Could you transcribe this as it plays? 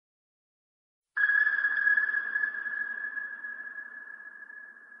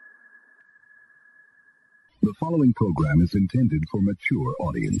The following program is intended for mature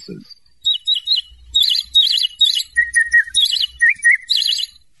audiences.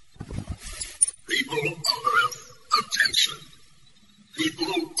 People of Earth, attention. People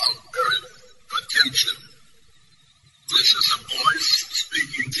of Earth, attention. This is a voice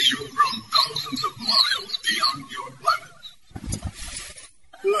speaking to you from thousands of miles beyond your planet.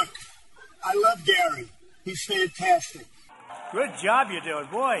 Look, I love Gary. He's fantastic. Good job you're doing.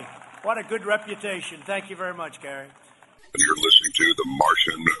 Boy, what a good reputation. Thank you very much, Gary. And you're listening to The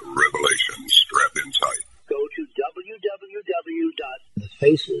Martian Revelation. Strap in tight. Go to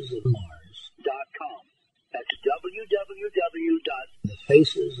www.thefacesofmars.com. That's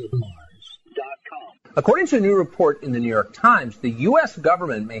www.thefacesofmars.com. According to a new report in the New York Times, the U.S.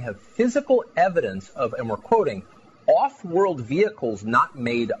 government may have physical evidence of, and we're quoting, off-world vehicles not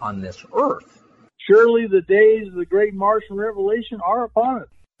made on this earth. Surely the days of the great Martian revelation are upon us.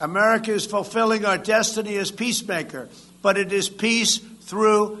 America is fulfilling our destiny as peacemaker, but it is peace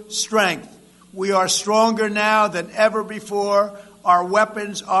through strength. We are stronger now than ever before. Our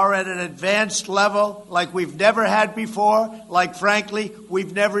weapons are at an advanced level like we've never had before, like, frankly,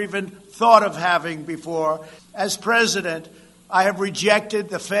 we've never even thought of having before. As president, I have rejected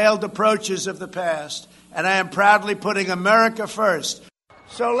the failed approaches of the past, and I am proudly putting America first.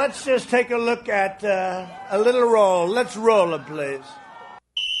 So let's just take a look at a little roll. Let's roll it, please.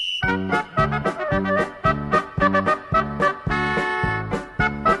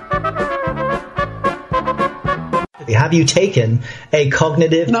 Have you taken a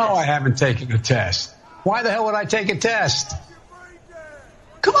cognitive No, I haven't taken a test. Why the hell would I take a test?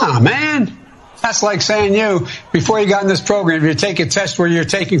 Come on, man. That's like saying you, before you got in this program, you take a test where you're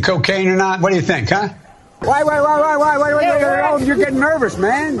taking cocaine or not. What do you think, huh? Why? You're getting nervous,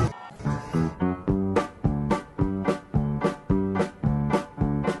 man.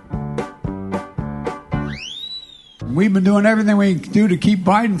 We've been doing everything we can do to keep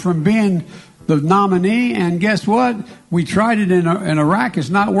Biden from being the nominee, and guess what? We tried it in Iraq. It's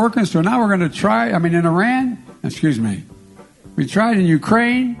not working, so now we're going to try, in Iran. Excuse me. We tried in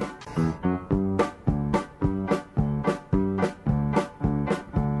Ukraine.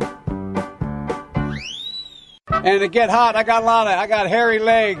 And to get hot, I got hairy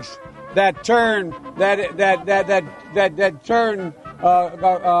legs that turn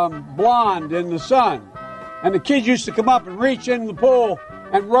blonde in the sun. And the kids used to come up and reach in the pool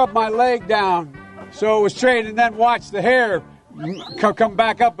and rub my leg down so it was straight, and then watch the hair come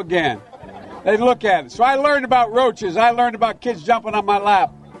back up again. They'd look at it. So I learned about roaches. I learned about kids jumping on my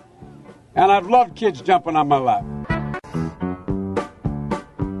lap. And I've loved kids jumping on my lap.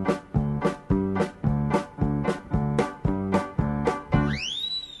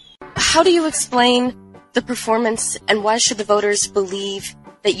 How do you explain the performance, and why should the voters believe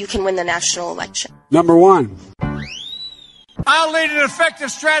that you can win the national election? Number one, I'll lead an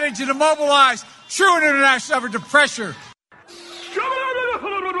effective strategy to mobilize true international effort to pressure.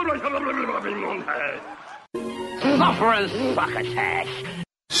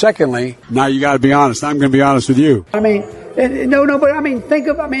 Secondly, now you got to be honest. I'm going to be honest with you.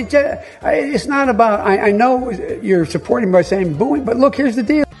 It's not about, I know you're supporting by saying booing, but look, here's the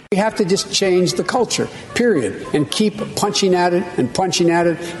deal. We have to just change the culture, period, and keep punching at it and punching at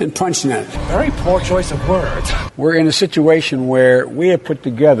it and punching at it. Very poor choice of words. We're in a situation where we have put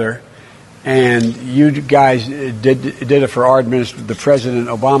together, and you guys did it for our administration, the President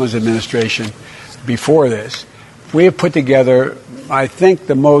Obama's administration before this. We have put together, I think,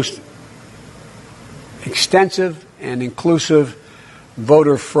 the most extensive and inclusive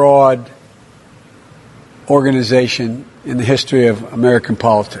voter fraud organization in the history of American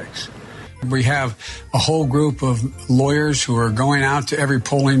politics. We have a whole group of lawyers who are going out to every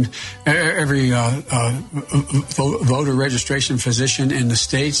voter registration physician in the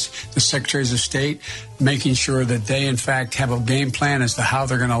states, the secretaries of state, making sure that they, in fact, have a game plan as to how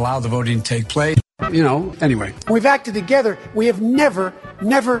they're going to allow the voting to take place. Anyway. We've acted together. We have never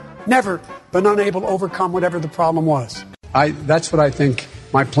been unable to overcome whatever the problem was. That's what I think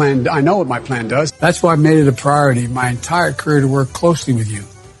my plan, I know what my plan does. That's why I've made it a priority my entire career to work closely with you.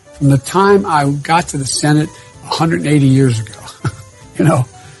 From the time I got to the Senate 180 years ago,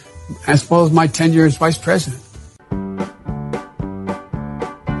 as well as my tenure as vice president.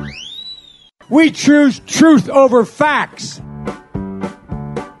 We choose truth over facts.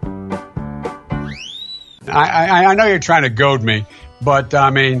 I know you're trying to goad me, but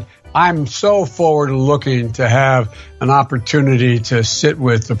I'm so forward looking to have an opportunity to sit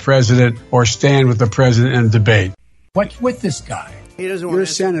with the president or stand with the president in a debate. What's with this guy? He doesn't You're want a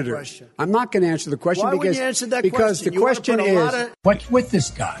to senator. answer the question. I'm not going to answer the question Why would you answer that because question? the question is, what's with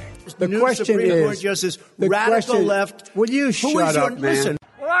this guy? The new question Supreme Court is, Justice, the radical question- left. Will you Who shut is your- up, man? Listen,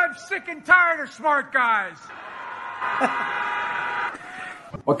 Well, I'm sick and tired of smart guys.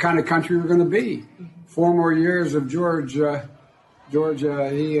 What kind of country we're going to be? 4 more years of George, he is going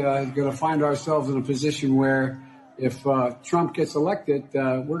to find ourselves in a position where if Trump gets elected,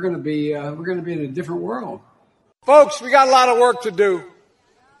 we're going to be in a different world. Folks, we got a lot of work to do.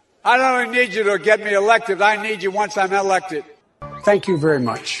 I don't only need you to get me elected, I need you once I'm elected. Thank you very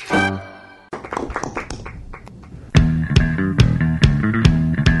much.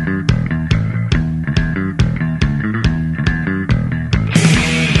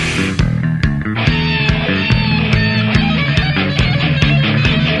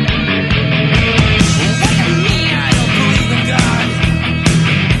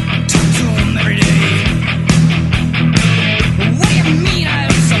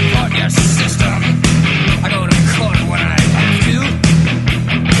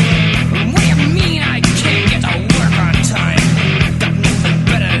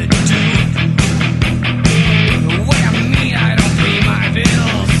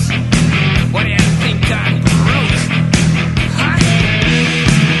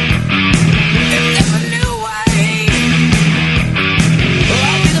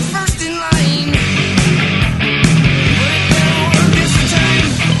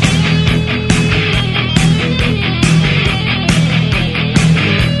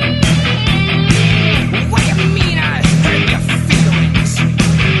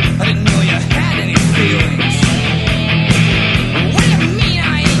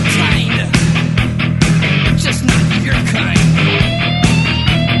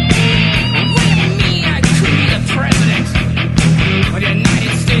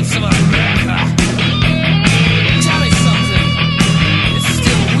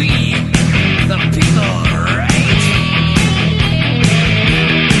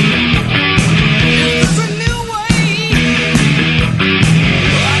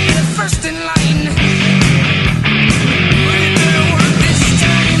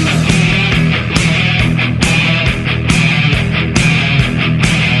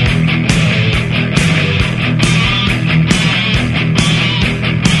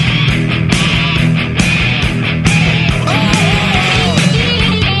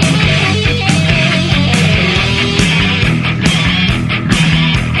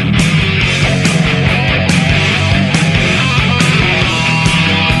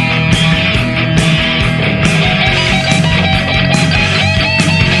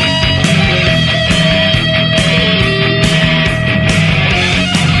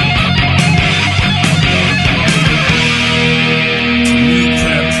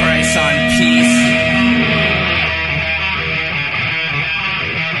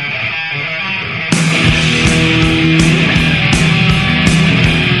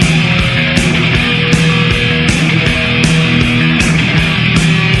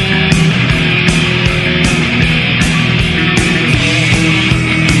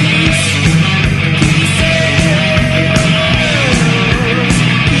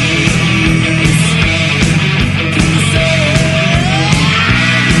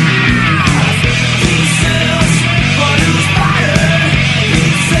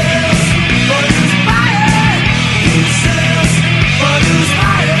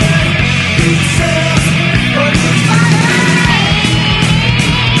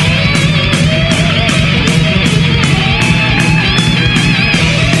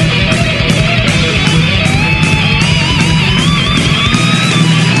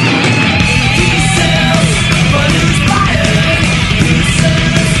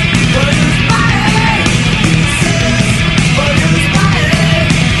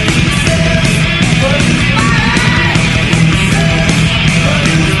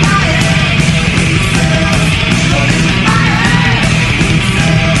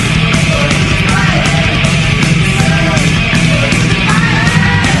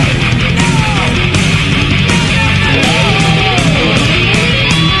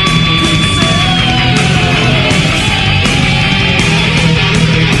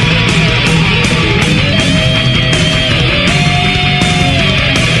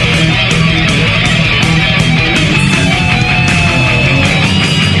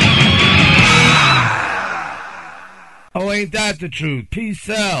 Ain't that the truth? Peace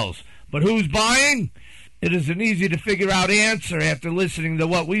sells. But who's buying? It is an easy to figure out answer after listening to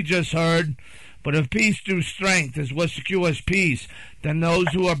what we just heard. But if peace through strength is what secures peace, then those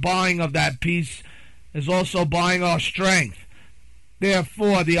who are buying of that peace is also buying our strength.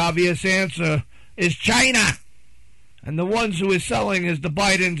 Therefore, the obvious answer is China. And the ones who is selling is the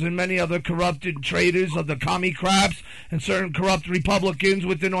Bidens and many other corrupted traitors of the commie crabs and certain corrupt Republicans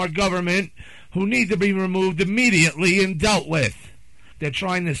within our government who need to be removed immediately and dealt with. They're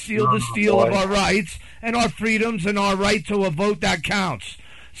trying to seal the steal of our rights and our freedoms and our right to a vote that counts,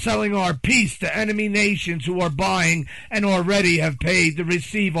 selling our peace to enemy nations who are buying and already have paid to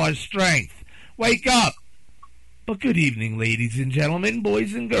receive our strength. Wake up! But good evening, ladies and gentlemen,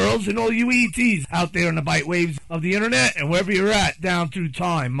 boys and girls, and all you ETs out there in the bite waves of the internet and wherever you're at down through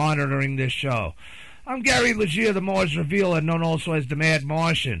time monitoring this show. I'm Gary Legier, the Mars Revealer, known also as the Mad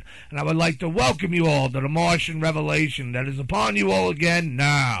Martian, and I would like to welcome you all to the Martian revelation that is upon you all again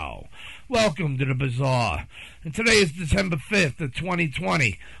now. Welcome to the Bazaar. And today is December 5th of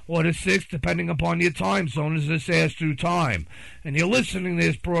 2020, or the 6th, depending upon your time zone, as this airs through time. And you're listening to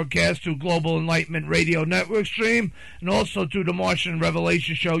this broadcast through Global Enlightenment Radio Network stream, and also through the Martian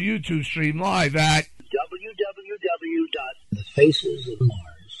Revelation Show YouTube stream live at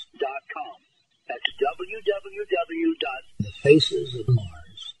www.thefacesofmars.com. That's www.thefacesofmars.com.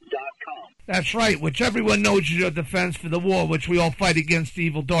 That's right, which everyone knows is your defense for the war which we all fight against the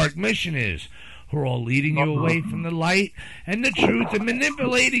evil dark mission is. Who are all leading you away from the light and the truth and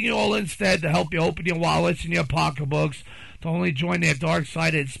manipulating you all instead to help you open your wallets and your pocketbooks to only join their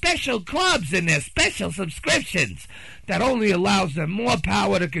dark-sided special clubs and their special subscriptions that only allows them more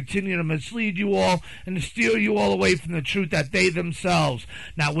power to continue to mislead you all and to steer you all away from the truth that they themselves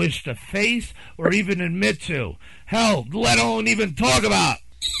not wish to face or even admit to. Hell, let alone even talk about.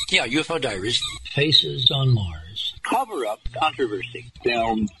 Yeah, UFO Diaries. Faces on Mars. Cover-up controversy.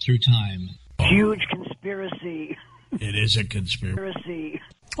 Down through time. Huge conspiracy. It is a conspiracy.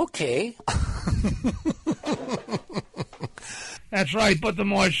 Okay. That's right, but the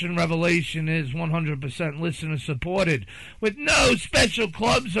Martian Revelation is 100% listener supported, with no special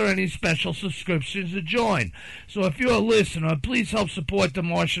clubs or any special subscriptions to join. So if you're a listener, please help support the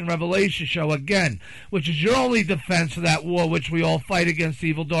Martian Revelation Show again, which is your only defense of that war which we all fight against the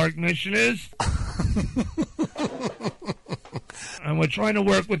evil dark mission is. And we're trying to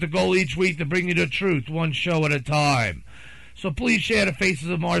work with the goal each week to bring you the truth, one show at a time. So please share the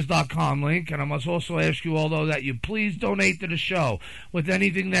facesofmars.com link, and I must also ask you all, though, that you please donate to the show with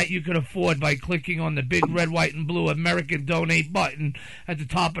anything that you can afford by clicking on the big red, white, and blue American Donate button at the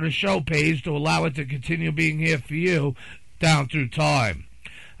top of the show page to allow it to continue being here for you down through time.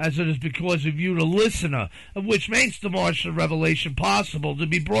 As it is because of you, the listener, of which makes the Martian Revelation possible to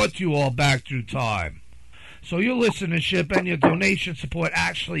be brought to you all back through time. So your listenership and your donation support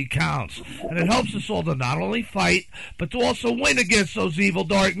actually counts, and it helps us all to not only fight, but to also win against those evil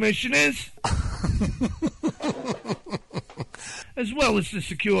dark missioners, as well as to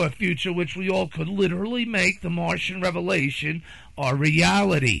secure a future which we all could literally make the Martian Revelation our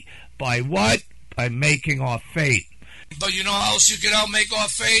reality. By what? By making our fate. But you know how else you can help make our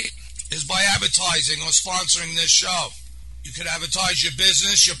fate? Is by advertising or sponsoring this show. You could advertise your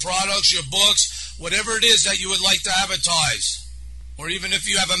business, your products, your books, whatever it is that you would like to advertise. Or even if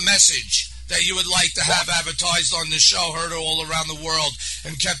you have a message that you would like to have advertised on the show, heard all around the world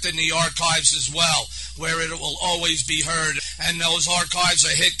and kept in the archives as well, where it will always be heard. And those archives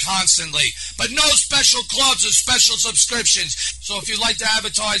are hit constantly. But no special clubs or special subscriptions. So if you'd like to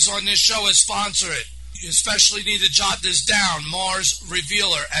advertise on this show or sponsor it, you especially need to jot this down,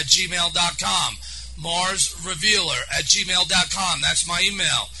 marsrevealer@gmail.com. marsrevealer@gmail.com. That's my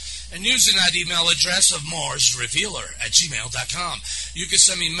email. And using that email address of marsrevealer@gmail.com, you can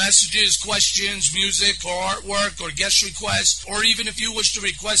send me messages, questions, music, or artwork, or guest requests, or even if you wish to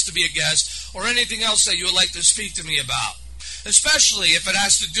request to be a guest, or anything else that you would like to speak to me about. Especially if it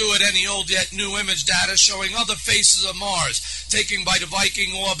has to do with any old yet new image data showing other faces of Mars, taken by the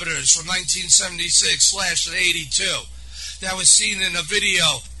Viking orbiters from 1976/82. That was seen in a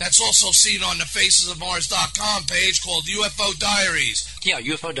video that's also seen on the facesofmars.com page called UFO Diaries. Yeah,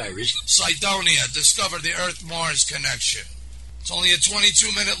 UFO Diaries. Cydonia, discover the Earth-Mars connection. It's only a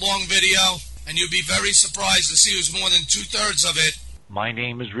 22-minute long video, and you'd be very surprised to see it was more than two-thirds of it. My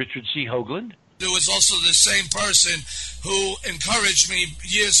name is Richard C. Hoagland. There was also the same person who encouraged me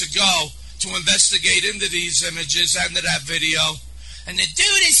years ago to investigate into these images and to that video. And to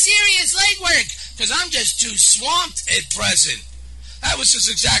do this serious legwork, because I'm just too swamped at present. That was his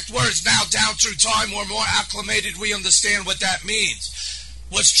exact words. Now, down through time, we're more acclimated. We understand what that means.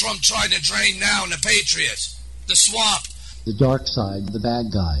 What's Trump trying to drain now in the Patriots? The swamp. The dark side, the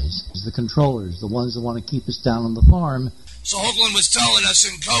bad guys, the controllers, the ones that want to keep us down on the farm. So Hoagland was telling us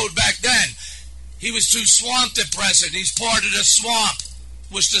in code back then, he was too swamped at present. He's part of the swamp,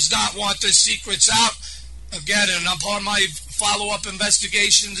 which does not want the secrets out. Again, and upon my follow-up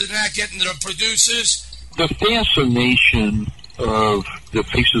investigations and that, getting to the producers, The fascination of the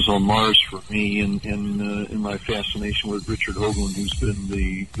faces on Mars for me, and in my fascination with Richard Hoagland, who's been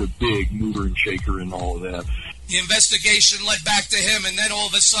the big mover and shaker in all of that. The investigation led back to him, and then all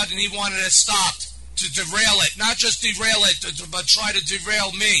of a sudden he wanted it stopped, to derail it. Not just derail it, but try to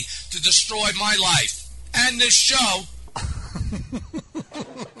derail me, to destroy my life and this show.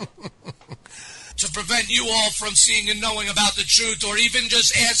 To prevent you all from seeing and knowing about the truth, or even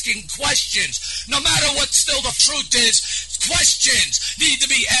just asking questions. No matter what still the truth is, questions need to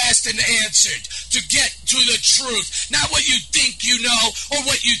be asked and answered to get to the truth. Not what you think you know, or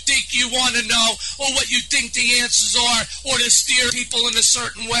what you think you want to know, or what you think the answers are, or to steer people in a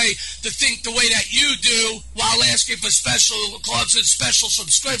certain way to think the way that you do while asking for special clubs and special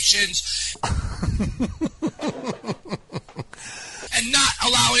subscriptions. And not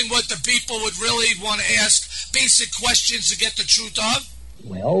allowing what the people would really want to ask basic questions to get the truth of?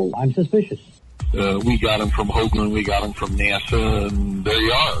 Well, I'm suspicious. We got them from Hoagland, we got them from NASA, and there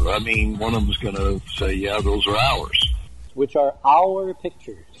you are. I mean, one of them's going to say, yeah, those are ours. Which are our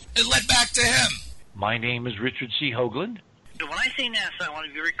pictures. It led back to him. My name is Richard C. Hoagland. So when I say NASA, I want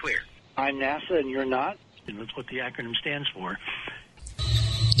to be very clear. I'm NASA and you're not? And that's what the acronym stands for.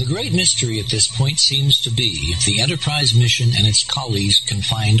 The great mystery at this point seems to be if the Enterprise mission and its colleagues can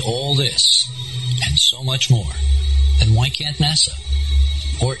find all this and so much more, then why can't NASA?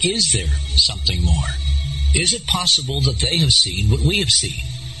 Or is there something more? Is it possible that they have seen what we have seen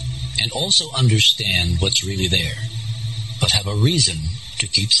and also understand what's really there, but have a reason to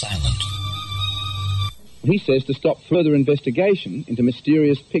keep silent? He says to stop further investigation into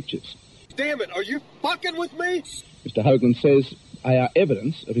mysterious pictures. Damn it, are you fucking with me? Mr. Hoagland says they are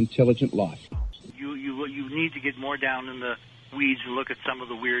evidence of intelligent life. You need to get more down in the weeds and look at some of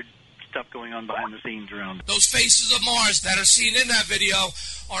the weird stuff going on behind the scenes around it. Those faces of Mars that are seen in that video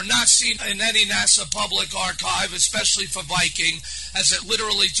are not seen in any NASA public archive, especially for Viking, as it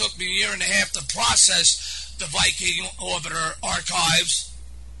literally took me a year and a half to process the Viking orbiter archives,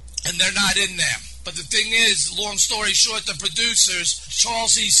 and they're not in them. But the thing is, long story short, the producers,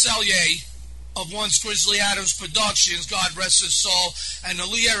 Charles E. Selye of Once Grizzly Adams Productions, God rest his soul, and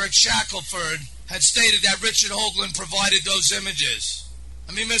Lee Eric Shackelford had stated that Richard Hoagland provided those images.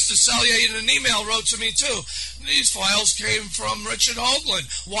 I mean, Mr. Selye in an email wrote to me too, these files came from Richard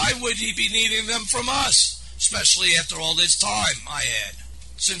Hoagland. Why would he be needing them from us? Especially after all this time, I add.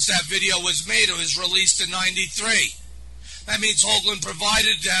 Since that video was made, it was released in '93. That means Hoagland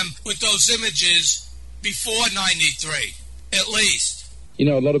provided them with those images before '93, at least. You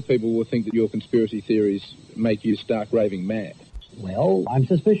know, a lot of people will think that your conspiracy theories make you stark raving mad. Well, I'm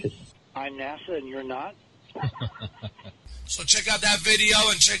suspicious. I'm NASA and you're not? So check out that video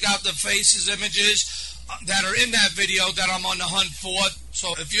and check out the faces, images that are in that video that I'm on the hunt for.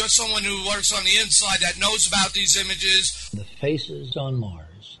 So if you're someone who works on the inside that knows about these images, the faces on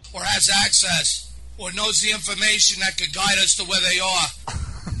Mars, or has access, or knows the information that could guide us to where they are,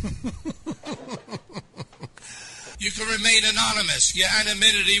 you can remain anonymous. Your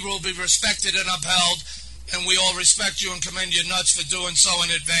anonymity will be respected and upheld, and we all respect you and commend you nuts for doing so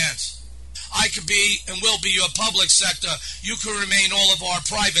in advance. I could be and will be your public sector. You can remain all of our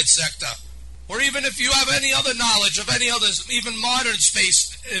private sector. Or even if you have any other knowledge of any other, even modern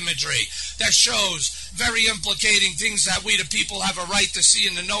space imagery that shows very implicating things that we the people have a right to see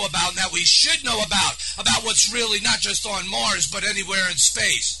and to know about, and that we should know about what's really not just on Mars but anywhere in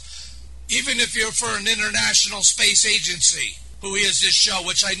space. Even if you're for an international space agency who hears this show,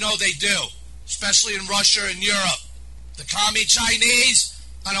 which I know they do, especially in Russia and Europe, the commie Chinese,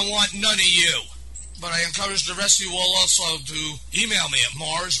 I don't want none of you. But I encourage the rest of you all also to email me at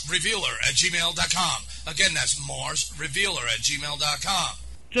marsrevealer@gmail.com. Again, that's marsrevealer@gmail.com.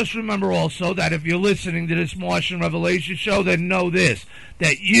 Just remember also that if you're listening to this Martian Revelation show, then know this,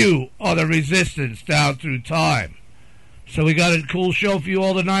 that you are the resistance down through time. So we got a cool show for you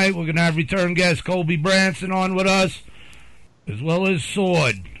all tonight. We're going to have return guest Colby Branson on with us, as well as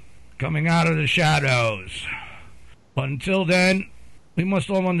Sword, coming out of the shadows. But until then, we must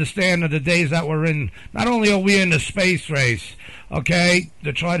all understand that the days that we're in, not only are we in the space race, okay,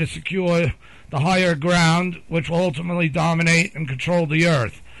 to try to secure the higher ground, which will ultimately dominate and control the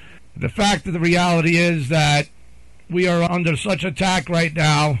Earth. The fact of the reality is that we are under such attack right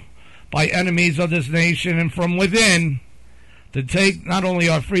now by enemies of this nation and from within to take not only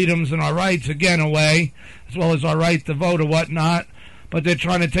our freedoms and our rights again away, as well as our right to vote or whatnot, but they're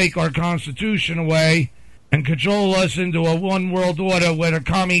trying to take our Constitution away and control us into a one world order where the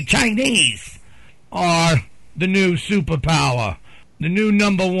commie Chinese are the new superpower, the new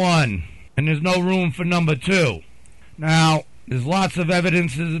number one, and there's no room for number two. Now, There's lots of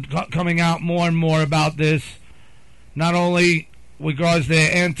evidence coming out more and more about this, not only regards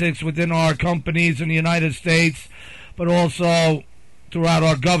their antics within our companies in the United States, but also throughout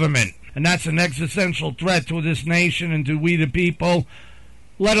our government. And that's an existential threat to this nation and to we the people,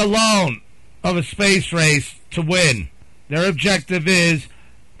 let alone of a space race to win. Their objective is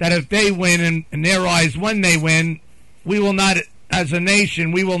that if they win, in their eyes when they win, we will not, as a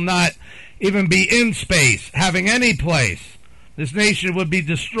nation, we will not even be in space, having any place. This nation would be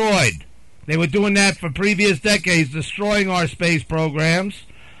destroyed. They were doing that for previous decades, destroying our space programs,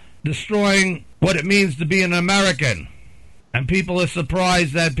 destroying what it means to be an American. And people are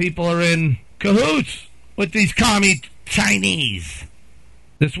surprised that people are in cahoots with these commie Chinese.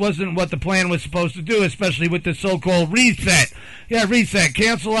 This wasn't what the plan was supposed to do, especially with the so-called reset. Yeah, reset.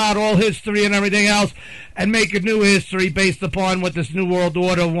 Cancel out all history and everything else and make a new history based upon what this New World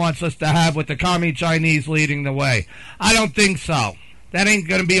Order wants us to have with the commie Chinese leading the way. I don't think so. That ain't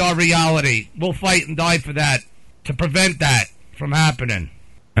going to be our reality. We'll fight and die for that, to prevent that from happening.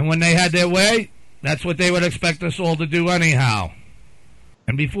 And when they had their way, that's what they would expect us all to do anyhow.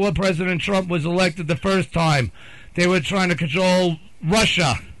 And before President Trump was elected the first time, they were trying to control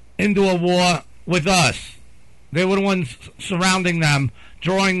Russia into a war with us. They were the ones surrounding them,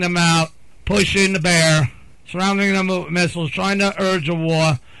 drawing them out, pushing the bear, surrounding them with missiles, trying to urge a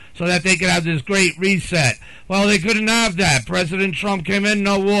war so that they could have this great reset. Well, they couldn't have that. President Trump came in,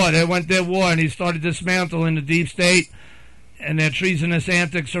 no war. They went their war, and he started dismantling the deep state and their treasonous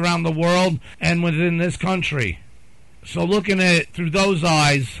antics around the world and within this country. So looking at it through those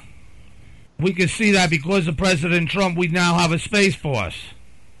eyes, we can see that because of President Trump, we now have a Space Force.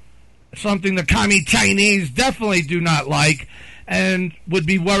 Something the commie Chinese definitely do not like and would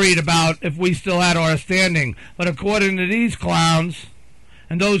be worried about if we still had our standing. But according to these clowns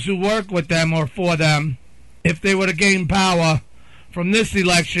and those who work with them or for them, if they were to gain power from this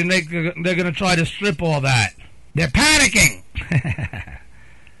election, they're going to try to strip all that. They're panicking.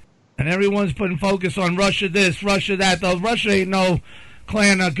 And everyone's putting focus on Russia this, Russia that. Though Russia ain't no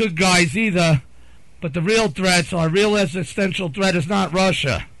clan of good guys either. But the real threats, our real existential threat is not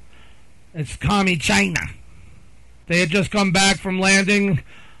Russia. It's commie China. They had just come back from landing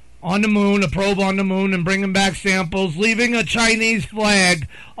on the moon, a probe on the moon, and bringing back samples, leaving a Chinese flag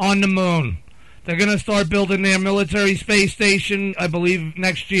on the moon. They're going to start building their military space station, I believe,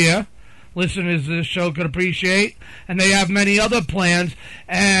 next year. Listeners to this show could appreciate. And they have many other plans,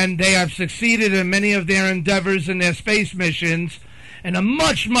 and they have succeeded in many of their endeavors in their space missions in a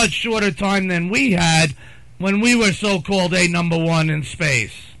much, much shorter time than we had when we were so-called a number one in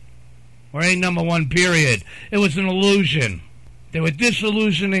space. Or a number one, period. It was an illusion. They were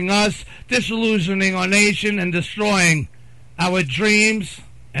disillusioning us, disillusioning our nation, and destroying our dreams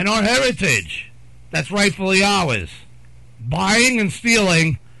and our heritage. That's rightfully ours. Buying and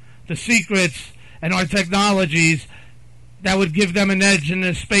stealing the secrets and our technologies that would give them an edge in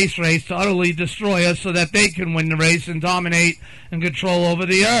this space race to utterly destroy us so that they can win the race and dominate and control over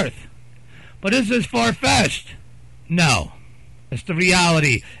the earth. But is this far-fetched? No. It's the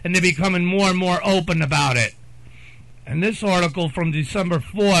reality, and they're becoming more and more open about it. And this article from December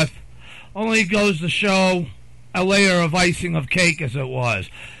 4th only goes to show a layer of icing of cake, as it was,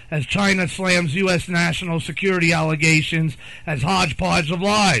 as China slams U.S. national security allegations as hodgepodge of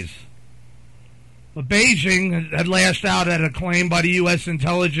lies. But Beijing had lashed out at a claim by the U.S.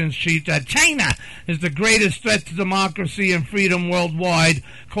 intelligence chief that China is the greatest threat to democracy and freedom worldwide,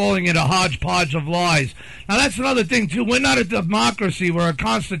 calling it a hodgepodge of lies. Now, that's another thing, too. We're not a democracy. We're a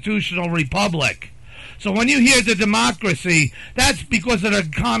constitutional republic. So when you hear the democracy, that's because of the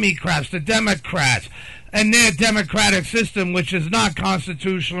commie craps, the Democrats, and their democratic system, which is not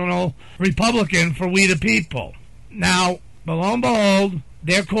constitutional Republican for we the people. Now, lo and behold,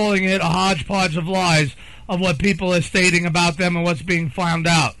 they're calling it a hodgepodge of lies of what people are stating about them and what's being found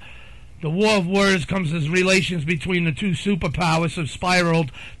out. The war of words comes as relations between the two superpowers have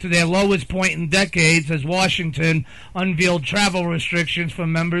spiraled to their lowest point in decades as Washington unveiled travel restrictions for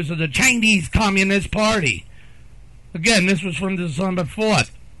members of the Chinese Communist Party. Again, this was from December 4th,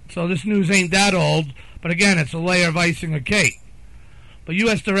 so this news ain't that old, but again, it's a layer of icing a cake. But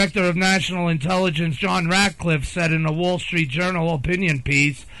U.S. Director of National Intelligence John Ratcliffe said in a Wall Street Journal opinion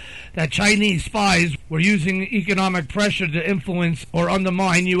piece that Chinese spies were using economic pressure to influence or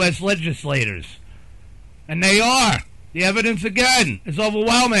undermine U.S. legislators. And they are. The evidence, again, is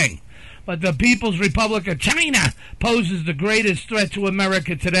overwhelming. But the People's Republic of China poses the greatest threat to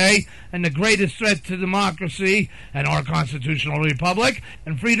America today and the greatest threat to democracy and our constitutional republic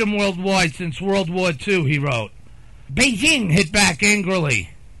and freedom worldwide since World War II, he wrote. Beijing hit back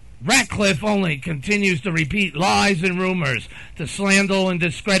angrily. Ratcliffe only continues to repeat lies and rumors to slander and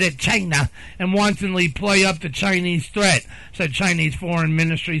discredit China and wantonly play up the Chinese threat, said Chinese Foreign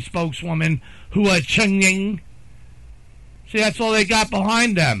Ministry spokeswoman Hua Chunying. See, that's all they got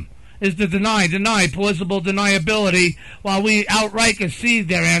behind them, is to deny, plausible deniability, while we outright concede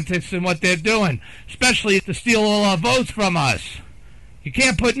their antics and what they're doing, especially to steal all our votes from us. You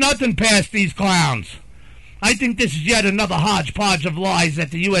can't put nothing past these clowns. I think this is yet another hodgepodge of lies that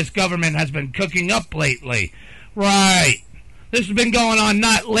the U.S. government has been cooking up lately. Right. This has been going on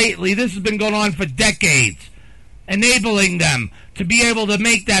not lately. This has been going on for decades, enabling them to be able to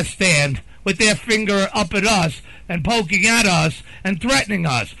make that stand with their finger up at us and poking at us and threatening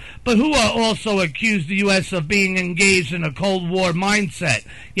us. But who also accused the U.S. of being engaged in a Cold War mindset.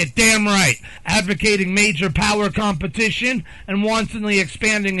 You're damn right. Advocating major power competition and wantonly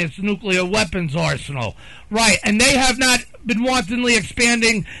expanding its nuclear weapons arsenal. Right, and they have not been wantonly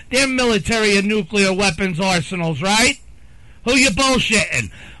expanding their military and nuclear weapons arsenals, right? Who you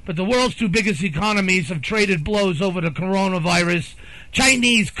bullshitting? But the world's two biggest economies have traded blows over the coronavirus,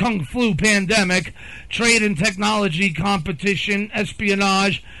 Chinese Kung Flu pandemic, trade and technology competition,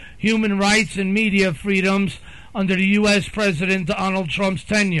 espionage, human rights and media freedoms under the U.S. President Donald Trump's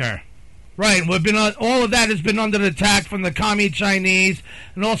tenure. Right, all of that has been under attack from the commie Chinese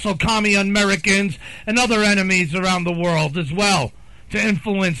and also commie Americans and other enemies around the world as well, to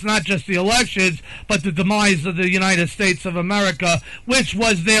influence not just the elections, but the demise of the United States of America, which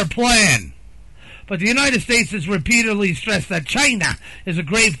was their plan. But the United States has repeatedly stressed that China is a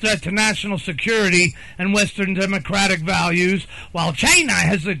grave threat to national security and Western democratic values, while China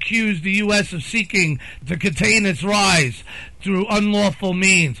has accused the U.S. of seeking to contain its rise through unlawful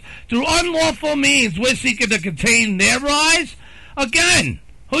means. Through unlawful means, we're seeking to contain their rise? Again,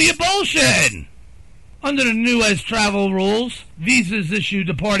 who you bullshitting? Under the new U.S. travel rules, visas issued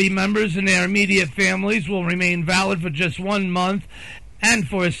to party members and their immediate families will remain valid for just 1 month and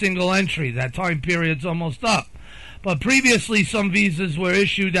for a single entry. That time period's almost up. But previously, some visas were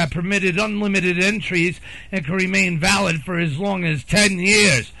issued that permitted unlimited entries and could remain valid for as long as 10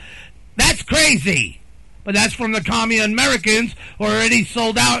 years. That's crazy! But that's from the commie Americans who are already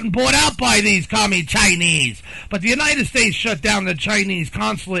sold out and bought out by these commie Chinese. But the United States shut down the Chinese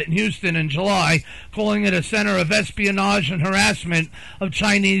consulate in Houston in July, calling it a center of espionage and harassment of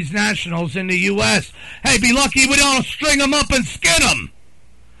Chinese nationals in the U.S. Hey, be lucky we don't string them up and skin them.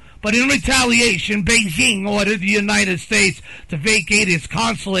 But in retaliation, Beijing ordered the United States to vacate its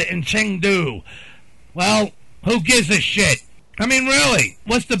consulate in Chengdu. Well, who gives a shit? I mean, really,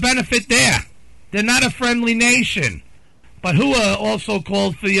 what's the benefit there? They're not a friendly nation. But Hua also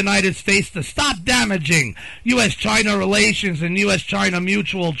called for the United States to stop damaging U.S.-China relations and U.S.-China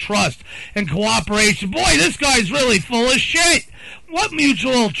mutual trust and cooperation. Boy, this guy's really full of shit. What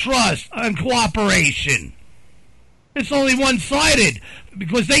mutual trust and cooperation? It's only one-sided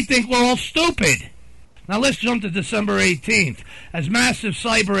because they think we're all stupid. Now let's jump to December 18th as massive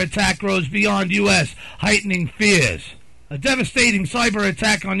cyber attack grows beyond U.S., heightening fears. A devastating cyber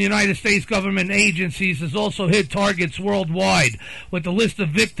attack on United States government agencies has also hit targets worldwide, with the list of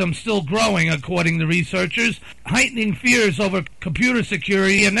victims still growing, according to researchers, heightening fears over computer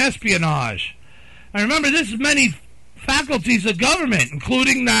security and espionage. And remember, this is many faculties of government,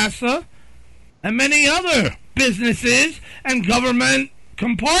 including NASA and many other businesses and government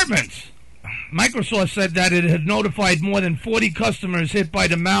compartments. Microsoft said that it had notified more than 40 customers hit by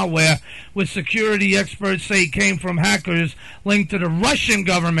the malware, which security experts say came from hackers linked to the Russian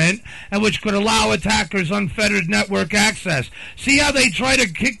government and which could allow attackers unfettered network access. See how they try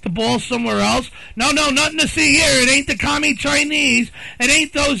to kick the ball somewhere else? No, nothing to see here. It ain't the commie Chinese. It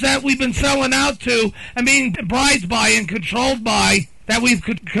ain't those that we've been selling out to and being bribed by and controlled by that we've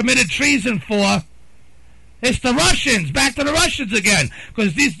committed treason for. It's the Russians. Back to the Russians again.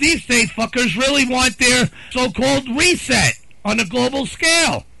 Because these deep state fuckers really want their so-called reset on a global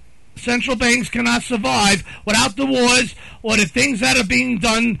scale. Central banks cannot survive without the wars or the things that are being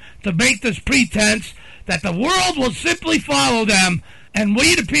done to make this pretense that the world will simply follow them, and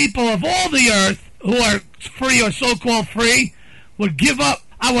we, the people of all the earth who are free or so-called free, would give up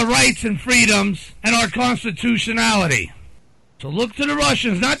our rights and freedoms and our constitutionality. So look to the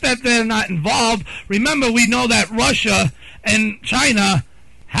Russians, not that they're not involved. Remember, we know that Russia and China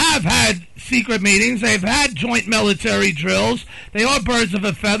have had secret meetings. They've had joint military drills. They are birds of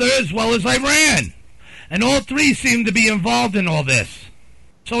a feather, as well as Iran. And all three seem to be involved in all this.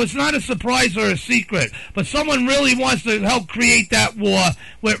 So it's not a surprise or a secret. But someone really wants to help create that war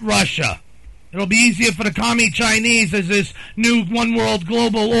with Russia. It'll be easier for the commie Chinese as this new one world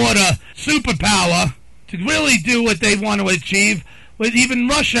global order superpower to really do what they want to achieve, with even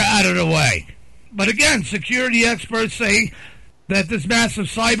Russia out of the way. But again, security experts say that this massive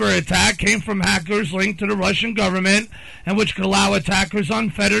cyber attack came from hackers linked to the Russian government and which could allow attackers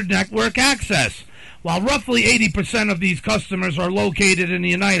unfettered network access. While roughly 80% of these customers are located in the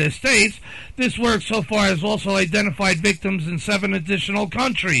United States, this work so far has also identified victims in 7 additional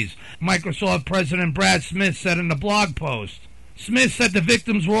countries, Microsoft President Brad Smith said in a blog post. Smith said the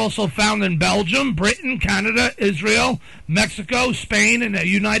victims were also found in Belgium, Britain, Canada, Israel, Mexico, Spain, and the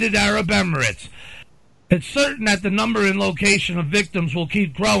United Arab Emirates. It's certain that the number and location of victims will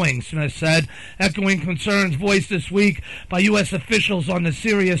keep growing, Smith said, echoing concerns voiced this week by U.S. officials on the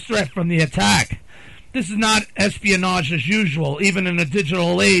serious threat from the attack. This is not espionage as usual, even in a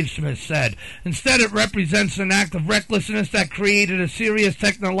digital age, Smith said. Instead, it represents an act of recklessness that created a serious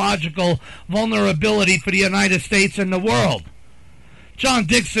technological vulnerability for the United States and the world. John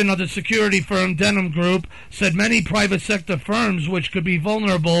Dixon of the security firm Denham Group said many private sector firms which could be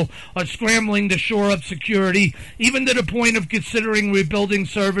vulnerable are scrambling to shore up security, even to the point of considering rebuilding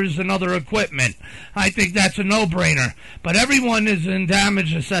servers and other equipment. I think that's a no-brainer. But everyone is in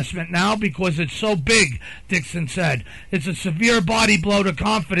damage assessment now because it's so big, Dixon said. It's a severe body blow to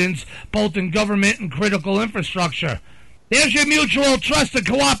confidence, both in government and critical infrastructure. There's your mutual trust and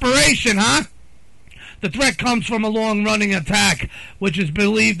cooperation, huh? The threat comes from a long-running attack, which is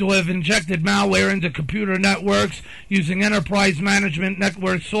believed to have injected malware into computer networks using enterprise management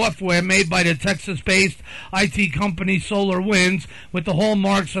network software made by the Texas-based IT company SolarWinds with the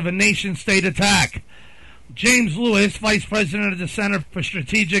hallmarks of a nation-state attack. James Lewis, vice president of the Center for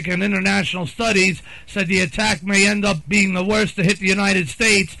Strategic and International Studies, said the attack may end up being the worst to hit the United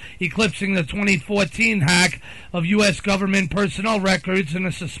States, eclipsing the 2014 hack of U.S. government personnel records and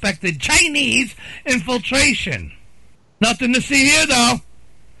a suspected Chinese infiltration. Nothing to see here, though.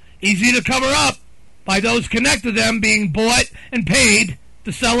 Easy to cover up by those connected to them being bought and paid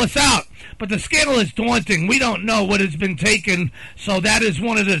to sell us out. But the scandal is daunting. We don't know what has been taken, so that is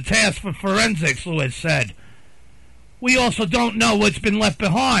one of the tasks for forensics, Lewis said. We also don't know what's been left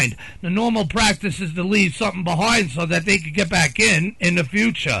behind. The normal practice is to leave something behind so that they could get back in the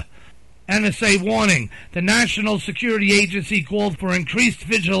future. NSA warning. The National Security Agency called for increased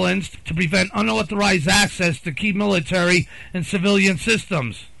vigilance to prevent unauthorized access to key military and civilian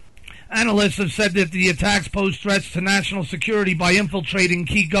systems. Analysts have said that the attacks pose threats to national security by infiltrating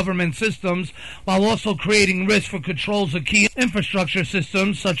key government systems while also creating risk for controls of key infrastructure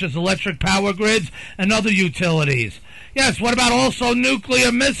systems such as electric power grids and other utilities. Yes, what about also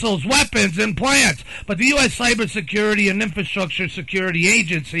nuclear missiles, weapons, and plants? But the U.S. Cybersecurity and Infrastructure Security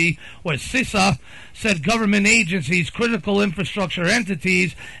Agency, or CISA, said government agencies, critical infrastructure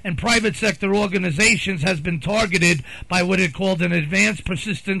entities, and private sector organizations has been targeted by what it called an advanced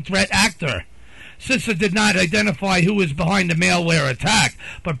persistent threat actor. CISA did not identify who was behind the malware attack,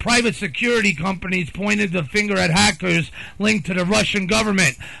 but private security companies pointed the finger at hackers linked to the Russian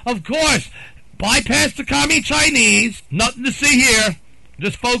government. Of course, bypass the commie Chinese, nothing to see here.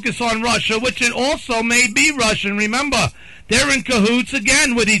 Just focus on Russia, which it also may be Russian. Remember, they're in cahoots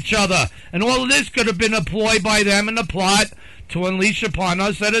again with each other. And all of this could have been a ploy by them in the plot to unleash upon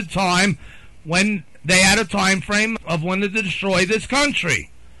us at a time when they had a time frame of when to destroy this country.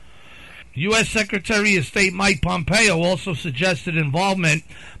 U.S. Secretary of State Mike Pompeo also suggested involvement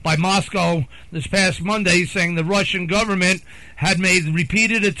by Moscow this past Monday, saying the Russian government had made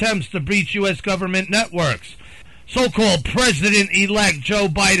repeated attempts to breach U.S. government networks. So-called President-elect Joe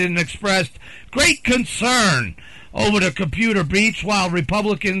Biden expressed great concern over the computer breach, while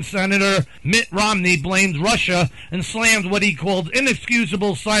Republican Senator Mitt Romney blamed Russia and slammed what he called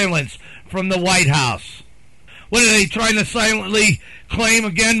inexcusable silence from the White House. What are they trying to silently claim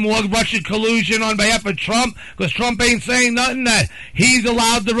again more Russian collusion on behalf of Trump? Because Trump ain't saying nothing, that he's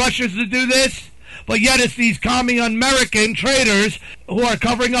allowed the Russians to do this? But yet it's these commie American traitors who are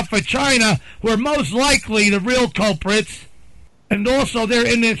covering up for China who are most likely the real culprits. And also their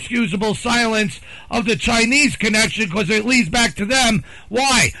inexcusable silence of the Chinese connection, because it leads back to them.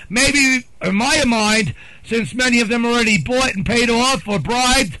 Why? Maybe, in my mind, since many of them already bought and paid off or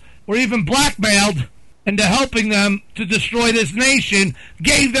bribed or even blackmailed into helping them to destroy this nation,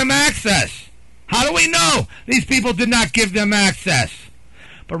 gave them access. How do we know these people did not give them access?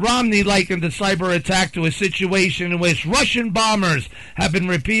 But Romney likened the cyber attack to a situation in which Russian bombers have been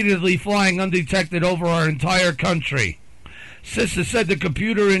repeatedly flying undetected over our entire country. CISA said the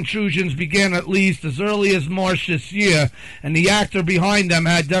computer intrusions began at least as early as March this year, and the actor behind them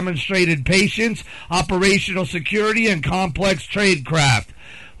had demonstrated patience, operational security, and complex tradecraft.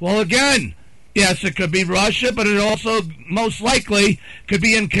 Well, again, yes, it could be Russia, but it also most likely could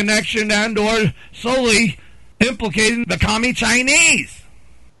be in connection and or solely implicating the commie Chinese.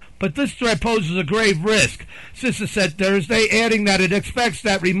 But this threat poses a grave risk, CISA said Thursday, adding that it expects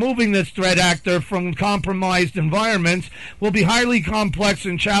that removing this threat actor from compromised environments will be highly complex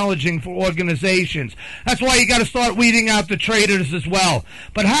and challenging for organizations. That's why you got to start weeding out the traitors as well.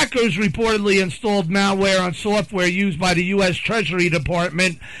 But hackers reportedly installed malware on software used by the U.S. Treasury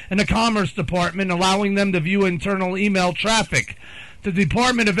Department and the Commerce Department, allowing them to view internal email traffic. The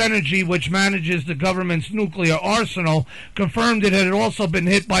Department of Energy, which manages the government's nuclear arsenal, confirmed it had also been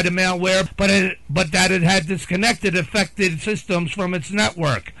hit by the malware, but that it had disconnected affected systems from its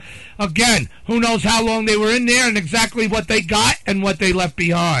network. Again, who knows how long they were in there and exactly what they got and what they left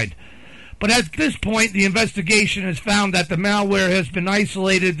behind. But at this point, the investigation has found that the malware has been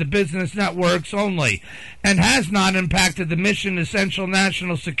isolated to business networks only and has not impacted the mission-essential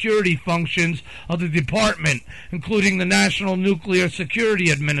national security functions of the department, including the National Nuclear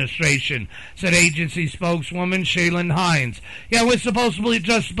Security Administration, said agency spokeswoman Shaylin Hines. Yeah, we're supposed to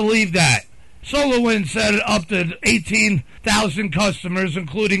just believe that. SolarWinds said up to 18,000 customers,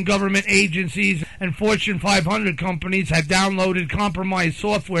 including government agencies and Fortune 500 companies, had downloaded compromised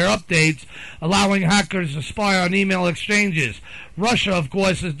software updates, allowing hackers to spy on email exchanges. Russia, of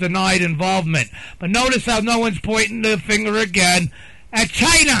course, has denied involvement. But notice how no one's pointing the finger again at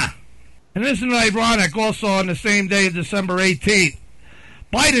China. And isn't it ironic, also on the same day, December 18th,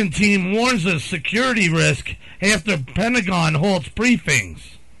 Biden team warns of security risk after Pentagon halts briefings.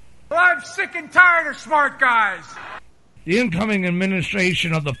 Well, I'm sick and tired of smart guys. The incoming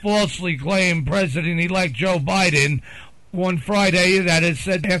administration of the falsely claimed President-elect Joe Biden on Friday that it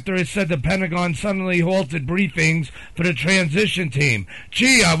said after it said the Pentagon suddenly halted briefings for the transition team.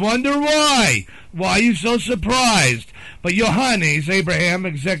 Gee, I wonder why. Why are you so surprised? But Yohannes Abraham,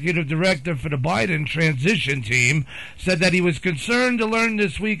 executive director for the Biden transition team, said that he was concerned to learn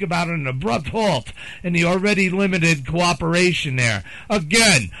this week about an abrupt halt in the already limited cooperation there.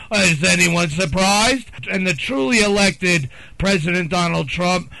 Again, is anyone surprised? And the truly elected President Donald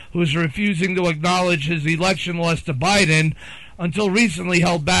Trump, who is refusing to acknowledge his election loss to Biden, until recently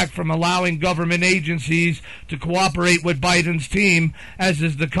held back from allowing government agencies to cooperate with Biden's team, as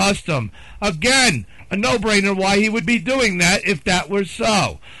is the custom. Again, a no-brainer why he would be doing that if that were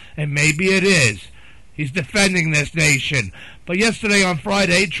so. And maybe it is. He's defending this nation. But yesterday on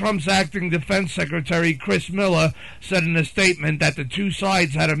Friday, Trump's acting defense secretary, Chris Miller, said in a statement that the two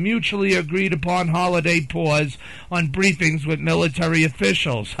sides had a mutually agreed upon holiday pause on briefings with military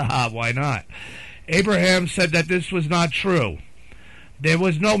officials. Haha, why not? Abraham said that this was not true. There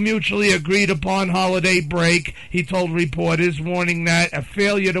was no mutually agreed upon holiday break, he told reporters, warning that a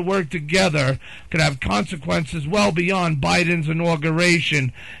failure to work together could have consequences well beyond Biden's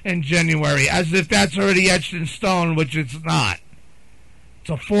inauguration in January, as if that's already etched in stone, which it's not. It's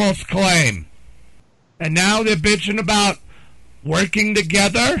a false claim. And now they're bitching about working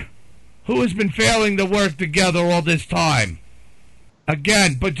together? Who has been failing to work together all this time?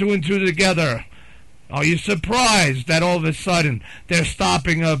 Again, put two and two together. Are you surprised that all of a sudden they're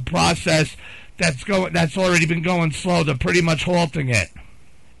stopping a process that's already been going slow? They're pretty much halting it,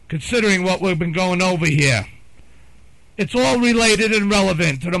 considering what we've been going over here. It's all related and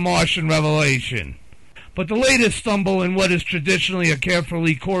relevant to the Martian revelation. But the latest stumble in what is traditionally a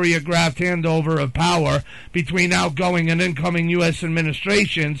carefully choreographed handover of power between outgoing and incoming U.S.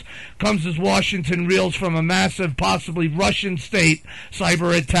 administrations comes as Washington reels from a massive, possibly Russian state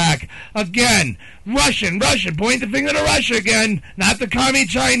cyber attack. Again, Russian, point the finger to Russia again, not the commie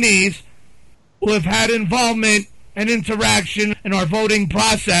Chinese, who have had involvement and interaction in our voting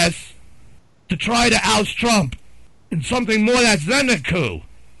process to try to oust Trump in something more that's than a coup,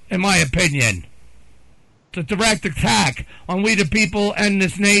 in my opinion. It's a direct attack on we the people and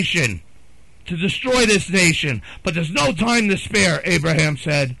this nation, to destroy this nation. But there's no time to spare, Abraham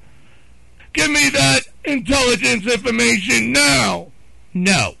said. Give me that intelligence information now.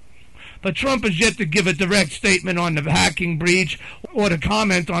 No. But Trump has yet to give a direct statement on the hacking breach or to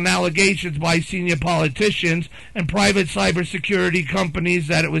comment on allegations by senior politicians and private cybersecurity companies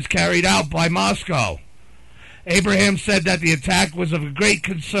that it was carried out by Moscow. Abraham said that the attack was of great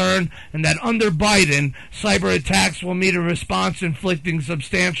concern and that under Biden, cyber attacks will meet a response inflicting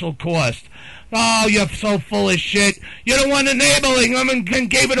substantial cost. Oh, you're so full of shit. You're the one enabling them and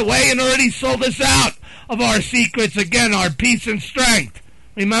gave it away and already sold us out of our secrets again, our peace and strength.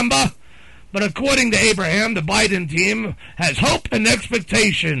 Remember? But according to Abraham, the Biden team has hope and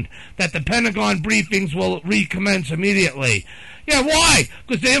expectation that the Pentagon briefings will recommence immediately. Yeah, why?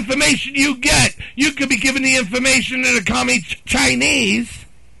 Because the information you get, you could be giving the information to the commie Chinese,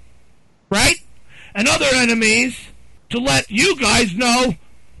 right? And other enemies to let you guys know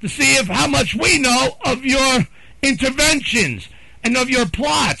to see how much we know of your interventions and of your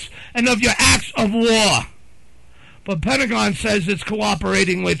plots and of your acts of war. But Pentagon says it's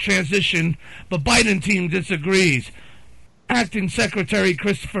cooperating with transition, but Biden team disagrees. Acting Secretary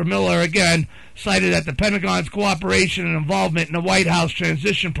Christopher Miller, again, cited that the Pentagon's cooperation and involvement in the White House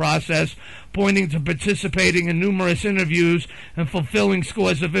transition process, pointing to participating in numerous interviews and fulfilling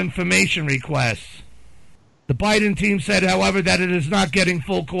scores of information requests. The Biden team said, however, that it is not getting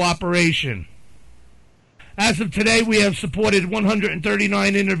full cooperation. As of today, we have supported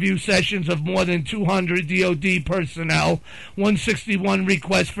 139 interview sessions of more than 200 DoD personnel, 161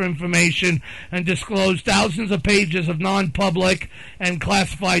 requests for information, and disclosed thousands of pages of non-public and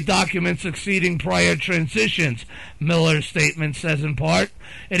classified documents exceeding prior transitions, Miller's statement says in part.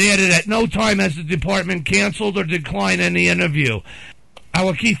 It added, at no time has the department canceled or declined any interview.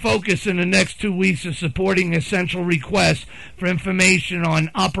 Our key focus in the next 2 weeks is supporting essential requests for information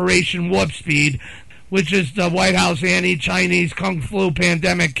on Operation Warp Speed, which is the White House anti-Chinese Kung Flu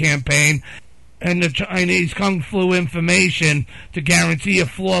pandemic campaign, and the Chinese Kung Flu information to guarantee a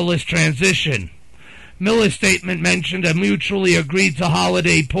flawless transition. Miller's statement mentioned a mutually agreed to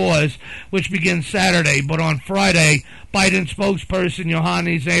holiday pause, which begins Saturday, but on Friday, Biden spokesperson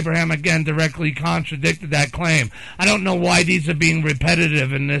Yohannes Abraham again directly contradicted that claim. I don't know why these are being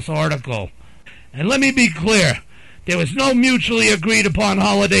repetitive in this article. And let me be clear, there was no mutually agreed upon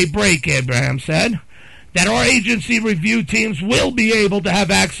holiday break, Abraham said. That our agency review teams will be able to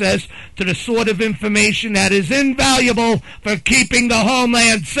have access to the sort of information that is invaluable for keeping the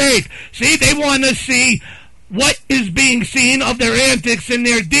homeland safe. See, they want to see what is being seen of their antics and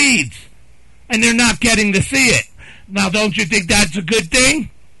their deeds, and they're not getting to see it. Now, don't you think that's a good thing?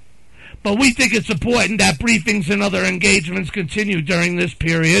 But we think it's important that briefings and other engagements continue during this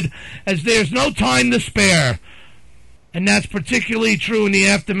period, as there's no time to spare. And that's particularly true in the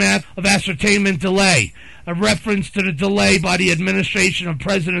aftermath of ascertainment delay, a reference to the delay by the administration of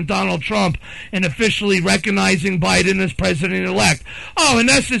President Donald Trump in officially recognizing Biden as president-elect. Oh, in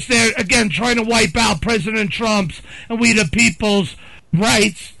essence, they're, again, trying to wipe out President Trump's and we the people's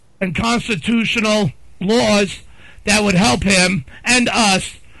rights and constitutional laws that would help him and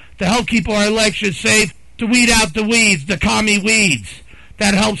us to help keep our elections safe, to weed out the weeds, the commie weeds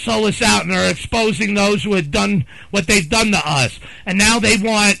that help sow us out and are exposing those who have done what they've done to us. And now they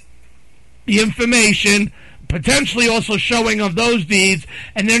want the information, potentially also showing of those deeds,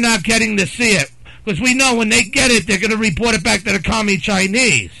 and they're not getting to see it. Because we know when they get it, they're going to report it back to the commie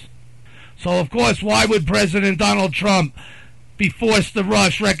Chinese. So, of course, why would President Donald Trump be forced to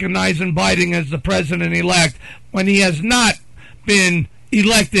rush recognizing Biden as the president-elect when he has not been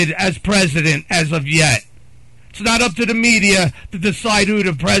elected as president as of yet? It's not up to the media to decide who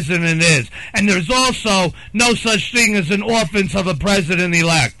the president is. And there's also no such thing as an office of a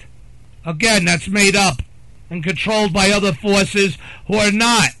president-elect. Again, that's made up and controlled by other forces who are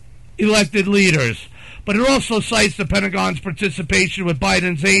not elected leaders. But it also cites the Pentagon's participation with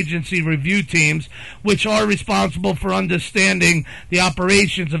Biden's agency review teams, which are responsible for understanding the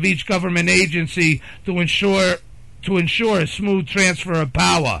operations of each government agency to ensure a smooth transfer of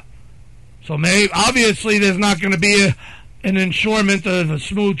power. So obviously there's not going to be an ensurement of a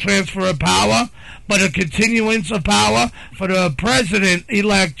smooth transfer of power, but a continuance of power for the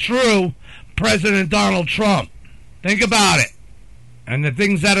president-elect, true President Donald Trump. Think about it. And the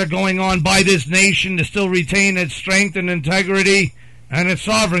things that are going on by this nation to still retain its strength and integrity and its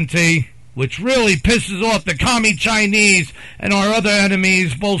sovereignty, which really pisses off the commie Chinese and our other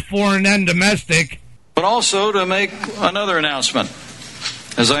enemies, both foreign and domestic. But also to make another announcement.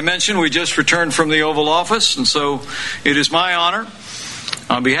 As I mentioned, we just returned from the Oval Office, and so it is my honor,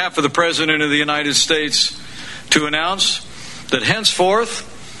 on behalf of the President of the United States, to announce that henceforth,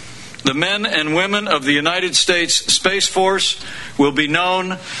 the men and women of the United States Space Force will be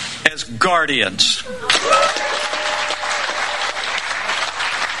known as Guardians.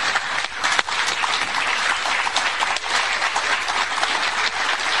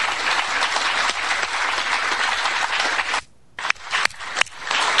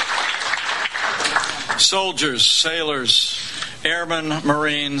 Soldiers, sailors, airmen,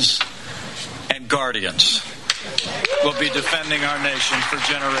 Marines, and Guardians will be defending our nation for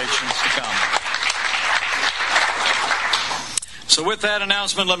generations to come. So with that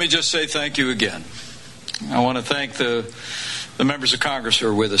announcement, let me just say thank you again. I want to thank the members of Congress who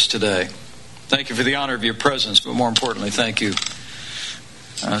are with us today. Thank you for the honor of your presence, but more importantly, thank you.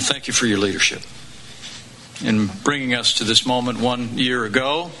 Thank you for your leadership in bringing us to this moment 1 year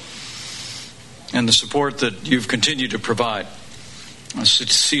ago, and the support that you've continued to provide to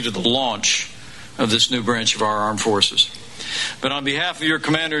see to the launch of this new branch of our armed forces. But on behalf of your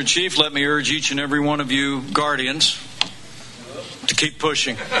Commander-in-Chief, let me urge each and every one of you Guardians to keep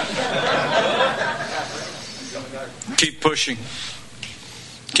pushing. Keep pushing.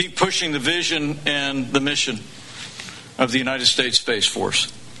 Keep pushing the vision and the mission of the United States Space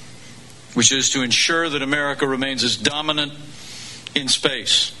Force, which is to ensure that America remains as dominant in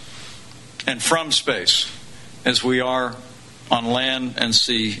space and from space as we are on land and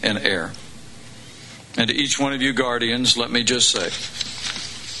sea and air. And to each one of you Guardians, let me just say,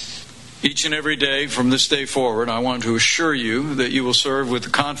 each and every day from this day forward, I want to assure you that you will serve with the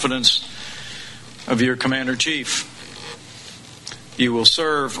confidence of your Commander-in-Chief. You will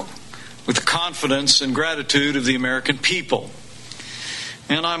serve with the confidence and gratitude of the American people.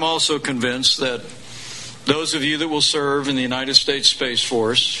 And I'm also convinced that those of you that will serve in the United States Space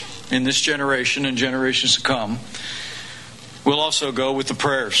Force in this generation and generations to come will also go with the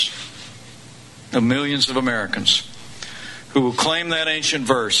prayers of millions of Americans who will claim that ancient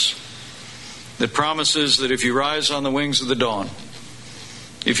verse that promises that if you rise on the wings of the dawn,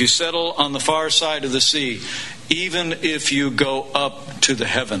 if you settle on the far side of the sea, even if you go up to the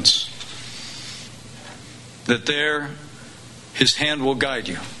heavens, that there His hand will guide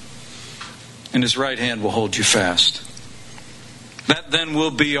you and His right hand will hold you fast. That then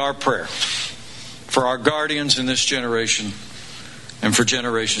will be our prayer for our guardians in this generation and for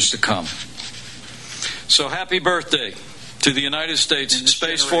generations to come. So happy birthday to the United States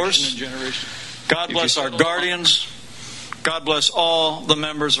Space Force. God bless our guardians. God bless all the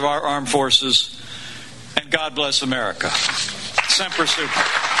members of our armed forces. And God bless America. Semper Super.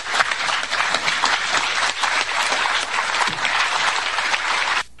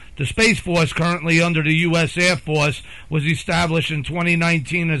 The Space Force, currently under the U.S. Air Force, was established in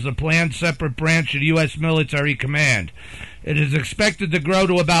 2019 as a planned separate branch of the U.S. Military Command. It is expected to grow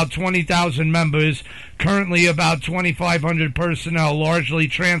to about 20,000 members. Currently, about 2,500 personnel, largely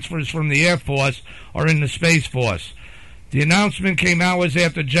transfers from the Air Force, are in the Space Force. The announcement came hours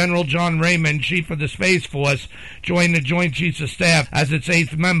after General John Raymond, Chief of the Space Force, joined the Joint Chiefs of Staff as its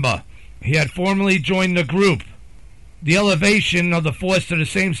 8th member. He had formally joined the group. The elevation of the force to the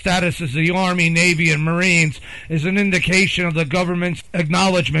same status as the Army, Navy, and Marines is an indication of the government's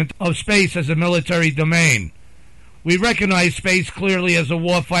acknowledgement of space as a military domain. We recognize space clearly as a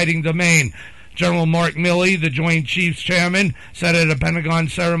warfighting domain. General Mark Milley, the Joint Chiefs Chairman, said at a Pentagon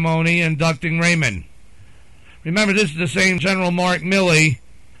ceremony inducting Raymond. Remember, this is the same General Mark Milley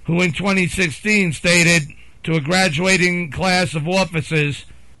who in 2016 stated to a graduating class of officers,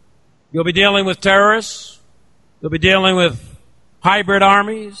 "You'll be dealing with terrorists. You'll be dealing with hybrid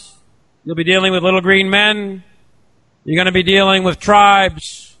armies. You'll be dealing with little green men. You're going to be dealing with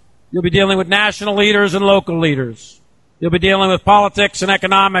tribes. You'll be dealing with national leaders and local leaders. You'll be dealing with politics and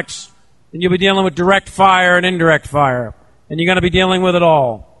economics. And you'll be dealing with direct fire and indirect fire. And you're going to be dealing with it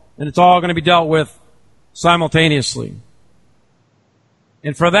all. And it's all going to be dealt with simultaneously.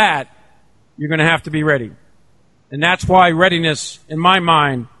 And for that, you're going to have to be ready. And that's why readiness, in my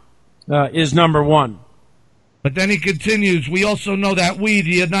mind, is number one. But then he continues, we also know that we,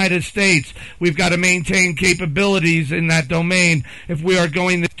 the United States, we've got to maintain capabilities in that domain if we are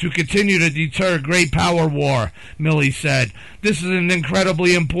going to continue to deter great power war, Milley said. This is an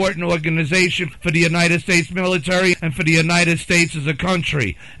incredibly important organization for the United States military and for the United States as a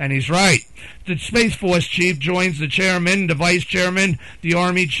country. And he's right. The Space Force Chief joins the Chairman, the Vice Chairman, the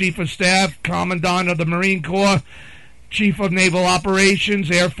Army Chief of Staff, Commandant of the Marine Corps, Chief of Naval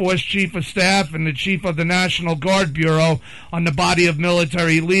Operations, Air Force Chief of Staff, and the Chief of the National Guard Bureau on the body of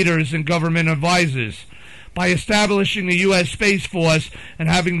military leaders and government advisors. By establishing the U.S. Space Force and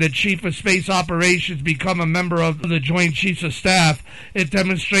having the Chief of Space Operations become a member of the Joint Chiefs of Staff, it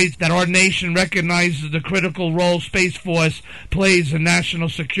demonstrates that our nation recognizes the critical role Space Force plays in national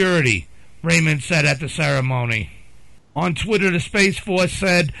security, Raymond said at the ceremony. On Twitter, the Space Force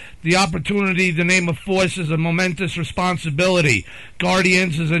said, the opportunity to name a force is a momentous responsibility.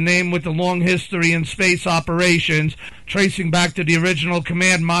 Guardians is a name with a long history in space operations, tracing back to the original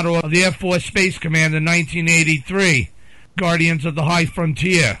command motto of the Air Force Space Command in 1983, Guardians of the High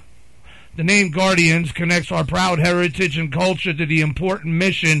Frontier. The name Guardians connects our proud heritage and culture to the important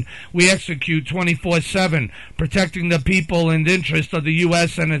mission we execute 24/7, protecting the people and interests of the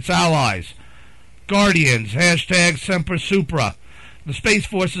U.S. and its allies. Guardians, hashtag Semper Supra. The Space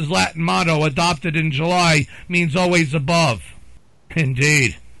Force's Latin motto, adopted in July, means always above.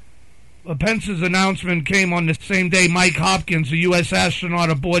 Indeed. Pence's announcement came on the same day Mike Hopkins, a U.S. astronaut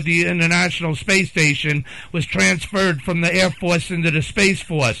aboard the International Space Station, was transferred from the Air Force into the Space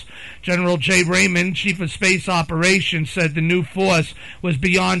Force. General J. Raymond, Chief of Space Operations, said the new force was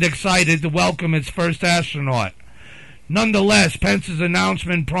beyond excited to welcome its first astronaut. Nonetheless, Pence's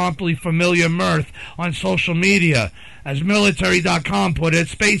announcement promptly familiar mirth on social media. As military.com put it,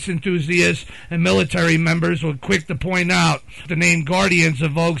 space enthusiasts and military members were quick to point out the name Guardians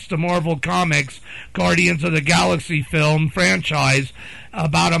evokes the Marvel Comics Guardians of the Galaxy film franchise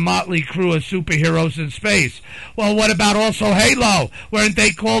about a motley crew of superheroes in space. Well, what about also Halo? Weren't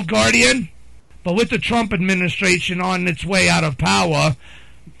they called Guardian? But with the Trump administration on its way out of power,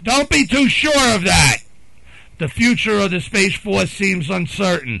 don't be too sure of that. The future of the Space Force seems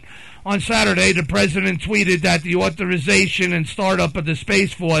uncertain. On Saturday, the president tweeted that the authorization and startup of the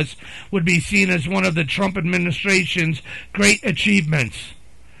Space Force would be seen as one of the Trump administration's great achievements.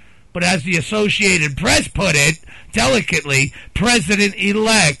 But as the Associated Press put it, delicately,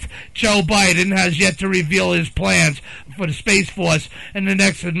 President-elect Joe Biden has yet to reveal his plans for the Space Force in the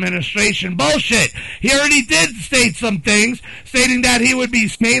next administration. Bullshit! He already did state some things, stating that he would be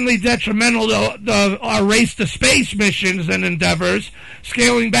mainly detrimental to our race to space missions and endeavors,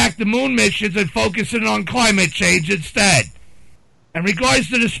 scaling back the moon missions and focusing on climate change instead. In regards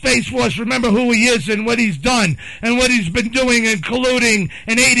to the Space Force, remember who he is and what he's done and what he's been doing and colluding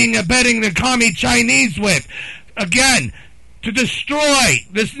and aiding and abetting the commie Chinese with. Again, to destroy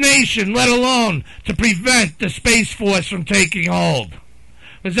this nation, let alone to prevent the Space Force from taking hold.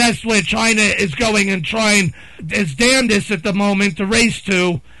 Because that's where China is going and trying its damnedest at the moment to race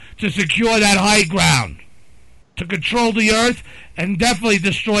to secure that high ground, to control the earth and definitely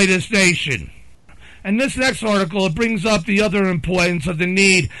destroy this nation. And this next article, it brings up the other importance of the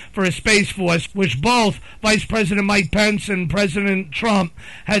need for a Space Force, which both Vice President Mike Pence and President Trump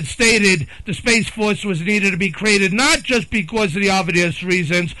had stated the Space Force was needed to be created, not just because of the obvious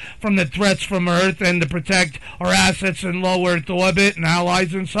reasons from the threats from Earth and to protect our assets in low Earth orbit and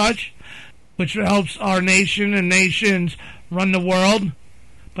allies and such, which helps our nation and nations run the world,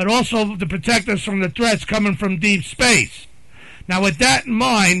 but also to protect us from the threats coming from deep space. Now, with that in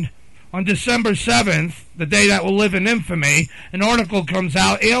mind, on December 7th, the day that will live in infamy, an article comes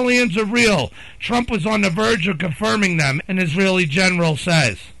out, aliens are real. Trump was on the verge of confirming them, an Israeli general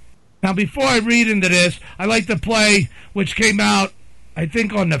says. Now, before I read into this, I like to play, which came out, I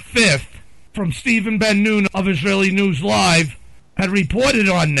think, on the 5th, from Stephen Ben-Nun of Israeli News Live, had reported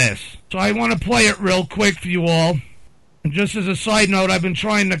on this. So I want to play it real quick for you all. And just as a side note, I've been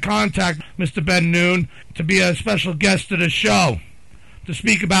trying to contact Mr. Ben-Nun to be a special guest of the show, to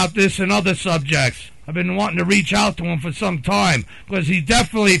speak about this and other subjects. I've been wanting to reach out to him for some time, because he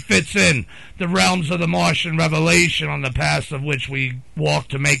definitely fits in the realms of the Martian revelation on the path of which we walk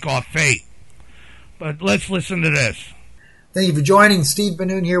to make our fate. But let's listen to this. Thank you for joining. Steve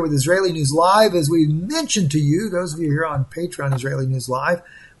Ben-Nun here with Israeli News Live. As we mentioned to you, those of you here on Patreon, Israeli News Live,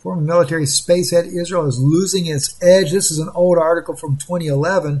 former military spacehead Israel is losing its edge. This is an old article from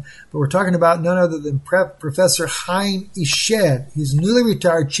 2011, but we're talking about none other than Professor Chaim Ished. He's newly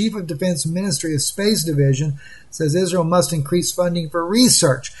retired Chief of Defense Ministry of Space Division, says Israel must increase funding for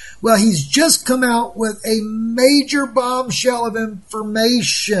research. Well, he's just come out with a major bombshell of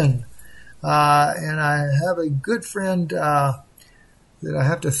information. And I have a good friend that I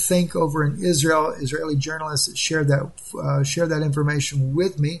have to thank over in Israel, Israeli journalist that shared that information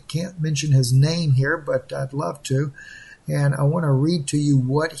with me. Can't mention his name here, but I'd love to. And I want to read to you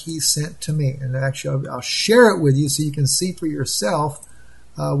what he sent to me. And actually, I'll share it with you so you can see for yourself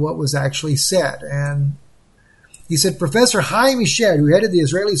what was actually said. And he said, Professor Chaim Ished, who headed the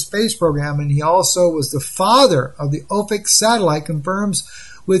Israeli space program, and he also was the father of the Ophik satellite, confirms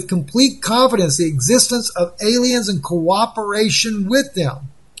with complete confidence the existence of aliens and cooperation with them.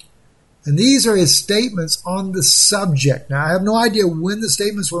 And these are his statements on the subject. Now, I have no idea when the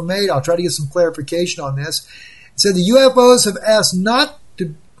statements were made. I'll try to get some clarification on this. It said the UFOs have asked not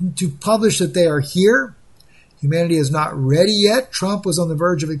to publish that they are here. Humanity is not ready yet. Trump was on the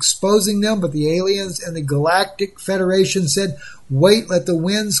verge of exposing them, but the aliens and the Galactic Federation said, wait, let the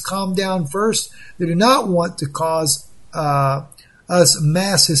winds calm down first. They do not want to cause us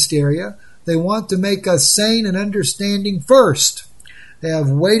mass hysteria. They want to make us sane and understanding first. They have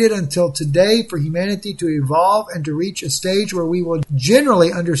waited until today for humanity to evolve and to reach a stage where we will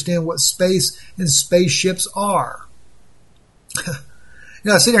generally understand what space and spaceships are.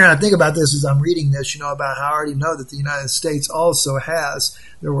 I sit here and I think about this as I'm reading this, about how I already know that the United States also has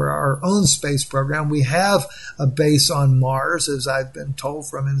our own space program. We have a base on Mars, as I've been told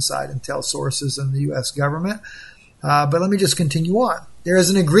from inside intel sources in the U.S. government. But let me just continue on. There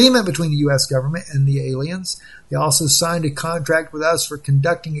is an agreement between the U.S. government and the aliens. They also signed a contract with us for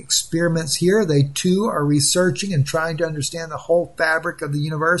conducting experiments here. They, too, are researching and trying to understand the whole fabric of the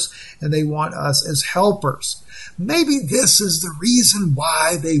universe, and they want us as helpers. Maybe this is the reason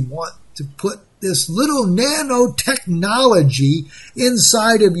why they want to put this little nanotechnology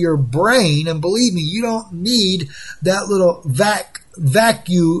inside of your brain. And believe me, you don't need that little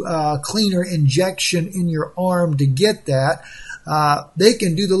vacuum cleaner injection in your arm to get that. They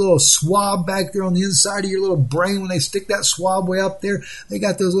can do the little swab back there on the inside of your little brain when they stick that swab way up there. They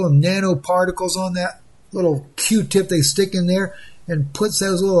got those little nanoparticles on that little Q-tip they stick in there and puts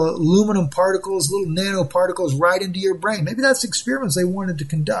those little aluminum particles, little nanoparticles right into your brain. Maybe that's experiments they wanted to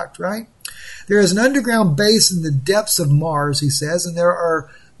conduct, right? There is an underground base in the depths of Mars, he says, and there are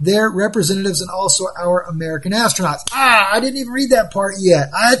their representatives and also our American astronauts. I didn't even read that part yet.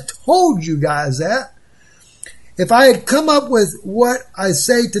 I told you guys that. If I had come up with what I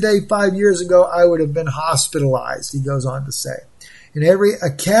say today 5 years ago, I would have been hospitalized, he goes on to say. In every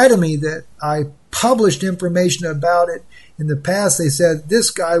academy that I published information about it in the past, they said, this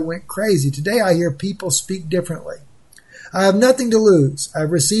guy went crazy. Today I hear people speak differently. I have nothing to lose.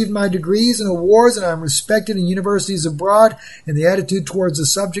 I've received my degrees and awards, and I'm respected in universities abroad, and the attitude towards the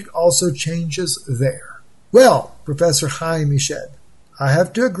subject also changes there. Well, Professor Chaim Eshed, I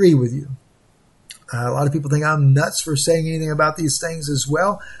have to agree with you. A lot of people think I'm nuts for saying anything about these things as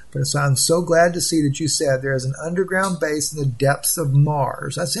well, but I'm so glad to see that you said there is an underground base in the depths of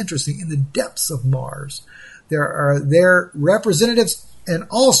Mars. That's interesting. In the depths of Mars, there are their representatives and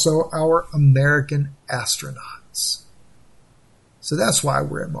also our American astronauts. So that's why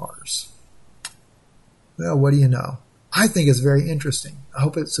we're at Mars. Well, what do you know? I think it's very interesting. I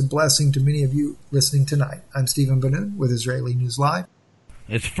hope it's a blessing to many of you listening tonight. I'm Stephen Ben-Nun with Israeli News Live.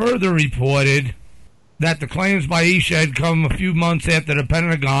 It's further reported that the claims by Eshed come a few months after the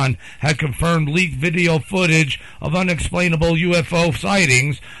Pentagon had confirmed leaked video footage of unexplainable UFO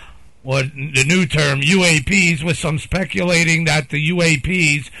sightings, or the new term UAPs, with some speculating that the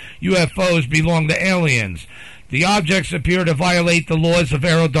UFOs belong to aliens. The objects appear to violate the laws of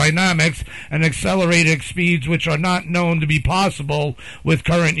aerodynamics and accelerate at speeds which are not known to be possible with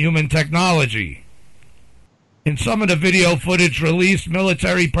current human technology. In some of the video footage released,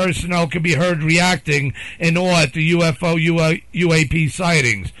 military personnel can be heard reacting in awe at the UAP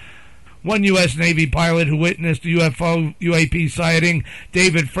sightings. One U.S. Navy pilot who witnessed the UAP sighting,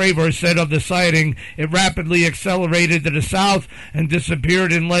 David Fravor, said of the sighting, it rapidly accelerated to the south and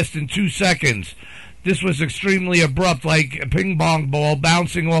disappeared in less than 2 seconds. This was extremely abrupt, like a ping-pong ball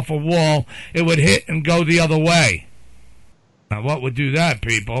bouncing off a wall. It would hit and go the other way. Now, what would do that,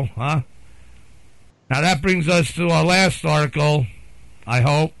 people, huh? Now, that brings us to our last article, I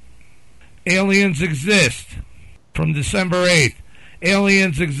hope. Aliens exist. From December 8th.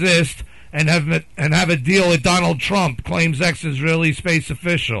 Aliens exist and have a deal with Donald Trump, claims ex-Israeli space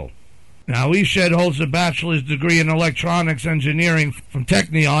official. Now, Eshed holds a bachelor's degree in electronics engineering from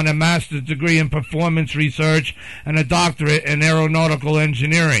Technion, a master's degree in performance research, and a doctorate in aeronautical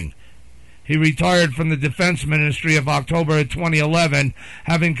engineering. He retired from the Defense Ministry of October 2011,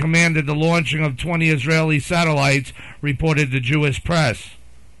 having commanded the launching of 20 Israeli satellites, reported the Jewish press.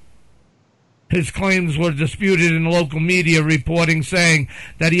 His claims were disputed in local media reporting, saying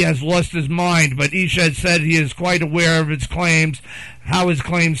that he has lost his mind, but Eshed said he is quite aware of his claims, how his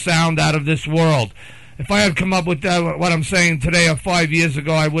claims sound out of this world. If I had come up with that, what I'm saying today or 5 years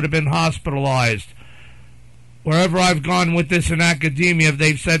ago, I would have been hospitalized. Wherever I've gone with this in academia,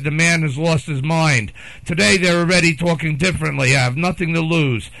 they've said the man has lost his mind. Today, they're already talking differently. I have nothing to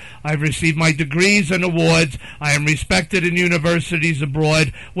lose. I've received my degrees and awards. I am respected in universities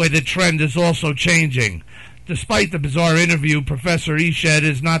abroad, where the trend is also changing. Despite the bizarre interview, Professor Eshed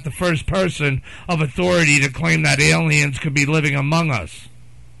is not the first person of authority to claim that aliens could be living among us.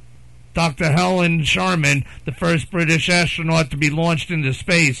 Dr. Helen Sharman, the first British astronaut to be launched into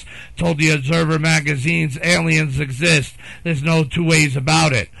space, told the Observer magazine's aliens exist. There's no two ways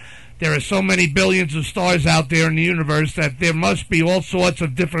about it. There are so many billions of stars out there in the universe that there must be all sorts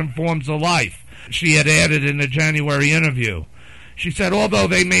of different forms of life, she had added in a January interview. She said, although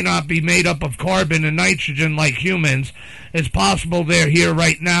they may not be made up of carbon and nitrogen like humans, it's possible they're here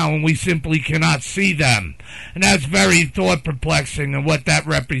right now and we simply cannot see them. And that's very thought-perplexing and what that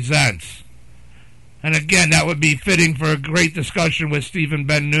represents. And again, that would be fitting for a great discussion with Stephen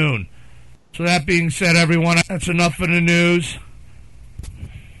Ben-Nun. So that being said, everyone, that's enough for the news.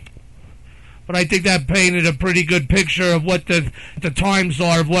 But I think that painted a pretty good picture of what the times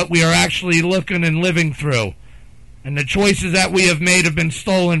are, of what we are actually looking and living through. And the choices that we have made have been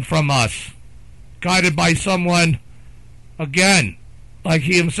stolen from us, guided by someone, again, like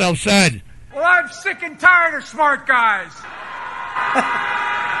he himself said. Well, I'm sick and tired of smart guys.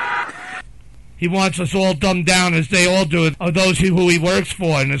 He wants us all dumbed down, as they all do, of those who he works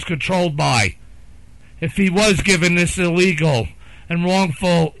for and is controlled by. If he was given this illegal and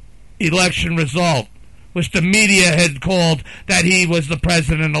wrongful election result, which the media had called that he was the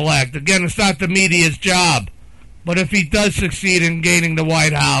president-elect. Again, it's not the media's job. But if he does succeed in gaining the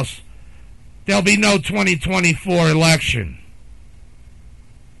White House, there'll be no 2024 election.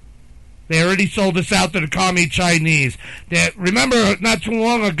 They already sold us out to the commie Chinese. Remember, not too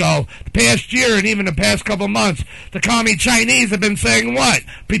long ago, the past year and even the past couple months, the commie Chinese have been saying what?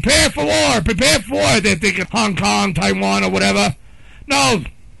 Prepare for war, prepare for war. They're thinking Hong Kong, Taiwan, or whatever. No,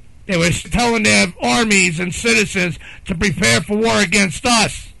 they were telling their armies and citizens to prepare for war against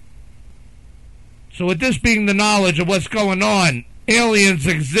us. So with this being the knowledge of what's going on, aliens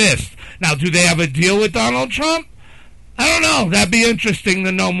exist. Now, do they have a deal with Donald Trump? I don't know. That'd be interesting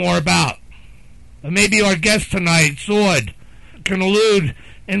to know more about. But maybe our guest tonight, Sword, can allude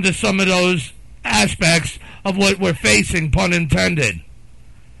into some of those aspects of what we're facing, pun intended.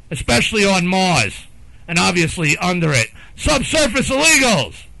 Especially on Mars, and obviously under it. Subsurface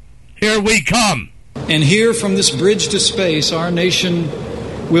illegals, here we come. And here from this bridge to space, our nation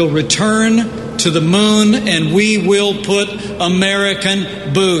will return to the moon, and we will put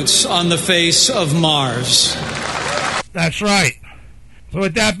American boots on the face of Mars. That's right. So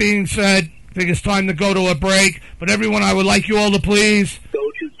with that being said, I think it's time to go to a break. But everyone, I would like you all to please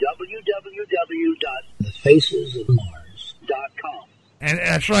go to www.thefacesofmars.com. And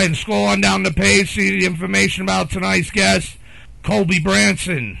that's right, and scroll on down the page, see the information about tonight's guests, Colby,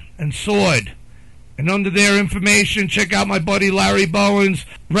 Branson, and Sword. And under their information, check out my buddy Larry Bowen's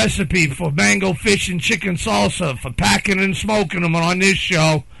recipe for mango fish and chicken salsa for packing and smoking them on this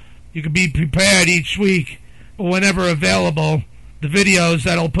show. You can be prepared each week, or whenever available, the videos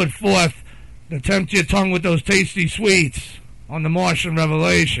that'll put forth to tempt your tongue with those tasty sweets on the Martian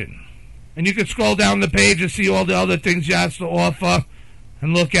Revelation. And you can scroll down the page and see all the other things you have to offer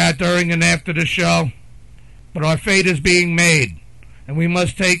and look at during and after the show. But our fate is being made, and we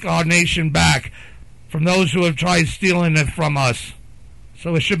must take our nation back from those who have tried stealing it from us.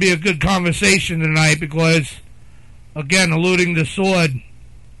 So it should be a good conversation tonight because, again, alluding to Sword,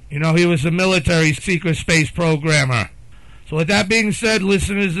 you know, he was a military secret space programmer. So with that being said,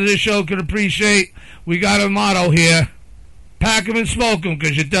 listeners to this show can appreciate we got a motto here. Pack 'em and smoke 'em,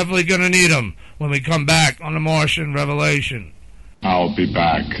 because you're definitely going to need 'em when we come back on the Martian Revelation. I'll be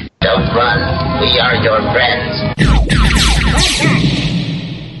back. Don't run. We are your friends.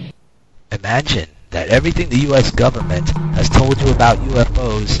 Imagine that everything the U.S. government has told you about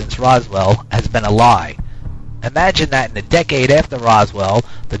UFOs since Roswell has been a lie. Imagine that in the decade after Roswell,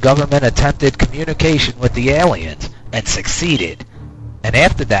 the government attempted communication with the aliens and succeeded. And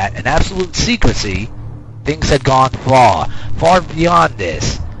after that, in absolute secrecy, things had gone far, far beyond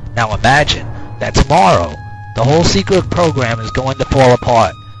this. Now imagine that tomorrow, the whole secret program is going to fall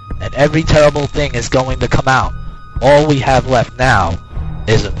apart, and every terrible thing is going to come out. All we have left now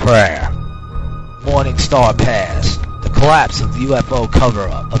is a prayer. Morning Star Pass. The collapse of the UFO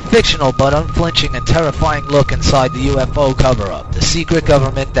cover-up. A fictional but unflinching and terrifying look inside the UFO cover-up. The secret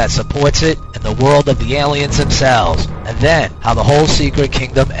government that supports it, and the world of the aliens themselves. And then, how the whole secret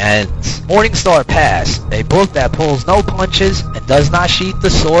kingdom ends. Morning Star Pass. A book that pulls no punches and does not sheath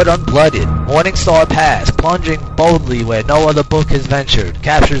the sword unblooded. Morning Star Pass. Plunging boldly where no other book has ventured.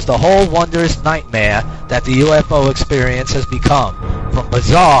 Captures the whole wondrous nightmare that the UFO experience has become. From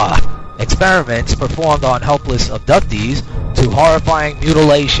bizarre experiments performed on helpless abductees, to horrifying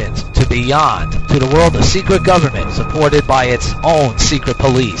mutilations, to beyond, to the world of secret government supported by its own secret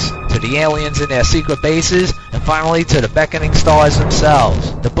police, to the aliens in their secret bases, and finally to the beckoning stars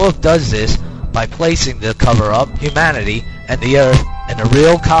themselves. The book does this by placing the cover-up, humanity, and the Earth in the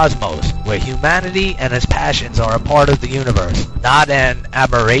real cosmos, where humanity and its passions are a part of the universe, not an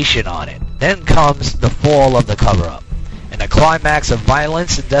aberration on it. Then comes the fall of the cover-up. A climax of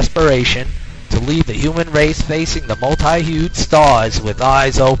violence and desperation to leave the human race facing the multi-hued stars with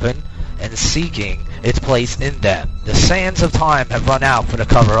eyes open and seeking its place in them. The sands of time have run out for the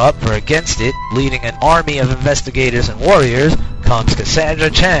cover-up, for against it, leading an army of investigators and warriors, comes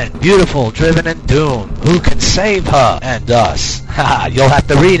Cassandra Chen, beautiful, driven, and doomed. Who can save her and us? Haha, you'll have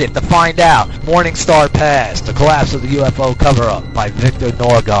to read it to find out. Morning Star Pass, The Collapse of the UFO Cover-Up by Victor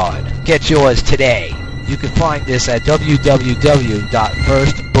Norgard. Get yours today. You can find this at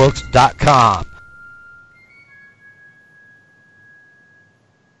www.firstbooks.com.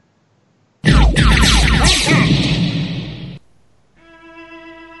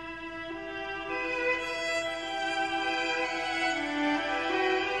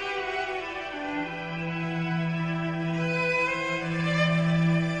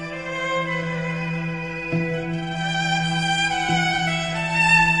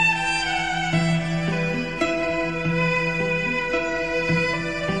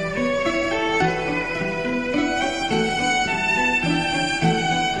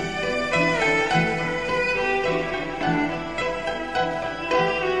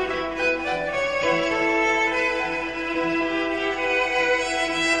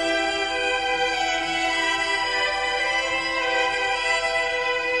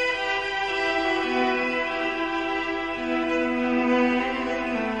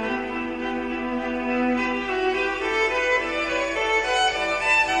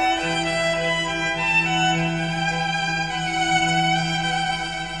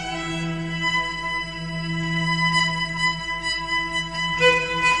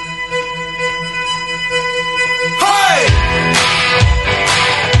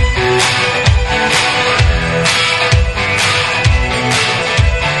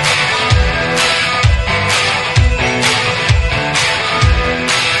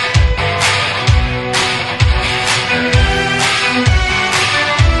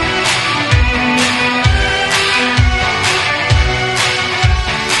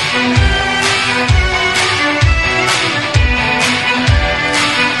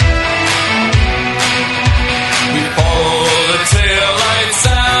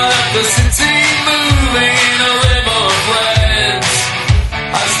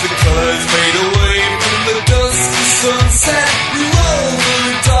 the colors fade away from the dusty sunset. We roll through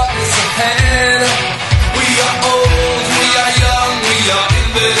the darkness ahead. We are old, we are young, we are in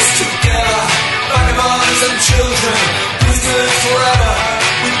this together. Vagabonds and children, prisoners forever.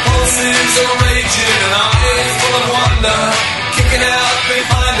 With pulses are raging and eyes full of wonder, kicking out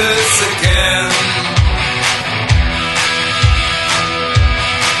behind us again.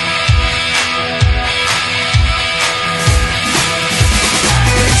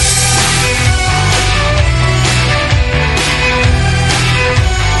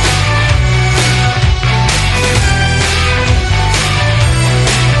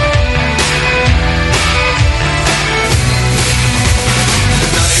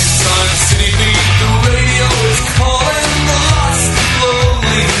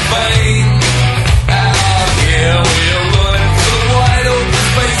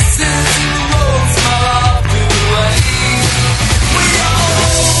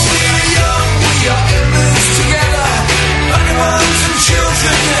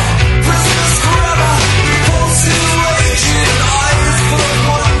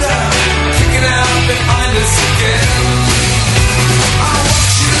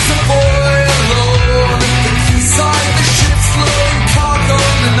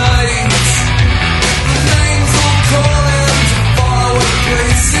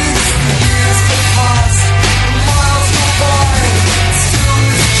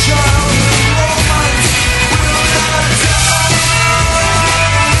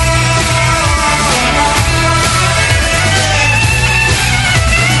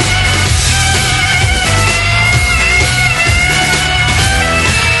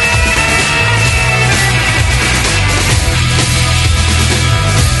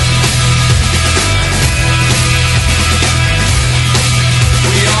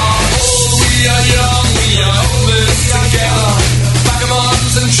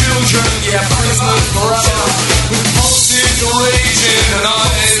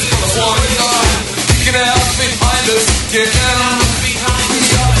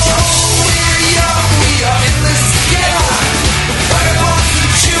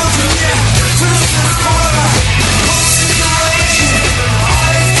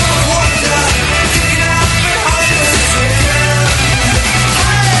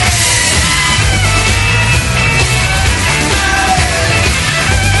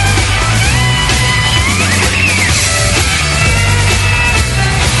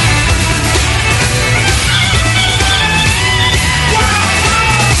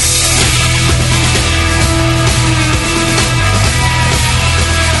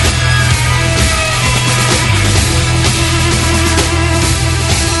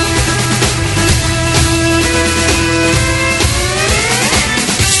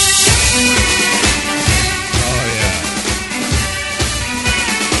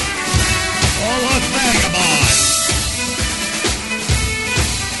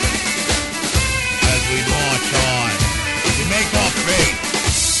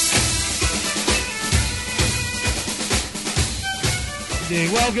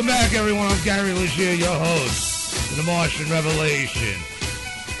 Welcome back, everyone. I'm Gary Legere, your host for the Martian Revelation.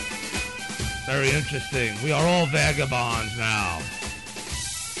 Very interesting. We are all vagabonds now.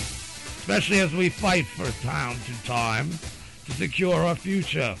 Especially as we fight for time to time to secure our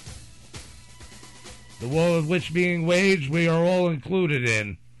future. The war of which being waged, we are all included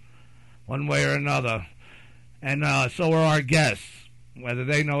in, one way or another. And so are our guests. Whether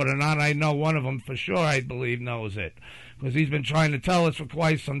they know it or not, I know one of them for sure, I believe, knows it. Because he's been trying to tell us for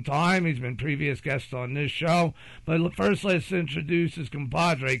quite some time. He's been previous guest on this show. But first, let's introduce his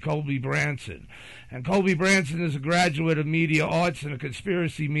compadre, Colby Branson. And Colby Branson is a graduate of media arts and a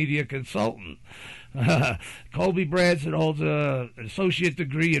conspiracy media consultant. Colby Branson holds an associate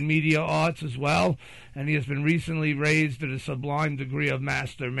degree in media arts as well. And he has been recently raised to the sublime degree of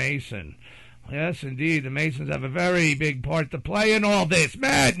Master Mason. Yes, indeed. The Masons have a very big part to play in all this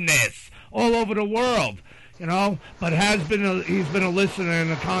madness all over the world. You know, but he's been a listener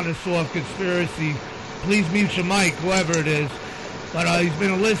and a connoisseur of conspiracy. Please mute your mic, whoever it is. But he's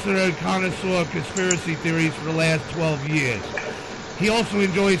been a listener and connoisseur of conspiracy theories for the last 12 years. He also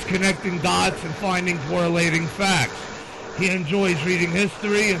enjoys connecting dots and finding correlating facts. He enjoys reading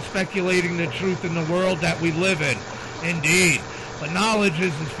history and speculating the truth in the world that we live in. Indeed. But knowledge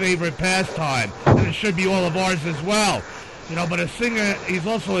is his favorite pastime, and it should be all of ours as well. You know, but he's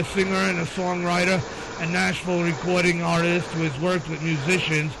also a singer and a songwriter, a Nashville recording artist who has worked with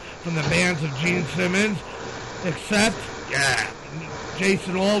musicians from the bands of Gene Simmons, except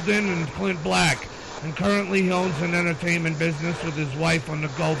Jason Alden and Clint Black. And currently he owns an entertainment business with his wife on the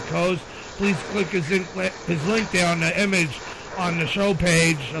Gulf Coast. Please click his link there on the image on the show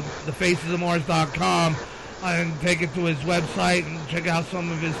page of thefacesofmars.com and take it to his website and check out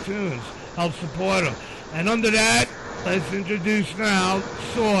some of his tunes. Help support him. And under that, let's introduce now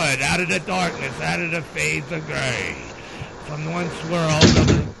Sword, Out of the Darkness, Out of the Fades of Gray. From the once world of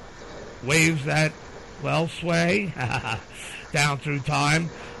the waves that, well, sway down through time.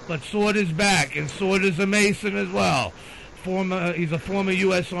 But Sword is back, and Sword is a Mason as well. He's a former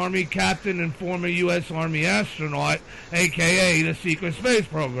U.S. Army captain and former U.S. Army astronaut, a.k.a. the Secret Space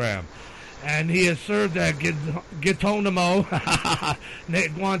Program. And he has served at Guantanamo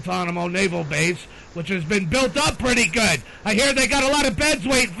Naval Base, which has been built up pretty good. I hear they got a lot of beds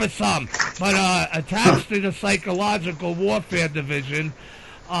waiting for some. But attached to the Psychological Warfare Division.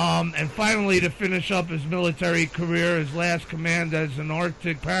 And finally, to finish up his military career, his last command as an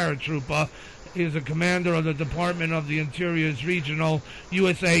Arctic paratrooper, he is a commander of the Department of the Interior's regional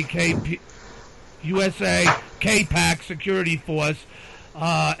USA KPAC Security Force,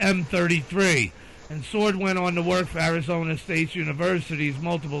 M33. And Sword went on to work for Arizona State University's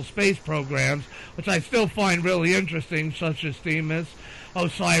multiple space programs, which I still find really interesting, such as Themis,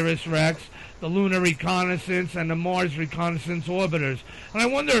 OSIRIS-REx, the Lunar Reconnaissance, and the Mars Reconnaissance Orbiters. And I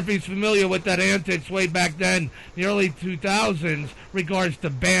wonder if he's familiar with that antics way back then, the early 2000s, regards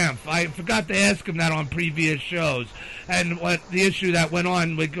to Banff. I forgot to ask him that on previous shows. And what the issue that went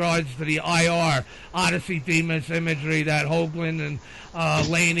on with regards to the IR, Odyssey Themis imagery that Hoagland and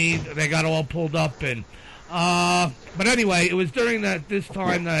Laney, they got all pulled up in. But anyway, it was during this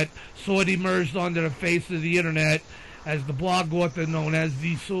time that Sword emerged onto the face of the Internet as the blog author known as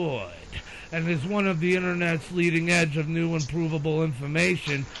The Sword, and is one of the Internet's leading edge of new and provable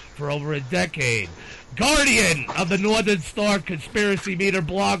information for over a decade. Guardian of the Northern Star Conspiracy Meter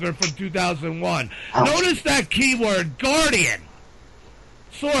blogger from 2001. Notice that keyword, Guardian.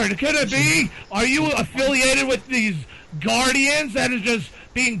 Sword, could it be? Are you affiliated with these Guardians that are just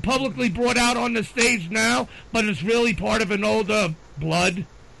being publicly brought out on the stage now, but it's really part of an older blood?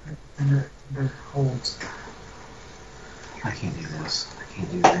 They're cold. I can't do this.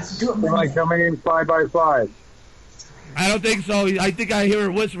 Am I coming in 5 by 5? I don't think so. I think I hear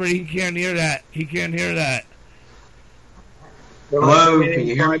her whispering. He can't hear that. He can't hear that. Hello, can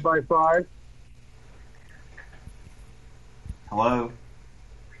you hear me? 5 by 5? Hello?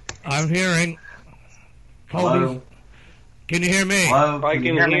 I'm hearing. Colby. Hello? Can you hear me? Hello? I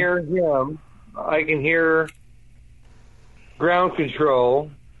can hear him. I can hear ground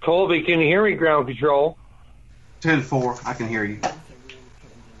control. Colby, can you hear me, ground control? 10-4, I can hear you.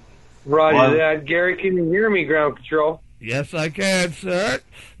 Roger Hello? that. Gary, can you hear me, ground control? Yes, I can, sir.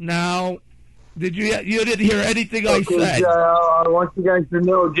 Now, you didn't hear anything I said? I want you guys to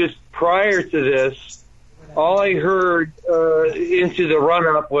know, just prior to this, all I heard into the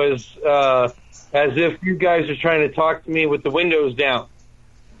run-up was as if you guys are trying to talk to me with the windows down.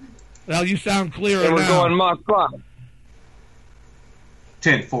 Well, you sound clearer and we're now. going Mach 5.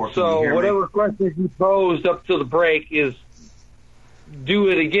 10-4. So whatever questions you posed up to the break is do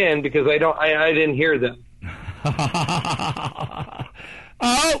it again, because I didn't hear them.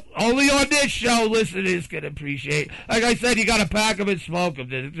 Oh, only on this show listeners can appreciate. Like I said, you got to pack them and smoke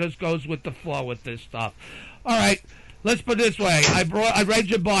them. It just goes with the flow with this stuff. All right, let's put it this way. I read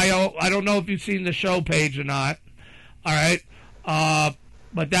your bio. I don't know if you've seen the show page or not. All right,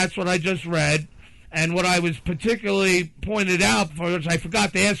 but that's what I just read. And what I was particularly pointed out, for which I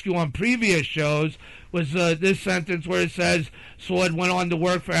forgot to ask you on previous shows, was this sentence where it says, Sword went on to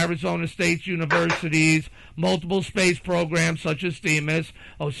work for Arizona State University's multiple space programs such as Themis,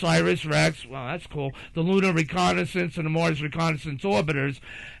 OSIRIS-REx, well, that's cool, the Lunar Reconnaissance and the Mars Reconnaissance Orbiters.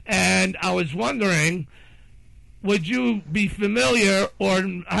 And I was wondering, would you be familiar or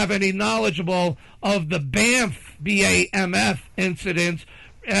have any knowledgeable of the Banff, B-A-M-F incidents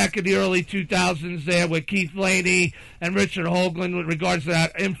back in the early 2000s there with Keith Laney and Richard Hoagland with regards to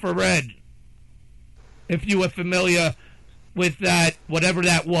that infrared? If you were familiar with that, whatever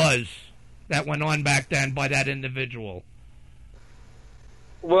that was, that went on back then by that individual.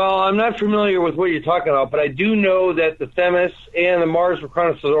 Well, I'm not familiar with what you're talking about, but I do know that the Themis and the Mars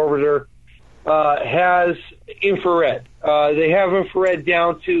Reconnaissance Orbiter has infrared. They have infrared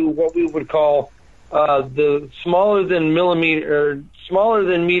down to what we would call the smaller than meter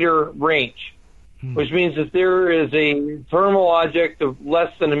range, which means that there is a thermal object of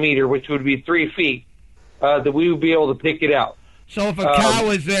less than a meter, which would be 3 feet, that we would be able to pick it out. So if a cow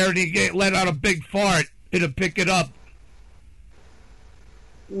is there and he let out a big fart, it'll pick it up.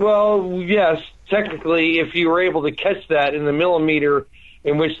 Well, yes, technically, if you were able to catch that in the millimeter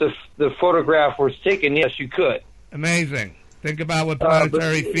in which the photograph was taken, yes, you could. Amazing. Think about what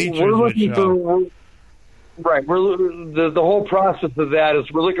planetary features would show. Right. The whole process of that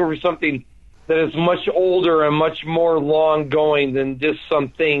is we're looking for something that is much older and much more long going than just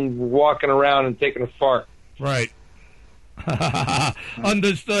something walking around and taking a fart. Right.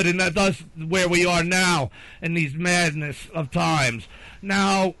 Understood, and that's where we are now in these madness of times.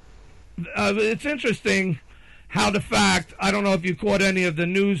 Now, it's interesting how the fact, I don't know if you caught any of the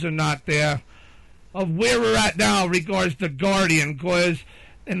news or not there, of where we're at now regards to Guardian, because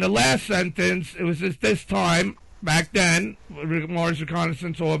in the last sentence, it was just this time, back then, Mars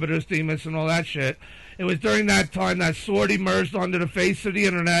reconnaissance orbiters, Demas, and all that shit, it was during that time that Sword emerged onto the face of the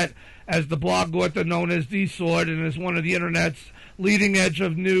internet as the blog author known as The Sword, and is one of the internet's leading edge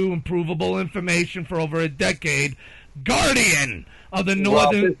of new and provable information for over a decade. Guardian of the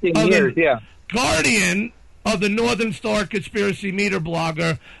Northern... 15 years, yeah. Guardian of the Northern Star Conspiracy Meter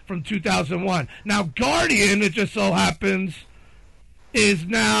blogger from 2001. Now, Guardian, it just so happens, is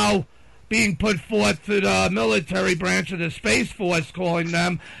now being put forth to the military branch of the Space Force, calling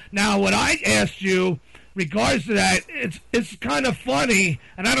them. Now, what I asked you, regards to that, it's kind of funny,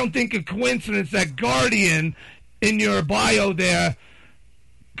 and I don't think a coincidence that Guardian in your bio there,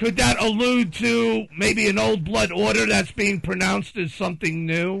 could that allude to maybe an old blood order that's being pronounced as something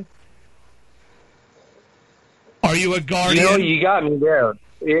new? Are you a Guardian? You got me there.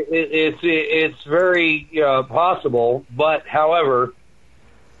 It's very possible, but however,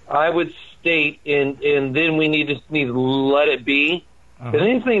 I would state, and then we need to let it be. Uh-huh. That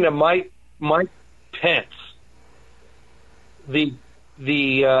anything that Mike Pence, the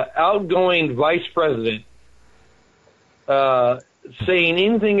outgoing vice president, saying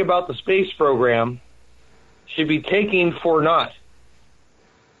anything about the space program should be taken for naught.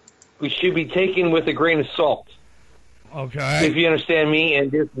 We should be taken with a grain of salt. Okay. If you understand me,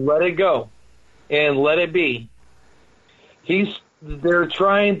 and just let it go and let it be. They're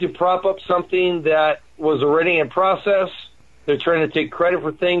trying to prop up something that was already in process. They're trying to take credit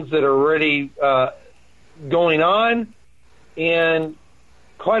for things that are already going on. And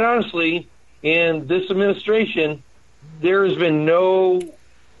quite honestly, in this administration, there has been no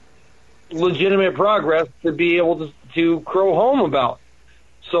legitimate progress to be able to crow home about.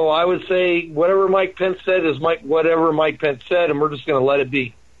 So I would say whatever Mike Pence said is whatever Mike Pence said, and we're just going to let it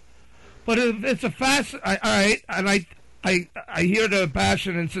be. But it's a all right, and I hear the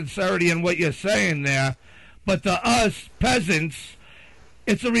passion and sincerity in what you're saying there, but to us peasants,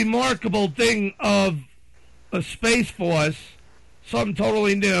 it's a remarkable thing of a Space Force, something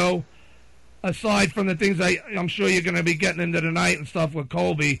totally new, aside from the things I'm sure you're going to be getting into tonight and stuff with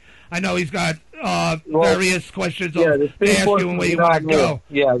Colby. I know he's got various questions to ask you and where you want to go.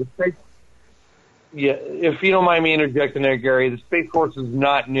 Yeah, if you don't mind me interjecting there, Gary, the Space Force is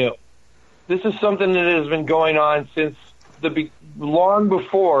not new. This is something that has been going on since long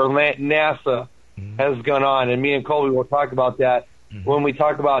before NASA has gone on, and me and Colby will talk about that when we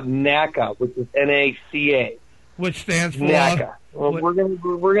talk about NACA, which is NACA, which stands for NACA. Well, we're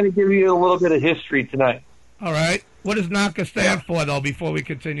going to give you a little bit of history tonight. All right. What does NACA stand for, though? Before we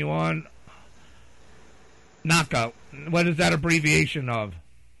continue on, NACA. What is that abbreviation of?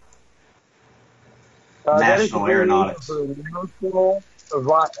 National Aeronautics.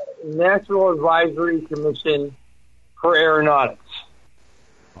 National Advisory Commission for Aeronautics.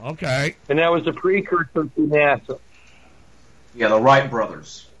 Okay. And that was the precursor to NASA. Yeah, the Wright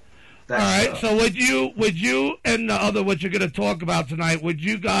brothers. All right. So would you and the other, what you're going to talk about tonight, would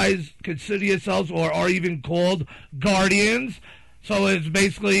you guys consider yourselves or are even called guardians? So it's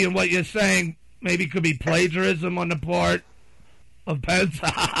basically, in what you're saying, maybe could be plagiarism on the part of Pence.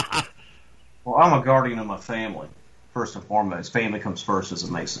 Well, I'm a guardian of my family, first and foremost. Family comes first as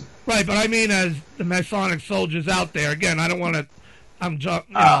a Mason. Right, but I mean as the Masonic soldiers out there. Again, I don't want to,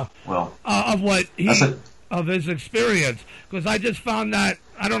 of what of his experience. Because I just found that,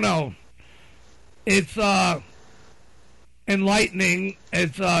 I don't know, it's enlightening,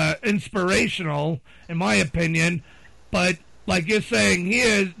 it's inspirational, in my opinion, but like you're saying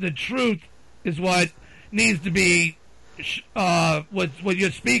here, the truth is what needs to be, what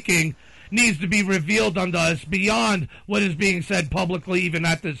you're speaking needs to be revealed unto us beyond what is being said publicly even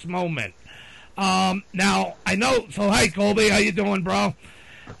at this moment. Now, I know, so hi Colby, how you doing, bro?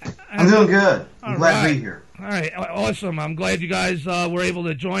 I'm doing good. I'm glad to be here. All right, awesome. I'm glad you guys were able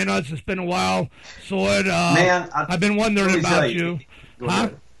to join us. It's been a while. Sword, man, I've been wondering about you. Huh?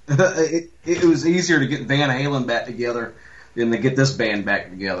 It was easier to get Van Halen back together than to get this band back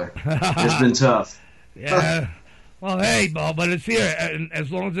together. It's been tough. Yeah. Well, hey, but it's here, and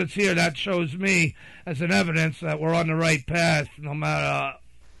as long as it's here, that shows me as an evidence that we're on the right path, no matter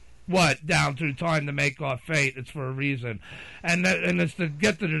down through time to make our fate. It's for a reason. And it's to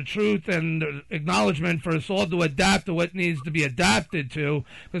get to the truth and the acknowledgement for us all to adapt to what needs to be adapted to.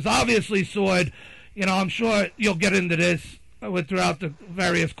 Because obviously, Sword, I'm sure you'll get into this throughout the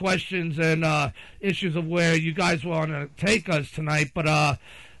various questions and issues of where you guys want to take us tonight, but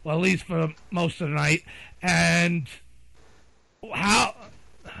well, at least for most of the night. And how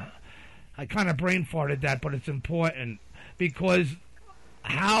I kind of brain farted that, but it's important because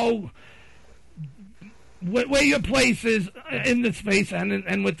where your place is in this space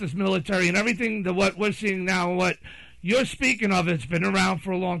and with this military and everything that what we're seeing now, what you're speaking of, it's been around for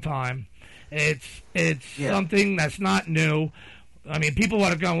a long time. It's something that's not new. I mean, people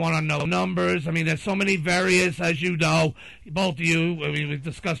are going to want to know numbers. I mean, there's so many various, as you know, both of you. I mean, we've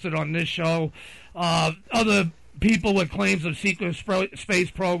discussed it on this show. Other people with claims of secret space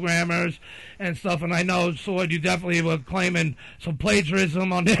programmers and stuff. And I know, Sword, you definitely were claiming some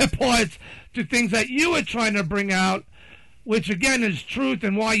plagiarism on their parts to things that you were trying to bring out, which, again, is truth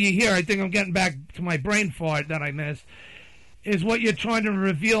and why you're here. I think I'm getting back to my brain fart that I missed, is what you're trying to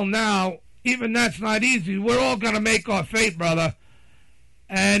reveal now. Even that's not easy. We're all going to make our fate, brother.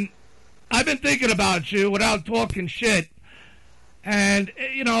 And I've been thinking about you without talking shit. And,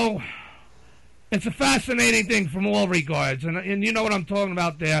 it's a fascinating thing from all regards. And you know what I'm talking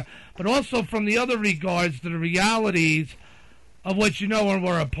about there. But also from the other regards to the realities of what you know and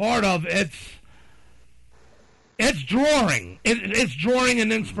we're a part of. It's drawing. It's drawing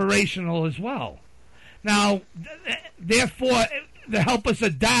and inspirational as well. Now, therefore, to help us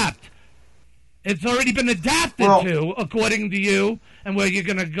adapt, it's already been adapted to, according to you, and where you're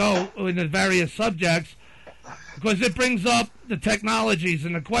going to go in the various subjects, because it brings up the technologies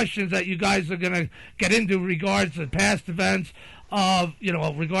and the questions that you guys are going to get into regards to past events of,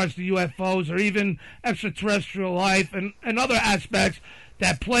 regards to UFOs or even extraterrestrial life and other aspects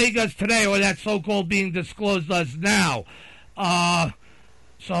that plague us today or that so-called being disclosed us now.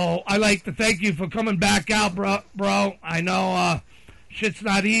 So I like to thank you for coming back out, bro. I know shit's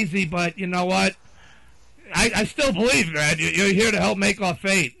not easy, but you know what? I still believe, man. You're here to help make our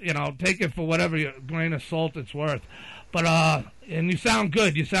fate. Take it for whatever grain of salt it's worth. But and you sound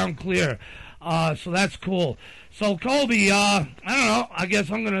good. You sound clear. So that's cool. So Colby, I don't know. I guess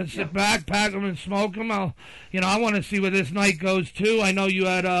I'm gonna sit back, pack them, and smoke them. I want to see where this night goes too. I know you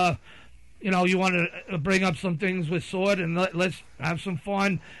had you want to bring up some things with Sword, and let's have some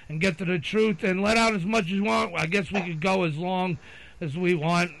fun and get to the truth and let out as much as you want. I guess we could go as long as we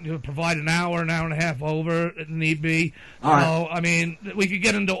want. Provide an hour and a half over if need be. All right. I mean, we could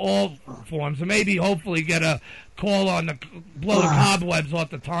get into all forms and maybe hopefully get a call on blow the cobwebs off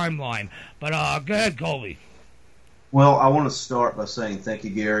the timeline. But go ahead, Colby. Well, I want to start by saying thank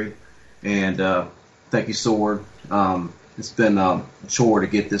you, Gary, and thank you, Sword. It's been a chore to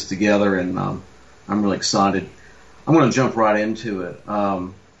get this together, and I'm really excited. I'm going to jump right into it.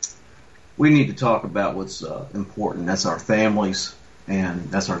 We need to talk about what's important. That's our families, and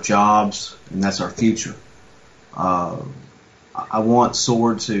that's our jobs, and that's our future. I want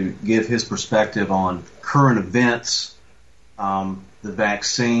Sword to give his perspective on current events, the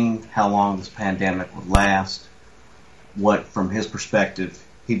vaccine, how long this pandemic will last, what, from his perspective,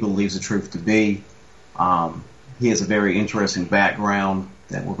 he believes the truth to be. He has a very interesting background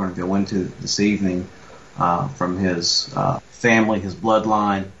that we're going to go into this evening, from his family, his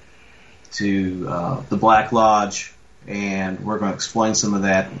bloodline, to the Black Lodge, and we're going to explain some of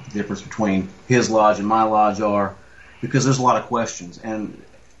that, what the difference between his lodge and my lodge are, because there's a lot of questions.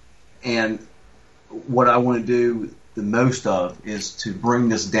 And what I want to do the most of is to bring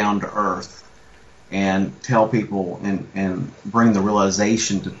this down to earth and tell people and bring the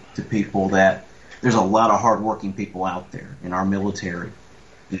realization to people that there's a lot of hardworking people out there in our military,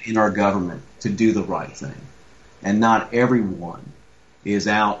 in our government, to do the right thing. And not everyone is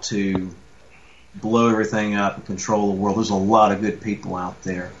out to blow everything up and control the world. There's a lot of good people out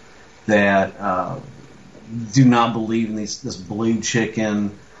there that do not believe in this blue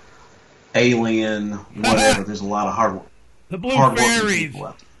chicken, alien, whatever. There's a lot of hardworking people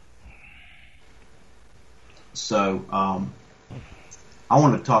out there. So I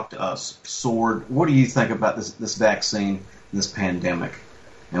want to talk to us, Sword. What do you think about this vaccine, this pandemic,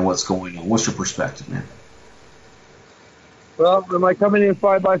 and what's going on? What's your perspective, man? Well, am I coming in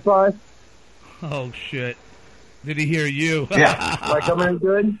 5x5? Oh, shit. Did he hear you? Yeah. Am I coming in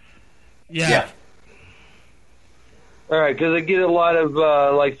good? Yeah. All right, because I get a lot of,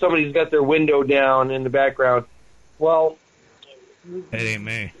 like somebody's got their window down in the background. Well, it ain't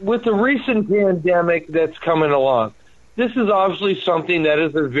me. With the recent pandemic that's coming along, this is obviously something that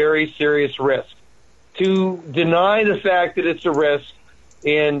is a very serious risk. To deny the fact that it's a risk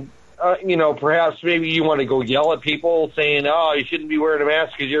And, perhaps maybe you want to go yell at people saying, oh, you shouldn't be wearing a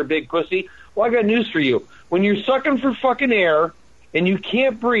mask because you're a big pussy. Well, I got news for you. When you're sucking for fucking air and you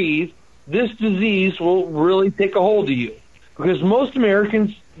can't breathe, this disease will really take a hold of you. Because most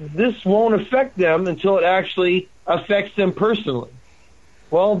Americans, this won't affect them until it actually affects them personally.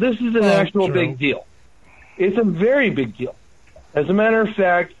 Well, this is an actual big deal. It's a very big deal. As a matter of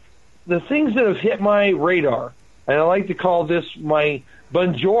fact, the things that have hit my radar, and I like to call this my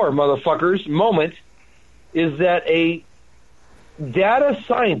bonjour, motherfuckers, moment, is that a data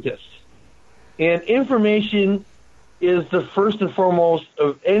scientist, and information is the first and foremost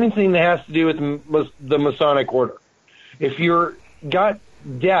of anything that has to do with the Masonic order. If you're got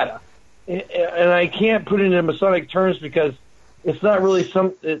data, and I can't put it in Masonic terms because it's not really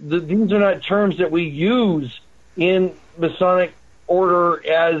these are not terms that we use in Masonic order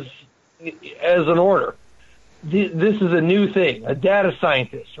as an order. This is a new thing, a data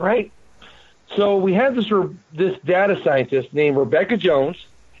scientist, right? So we had this data scientist named Rebecca Jones,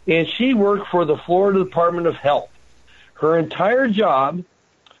 and she worked for the Florida Department of Health. Her entire job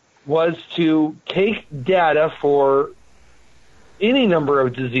was to take data for any number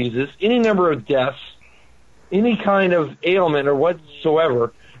of diseases, any number of deaths, any kind of ailment or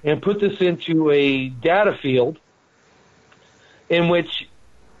whatsoever, and put this into a data field in which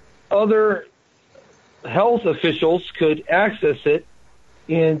other health officials could access it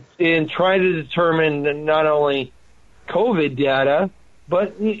and try to determine not only COVID data,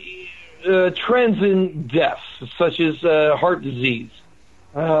 but trends in deaths, such as heart disease,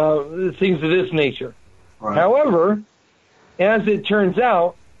 things of this nature. Right. However, as it turns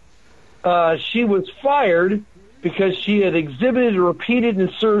out, she was fired because she had exhibited repeated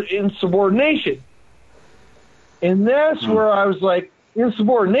insubordination. And that's where I was like,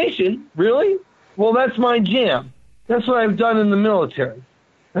 insubordination? Really? Well, that's my jam. That's what I've done in the military.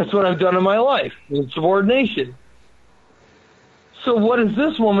 That's what I've done in my life, insubordination. So what has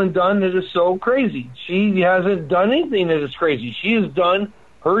this woman done that is so crazy? She hasn't done anything that is crazy. She has done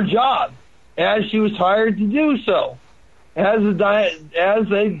her job as she was hired to do so, as a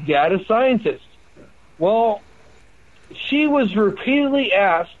data scientist. Well, she was repeatedly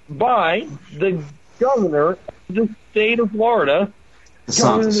asked by the governor of the state of Florida,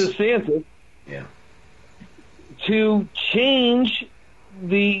 Governor DeSantis, to change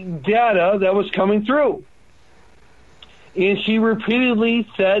the data that was coming through. And she repeatedly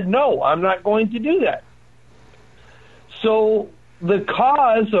said, no, I'm not going to do that. So the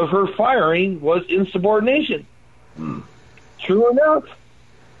cause of her firing was insubordination. True enough.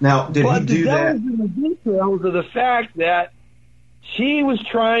 Now, did he do that? In the details of the fact that she was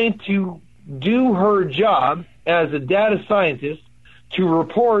trying to do her job as a data scientist to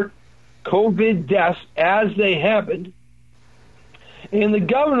report COVID deaths as they happened. And the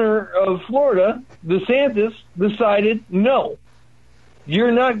governor of Florida, DeSantis, decided, no,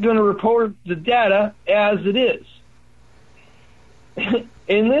 you're not going to report the data as it is.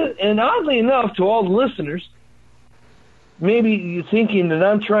 And oddly enough, to all the listeners, maybe you're thinking that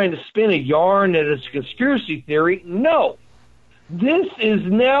I'm trying to spin a yarn that is a conspiracy theory. No. This is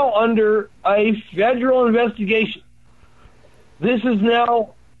now under a federal investigation. This is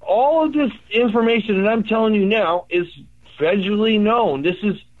now, all of this information that I'm telling you now is federally known. This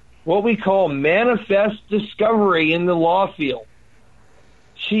is what we call manifest discovery in the law field.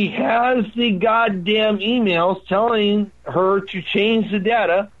 She has the goddamn emails telling her to change the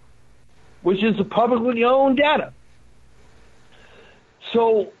data, which is the publicly owned data.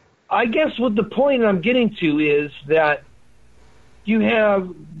 So I guess what the point I'm getting to is that you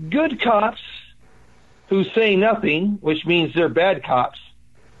have good cops who say nothing, which means they're bad cops.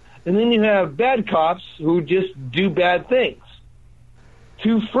 And then you have bad cops who just do bad things.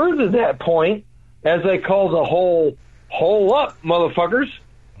 To further that point, as I call the whole up, motherfuckers,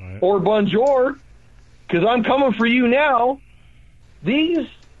 or bonjour, because I'm coming for you now, these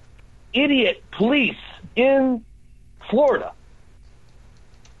idiot police in Florida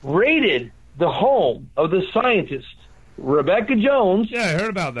raided the home of the scientist, Rebecca Jones. Yeah, I heard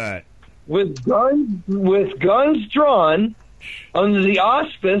about that. With guns drawn, under the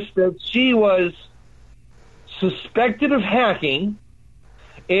auspice that she was suspected of hacking.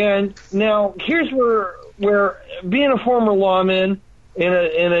 And now here's where being a former lawman and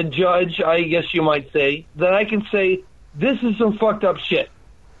a judge, I guess you might say, that I can say this is some fucked up shit.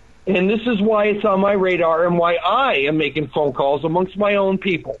 And this is why it's on my radar and why I am making phone calls amongst my own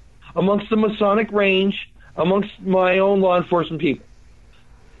people, amongst the Masonic range, amongst my own law enforcement people.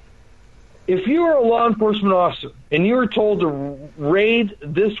 If you are a law enforcement officer and you are told to raid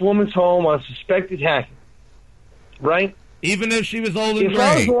this woman's home on suspected hacking, right? Even if she was old and If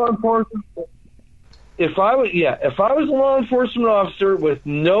I was gray. law enforcement, if I was a law enforcement officer with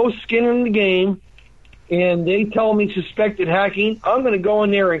no skin in the game, and they tell me suspected hacking, I'm going to go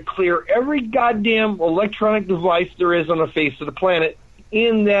in there and clear every goddamn electronic device there is on the face of the planet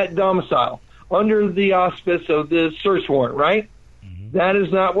in that domicile under the auspice of the search warrant, right? That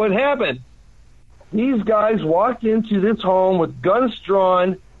is not what happened. These guys walked into this home with guns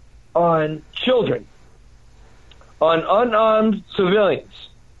drawn on children, on unarmed civilians,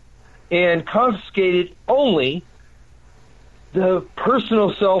 and confiscated only the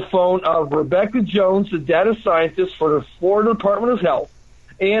personal cell phone of Rebecca Jones, the data scientist for the Florida Department of Health,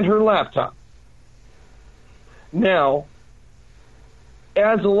 and her laptop. Now,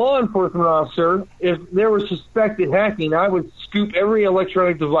 as a law enforcement officer, if there was suspected hacking, I would scoop every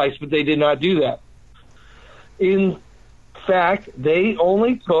electronic device, but they did not do that. In fact, they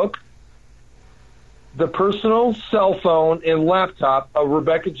only took the personal cell phone and laptop of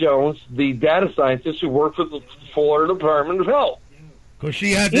Rebecca Jones, the data scientist who worked for the Florida Department of Health. Because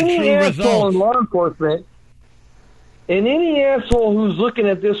she had the Any true asshole results. in law enforcement, and any asshole who's looking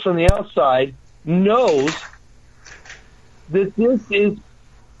at this from the outside knows that this is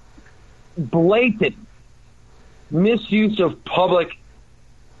blatant misuse of public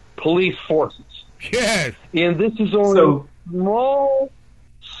police forces. Yes. And this is only a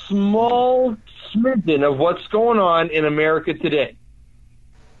small smidgen of what's going on in America today.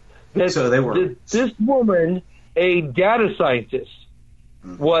 This woman, a data scientist,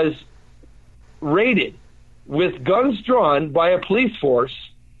 was raided with guns drawn by a police force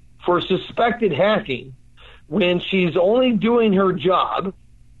for suspected hacking when she's only doing her job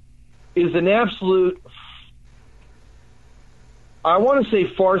is an absolute, I want to say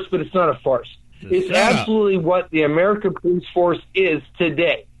farce, but it's not a farce. It's absolutely what the American police force is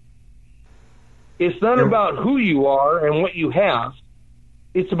today. It's not about who you are and what you have.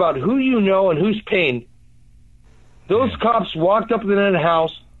 It's about who you know and who's paying. Those cops walked up in that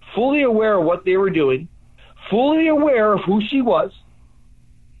house fully aware of what they were doing, fully aware of who she was,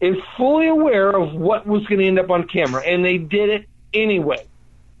 and fully aware of what was going to end up on camera, and they did it anyway.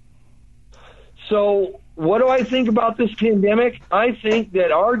 So what do I think about this pandemic? I think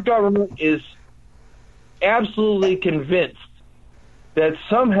that our government is absolutely convinced that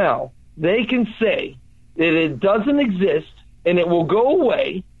somehow they can say that it doesn't exist and it will go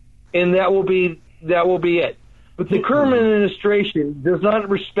away, and that will be it. But the current administration does not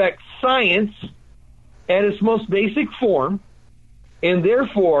respect science at its most basic form, and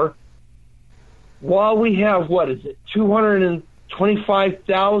therefore, while we have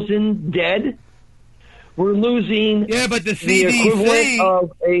 225,000 dead, we're losing but the equivalent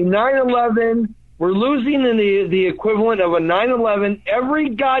of a 9/11. We're losing the equivalent of a 9/11 every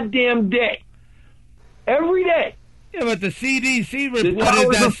goddamn day. Every day. Yeah, but the CDC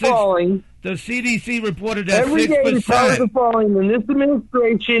reported that falling. The CDC reported that every day the towers 6%. are falling, and this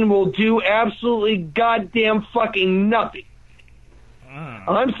administration will do absolutely goddamn fucking nothing.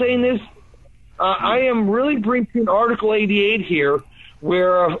 I'm saying this. I am really breaching Article 88 here,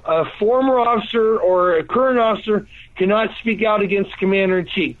 where a former officer or a current officer cannot speak out against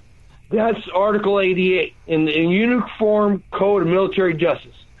Commander-in-Chief. That's Article 88 in the Uniform Code of Military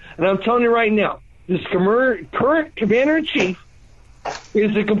Justice. And I'm telling you right now, this current Commander-in-Chief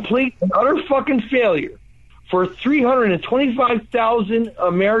is a complete and utter fucking failure for 325,000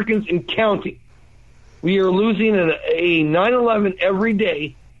 Americans and counting. We are losing a 9/11 every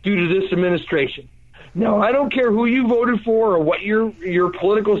day due to this administration. Now, I don't care who you voted for or what your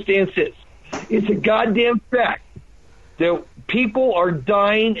political stance is. It's a goddamn fact that people are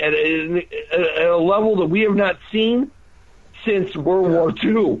dying at a level that we have not seen since World War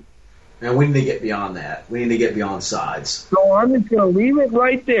II. And we need to get beyond that. We need to get beyond sides. So I'm just going to leave it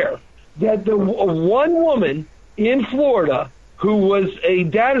right there, that the one woman in Florida who was a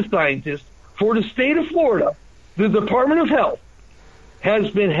data scientist for the state of Florida, the Department of Health,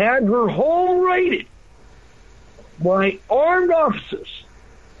 had her home raided by armed officers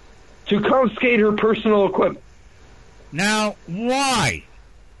to confiscate her personal equipment. Now, why?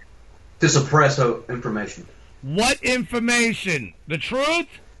 To suppress information. What information? The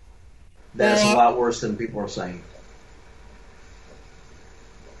truth? That's a lot worse than people are saying.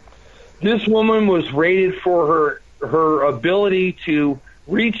 This woman was rated for her ability to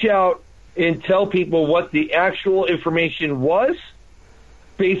reach out and tell people what the actual information was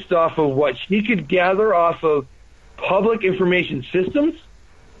based off of what she could gather off of public information systems.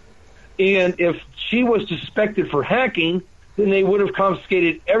 And if she was suspected for hacking, then they would have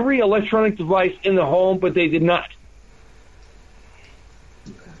confiscated every electronic device in the home, but they did not.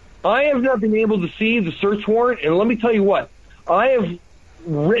 I have not been able to see the search warrant, and let me tell you what, I have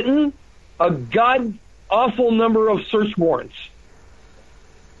written a god-awful number of search warrants.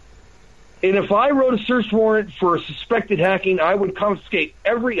 And if I wrote a search warrant for suspected hacking, I would confiscate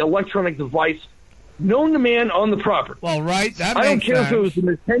every electronic device known to man on the property. Well, right, that I don't makes care sense. if it was a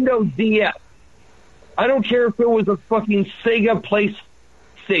Nintendo DS. I don't care if it was a fucking Sega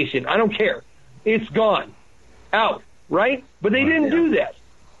PlayStation. I don't care. It's gone. Out. Right? But they didn't do that.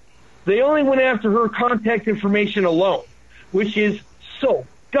 They only went after her contact information alone, which is so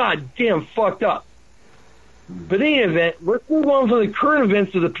goddamn fucked up. But in any event, let's move on from the current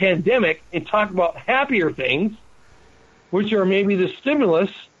events of the pandemic and talk about happier things, which are maybe the stimulus,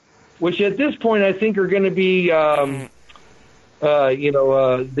 which at this point I think are going to be, what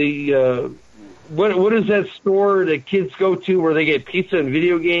is that store that kids go to where they get pizza and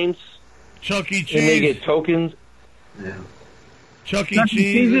video games? Chuck E. Cheese. And they get tokens. Yeah. Chuck E.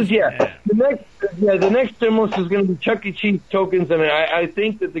 Cheese. Yeah. The next stimulus is going to be Chuck E. Cheese tokens, and I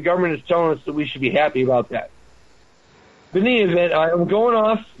think that the government is telling us that we should be happy about that. But in any event, I'm going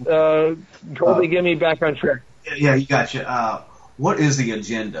off. Colby, get me back on track. Yeah, you gotcha. What is the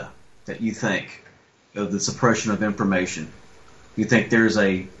agenda that you think of the suppression of information? You think there's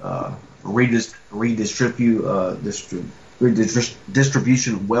a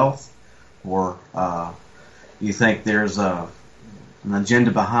redistribution of wealth, or you think there's an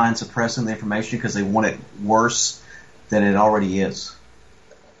agenda behind suppressing the information because they want it worse than it already is?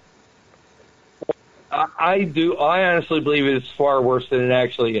 I do. I honestly believe it's far worse than it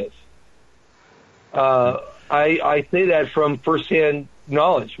actually is. I say that from firsthand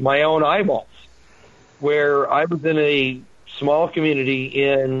knowledge, my own eyeballs, where I was in a small community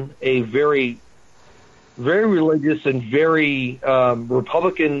in a very, very religious and very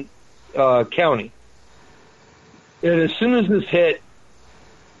Republican county. And as soon as this hit,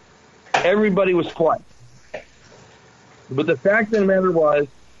 everybody was quiet. But the fact of the matter was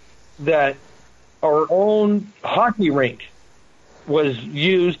that our own hockey rink was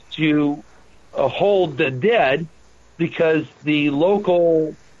used to hold the dead because the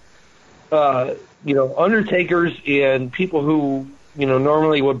local, undertakers and people who,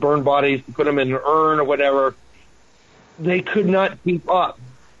 normally would burn bodies, put them in an urn or whatever, they could not keep up.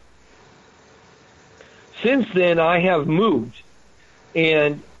 Since then, I have moved,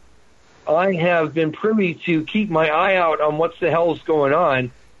 and I have been privy to keep my eye out on what the hell is going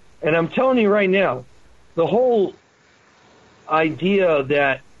on. And I'm telling you right now, the whole idea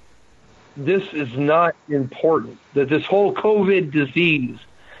that this is not important, that this whole COVID disease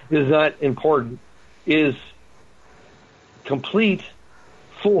is not important, is complete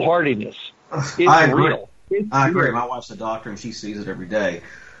foolhardiness. I agree. Real. I agree. My wife's a doctor, and she sees it every day.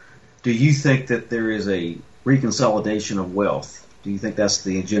 Do you think that there is a reconsolidation of wealth? Do you think that's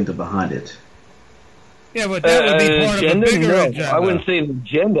the agenda behind it? Yeah, but that would be part of a bigger agenda. I wouldn't say an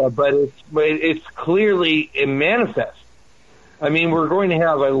agenda, but it's clearly a manifest. I mean, we're going to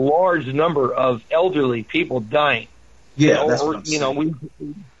have a large number of elderly people dying. Yeah, that's what I'm saying.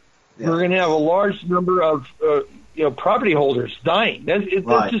 We're going to have a large number of property holders dying. That's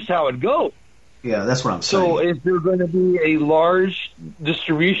just how it goes. Yeah, that's what I'm saying. So is there going to be a large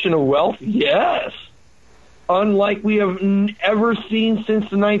distribution of wealth? Yes. Unlike we have ever seen since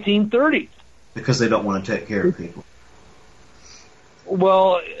the 1930s. Because they don't want to take care of people.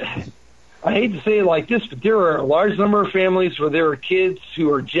 Well, I hate to say it like this, but there are a large number of families where there are kids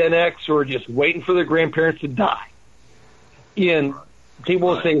who are Gen X who are just waiting for their grandparents to die. And people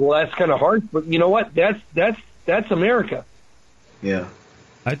will say, well, that's kind of harsh, but you know what? That's America. Yeah.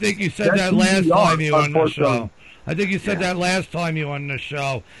 I think you said that last time you were on the show. I think you said that last time you were on the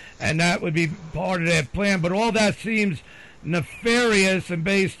show, and that would be part of that plan. But all that seems nefarious and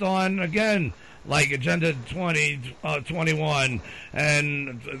based on, again, like Agenda 2021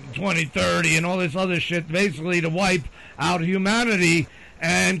 and 2030 and all this other shit, basically to wipe out humanity.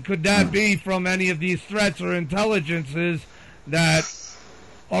 And could that be from any of these threats or intelligences that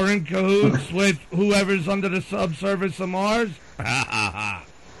are in cahoots with whoever's under the subsurface of Mars?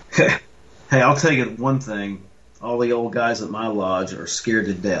 Hey, I'll tell you one thing. All the old guys at my lodge are scared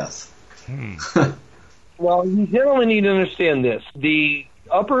to death. Well, you gentlemen need to understand this. The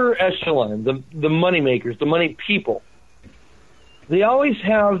upper echelon, the money makers, the money people, they always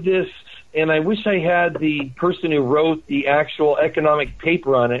have this, and I wish I had the person who wrote the actual economic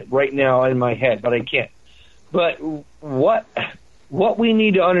paper on it right now in my head, but I can't. But what we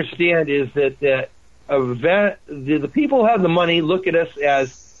need to understand is that the people who have the money look at us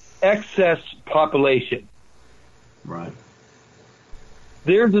as excess population. Right.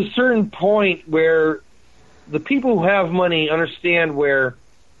 There's a certain point where the people who have money understand where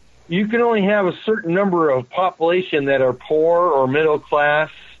you can only have a certain number of population that are poor or middle class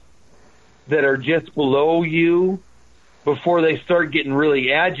that are just below you before they start getting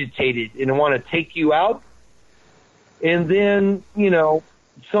really agitated and want to take you out. And then,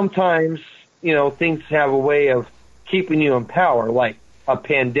 sometimes, things have a way of keeping you in power, like a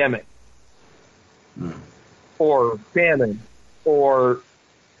pandemic or famine or,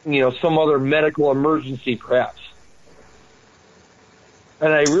 some other medical emergency perhaps.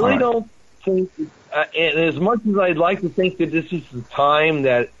 And I really don't think, and as much as I'd like to think that this is the time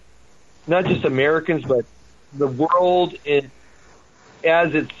that not just Americans, but the world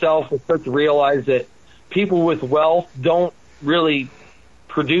as itself will start to realize that people with wealth don't really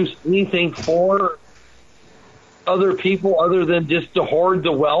produce anything for other people other than just to hoard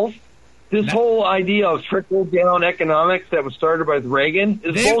the wealth. This whole idea of trickle-down economics that was started by Reagan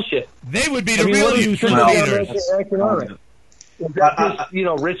is bullshit. They would be the real useless leaders. Is that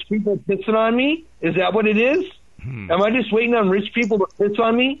just, rich people pissing on me? Is that what it is? Am I just waiting on rich people to piss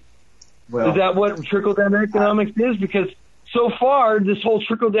on me? Is that what trickle-down economics is? Because so far, this whole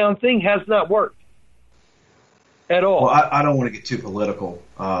trickle-down thing has not worked at all. Well, I don't want to get too political.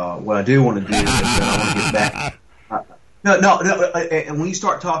 What I do want to do is I want to get back. No. And when you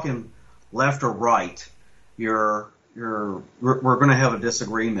start talking left or right, we're going to have a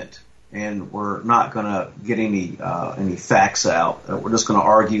disagreement, and we're not going to get any facts out. We're just going to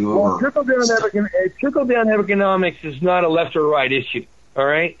argue over. Trickle-down economics is not a left or right issue. All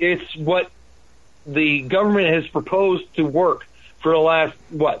right, it's what the government has proposed to work for the last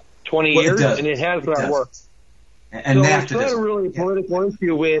 20 years, and it has not worked. And so it's not a really political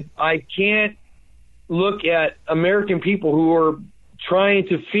issue with. I can't look at American people who are trying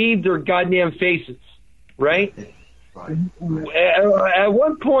to feed their goddamn faces, right? At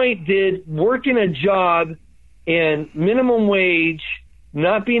what point did working a job and minimum wage,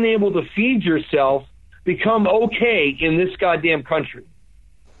 not being able to feed yourself, become okay in this goddamn country?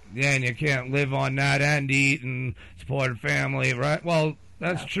 Yeah, and you can't live on that and eat and support a family, right? Well,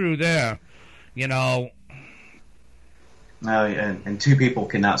 that's true there, And two people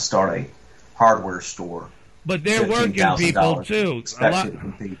cannot start a hardware store. But they're working people too.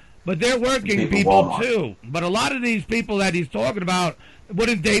 But they're working people too. But a lot of these people that he's talking about,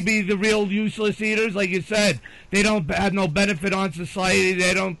 wouldn't they be the real useless eaters? Like you said, they don't have no benefit on society.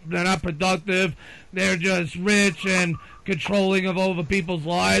 They're not productive. They're just rich and controlling of over people's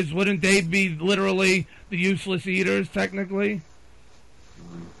lives. Wouldn't they be literally the useless eaters, technically?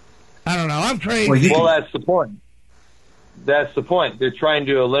 I don't know. I'm crazy. Well, that's the point. That's the point. They're trying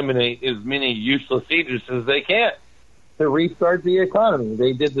to eliminate as many useless eaters as they can to restart the economy.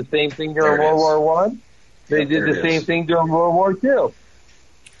 They did the same thing during World War I. They did the same thing during World War II.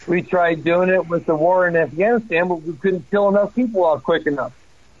 We tried doing it with the war in Afghanistan, but we couldn't kill enough people off quick enough.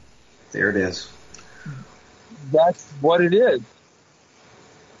 There it is. That's what it is.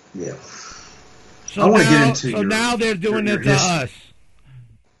 Yeah. So now they're doing it to us.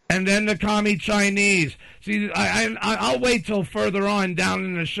 And then the commie Chinese. See, I'll wait till further on down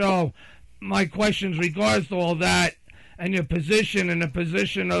in the show. My questions regards to all that and your position and the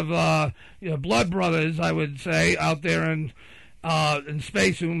position of your blood brothers, I would say, out there in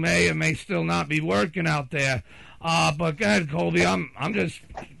space who may or may still not be working out there. But go ahead, Colby. I'm just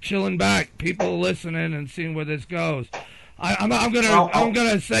chilling back. People listening and seeing where this goes. I'm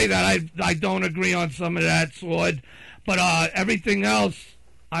gonna say that I don't agree on some of that, Sword, but everything else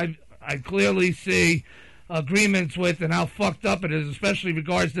I clearly see agreements with, and how fucked up it is, especially in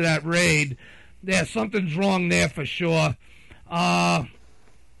regards to that raid. Yeah, something's wrong there for sure. But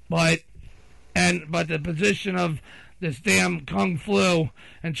the position of this damn Kung Flu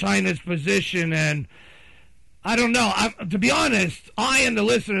and China's position, and I don't know. To be honest, I and the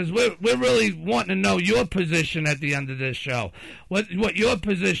listeners, we're really wanting to know your position at the end of this show. What your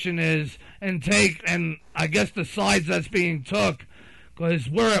position is, and I guess the sides that's being took, because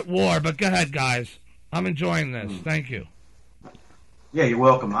we're at war. But go ahead, guys. I'm enjoying this. Thank you. Yeah, you're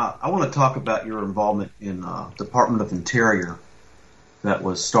welcome. I want to talk about your involvement in Department of Interior that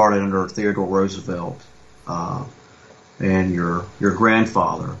was started under Theodore Roosevelt, and your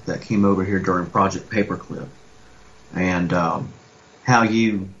grandfather that came over here during Project Paperclip, and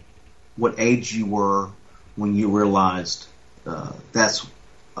what age you were when you realized that's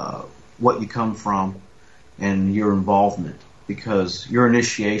what you come from, and your involvement, because your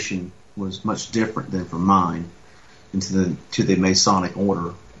initiation was much different than from mine to the Masonic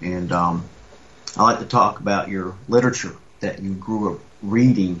order. And I like to talk about your literature that you grew up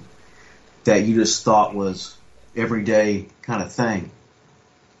reading that you just thought was everyday kind of thing.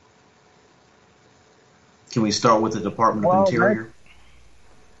 Can we start with the Department of Interior?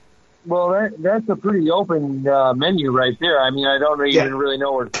 Well, that's a pretty open menu right there. I mean, I don't even really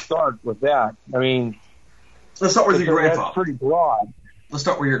know where to start with that. I mean, let's start with your grandfather. That's pretty broad. Let's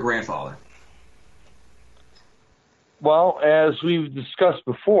start with your grandfather. Well, as we've discussed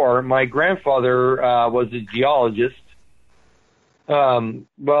before, my grandfather was a geologist.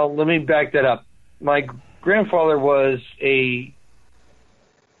 Well, let me back that up. My grandfather was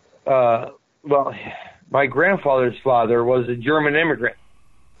my grandfather's father was a German immigrant.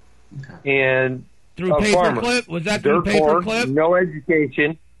 Okay. And through paperclip? Was that through paperclip? No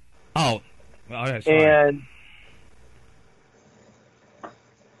education. Oh, that's fine. And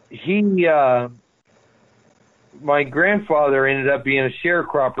my grandfather ended up being a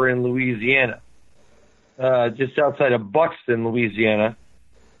sharecropper in Louisiana, just outside of Buxton, Louisiana.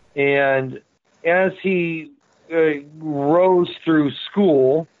 And as he rose through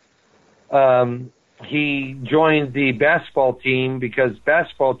school, he joined the basketball team because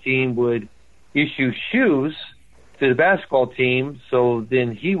basketball team would issue shoes to the basketball team, so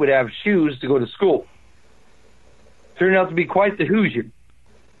then he would have shoes to go to school. Turned out to be quite the Hoosier,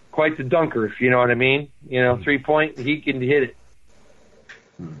 quite the dunker, if you know what I mean. 3-point, he can hit it.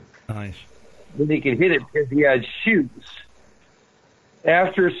 Nice. Then he could hit it because he had shoes.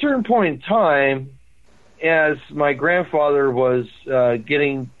 After a certain point in time, as my grandfather was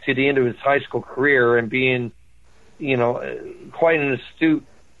getting to the end of his high school career and being, quite an astute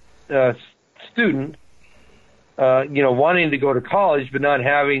student, wanting to go to college but not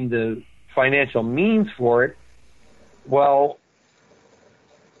having the financial means for it, well,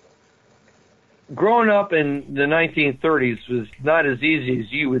 growing up in the 1930s was not as easy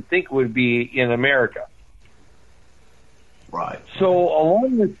as you would think would be in America. Right. So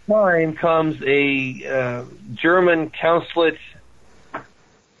along this time comes a German consulate,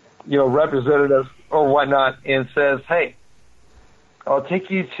 representative or whatnot, and says, "Hey, I'll take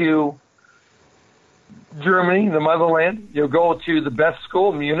you to Germany, the motherland. You'll go to the best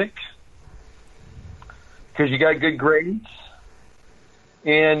school, Munich, because you got good grades.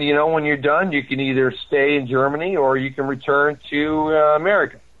 And, when you're done, you can either stay in Germany or you can return to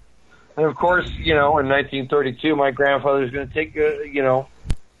America." And, of course, in 1932, my grandfather was going to take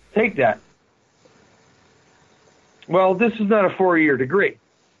that. Well, this is not a 4-year degree.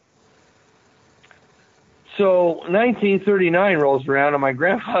 So 1939 rolls around, and my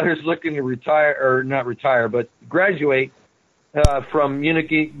grandfather's looking to graduate from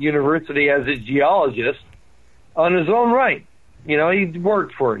Munich University as a geologist on his own right. He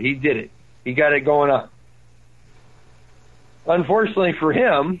worked for it. He did it. He got it going on. Unfortunately for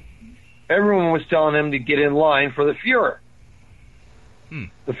him, everyone was telling him to get in line for the Fuhrer.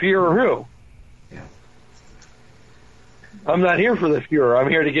 The Fuhrer who? Yeah. I'm not here for the Fuhrer. I'm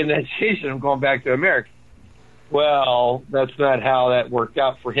here to get an education. I'm going back to America. Well, that's not how that worked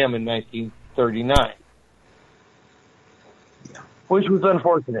out for him in 1939. Yeah. Which was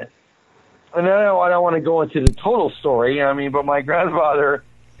unfortunate. And I don't want to go into the total story, but my grandfather,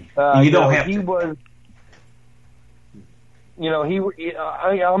 I'm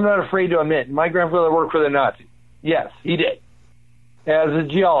not afraid to admit, my grandfather worked for the Nazis. Yes, he did. As a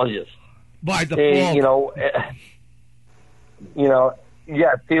geologist. By default. Yes,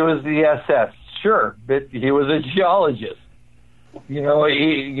 he was the SS. Sure, but he was a geologist.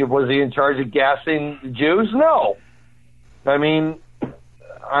 Was he in charge of gassing the Jews? No.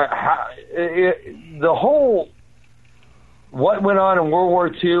 What went on in World War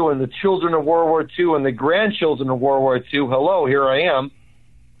II and the children of World War II and the grandchildren of World War II, hello, here I am,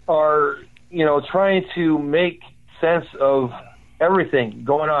 are, trying to make sense of everything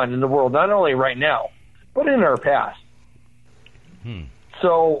going on in the world, not only right now, but in our past.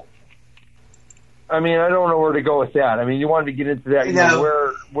 So, I don't know where to go with that. You wanted to get into that,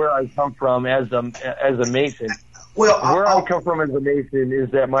 where I come from as a Mason. Well, where I come from as a Mason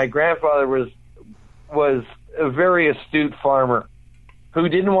is that my grandfather was a very astute farmer who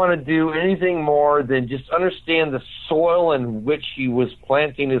didn't want to do anything more than just understand the soil in which he was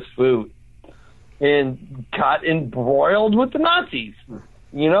planting his food, and got embroiled with the Nazis.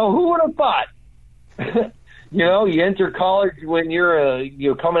 Who would have thought? You enter college when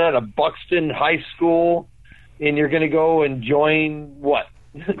you're coming out of Buxton High School, and you're going to go and join what?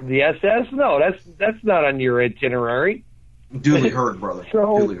 The SS? No, that's not on your itinerary. Duly heard, brother.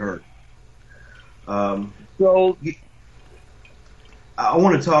 Duly heard. So I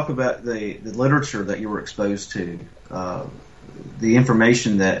want to talk about the literature that you were exposed to, the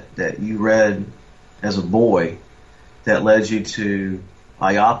information that you read as a boy that led you to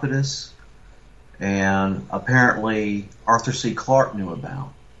Iapetus, and apparently Arthur C. Clarke knew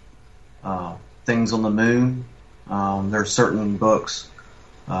about Things on the Moon. There are certain books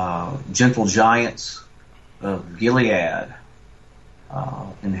Gentle Giants of Gilead,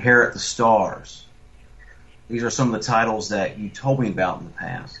 Inherit the Stars. These are some of the titles that you told me about in the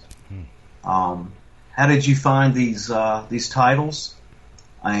past. How did you find these titles,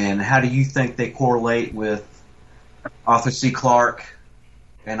 and how do you think they correlate with Arthur C. Clarke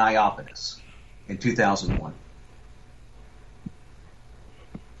and Iapetus in 2001?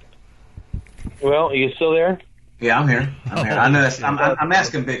 Well, are you still there? Yeah, I'm here. I know I'm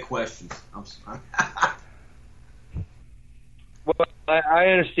asking big questions. I'm sorry. Well, I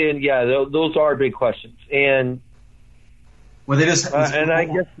understand. Yeah, those are big questions, and well, they just and I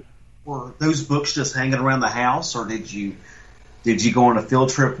guess were those books just hanging around the house, or did you go on a field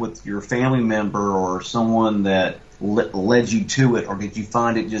trip with your family member or someone that led you to it, or did you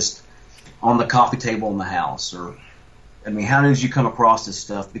find it just on the coffee table in the house? Or, I mean, how did you come across this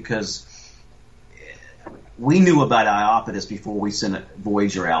stuff? Because we knew about Iapetus before we sent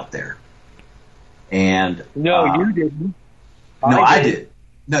Voyager out there. And no, you didn't. No, I did.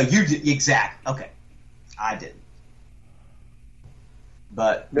 No, you did. Exactly. Okay, I didn't.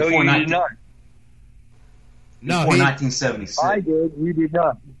 But no, you did not. Before 1976. I did. You did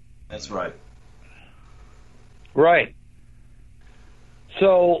not. That's right. Right.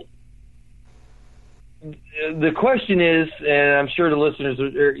 So the question is, and I'm sure the listeners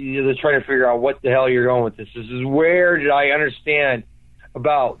are trying to figure out what the hell you're going with this. This is, where did I understand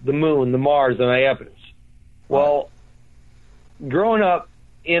about the moon, the Mars, and Iapetus? Well, growing up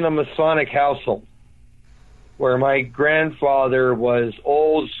in a Masonic household where my grandfather was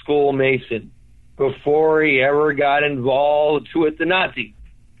old school Mason before he ever got involved with the Nazis,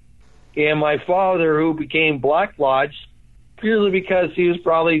 and my father, who became Black Lodge purely because he was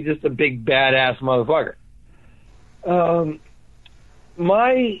probably just a big badass motherfucker. The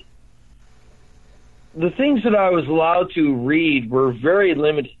things that I was allowed to read were very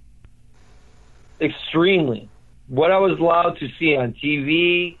limited, extremely. What I was allowed to see on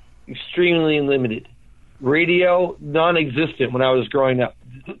TV, extremely limited. Radio, non-existent when I was growing up.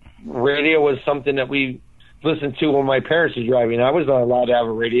 Radio was something that we listened to when my parents were driving. I was not allowed to have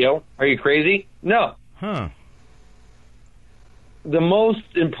a radio. Are you crazy? No. Huh. The most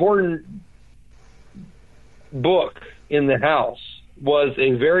important book in the house was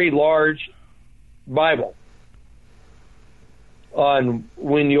a very large Bible.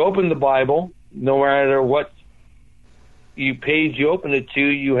 When you opened the Bible, no matter what page you opened it to,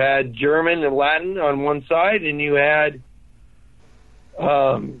 you had German and Latin on one side, and you had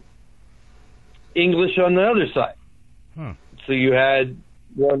English on the other side. So you had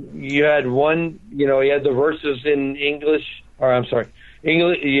the verses in English, or I'm sorry,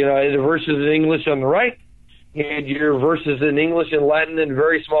 English. The verses in English on the right. You had your verses in English and Latin in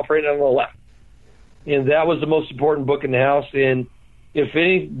very small print on the left. And that was the most important book in the house. And if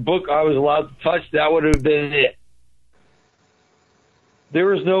any book I was allowed to touch, that would have been it. There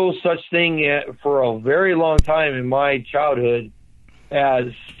was no such thing for a very long time in my childhood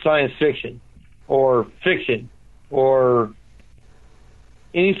as science fiction or fiction or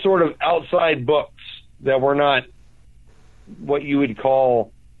any sort of outside books that were not what you would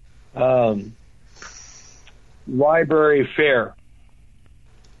call library fare.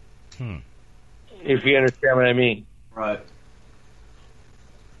 If you understand what I mean. Right.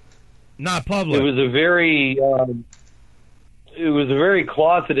 Not public. It was a very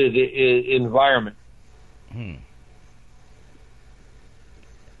closeted environment.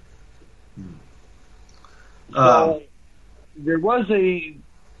 So there was a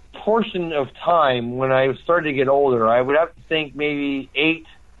portion of time when I started to get older. I would have to think maybe 8,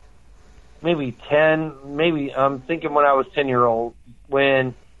 maybe 10, maybe I'm thinking when I was 10-year-old,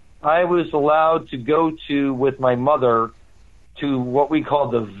 when I was allowed to go with my mother to what we call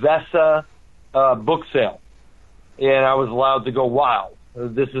the VESA book sale. And I was allowed to go wild.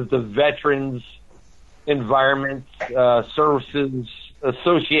 This is the Veterans Environment Services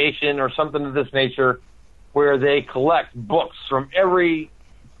Association or something of this nature, where they collect books from every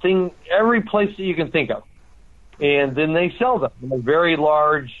place that you can think of. And then they sell them in a very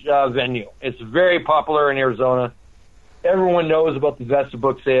large venue. It's very popular in Arizona. Everyone knows about the VESA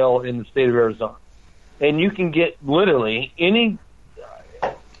book sale in the state of Arizona. And you can get literally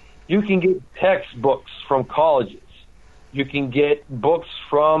you can get textbooks from colleges. You can get books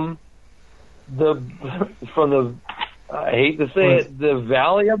from the I hate to say it, the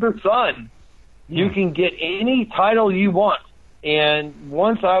Valley of the Sun. You can get any title you want. And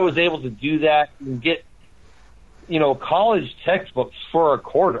once I was able to do that and get, college textbooks for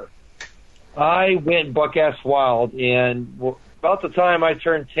 $0.25, I went buck-ass wild. And about the time I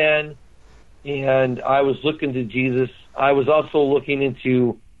turned 10 and I was looking to Jesus, I was also looking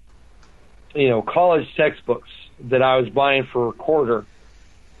into, college textbooks that I was buying for a quarter,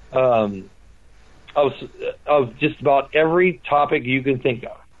 of just about every topic you can think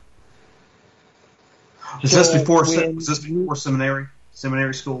of. Was this before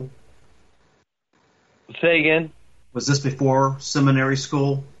seminary school? Say again? Was this before seminary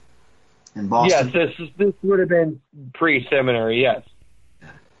school in Boston? Yes, this would have been pre-seminary, yes.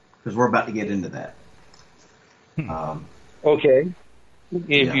 Because we're about to get into that. Okay,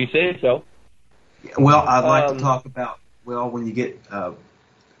 if you say so. Well, I'd like to talk about, when you get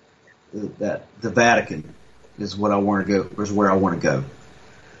the Vatican is what I want to go, is where I want to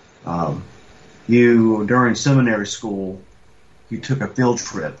go. You, during seminary school, you took a field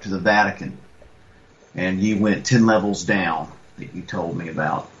trip to the Vatican, and you went 10 levels down that you told me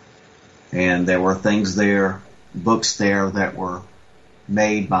about. And there were things there, books there that were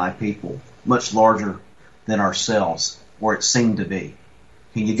made by people much larger than ourselves, or it seemed to be.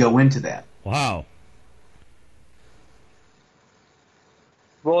 Can you go into that? Wow.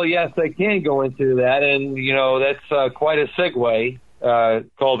 Well, yes, I can go into that, and, that's quite a segue,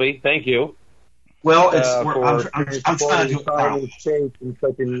 Colby. Thank you. Well, I'm trying to do it in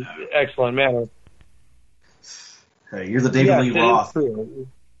such an excellent manner. Hey, you're the David Lee Roth.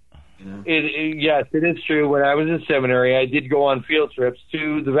 Yes, it is true. When I was in seminary, I did go on field trips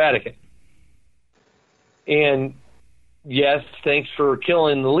to the Vatican. And, yes, thanks for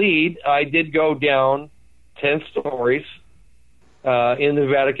killing the lead, I did go down 10 stories in the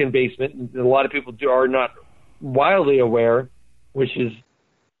Vatican basement. A lot of people are not wildly aware, which is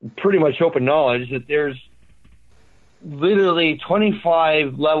pretty much open knowledge, that there's literally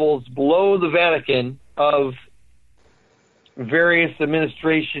 25 levels below the Vatican of various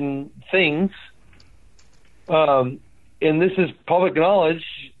administration things. And this is public knowledge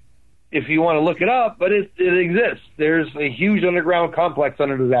if you want to look it up, but it exists. There's a huge underground complex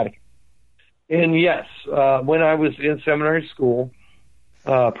under the Vatican. And yes, when I was in seminary school,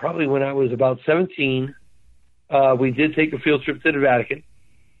 probably when I was about 17, we did take a field trip to the Vatican.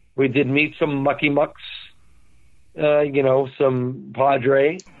 We did meet some mucky mucks, some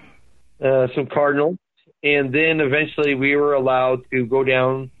padre, some cardinal, and then eventually we were allowed to go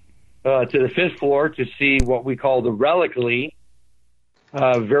down to the 5th floor to see what we call the relicly,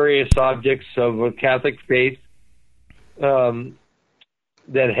 various objects of a Catholic faith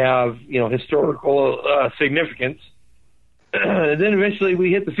that have, historical significance. And then eventually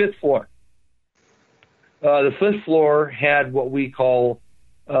we hit the 5th floor. The 5th floor had what we call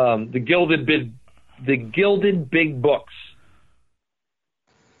the gilded big books.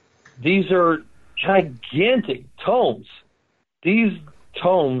 These are gigantic tomes. These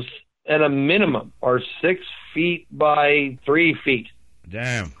tomes, at a minimum, are 6 feet by 3 feet.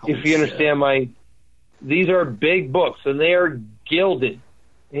 Damn. If you understand these are big books, and they are gilded.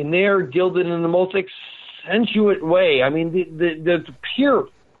 And they are gilded in the most accentuate way. I mean, the pure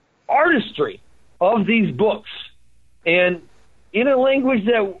artistry of these books. And in a language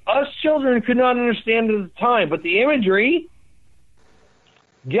that us children could not understand at the time. But the imagery,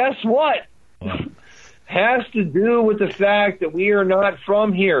 guess what? Has to do with the fact that we are not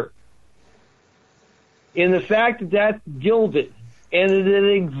from here. And the fact that that's gilded and that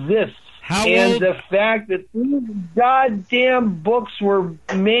it exists. The fact that these goddamn books were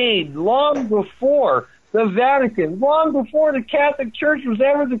made long before the Vatican, long before the Catholic Church was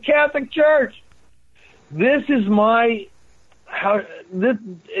ever the Catholic Church. This is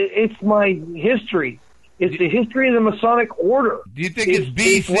it's my history. It's the history of the Masonic Order. Do you think it's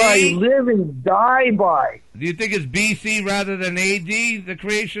BC? It's what I live and die by. Do you think it's BC rather than AD, the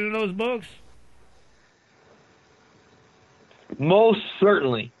creation of those books? Most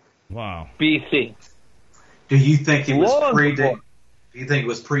certainly. Wow. BC. Do you think it was Do you think it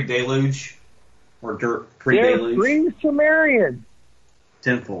was pre-deluge or pre-deluge? They're pre-Sumerian.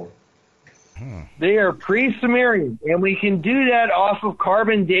 Tenfold. They are pre-Sumerian, and we can do that off of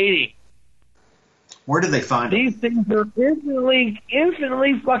carbon dating. Where did they find these things? Are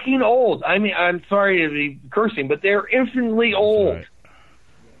infinitely fucking old. I mean, I'm sorry to be cursing, but they're infinitely old. Right.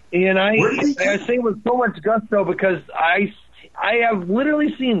 And I say it with so much gusto because I have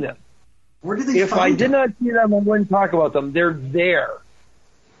literally seen them. Where did they If I did not see them, I wouldn't talk about them. They're there.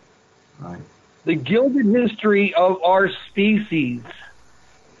 Right. The gilded history of our species.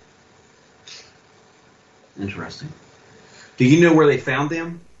 Interesting. Do you know where they found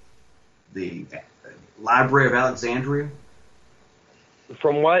them? The Library of Alexandria?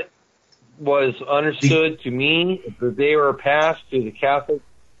 From what was understood to me, that they were passed to the Catholic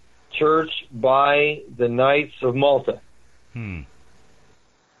Church by the Knights of Malta.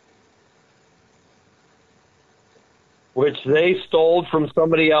 which they stole from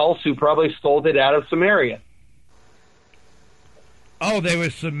somebody else who probably stole it out of Samaria. Oh, they were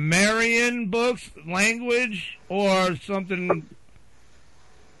Sumerian books, language, or something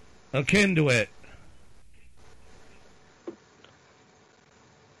akin to it?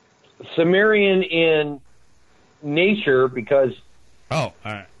 Sumerian in nature, because all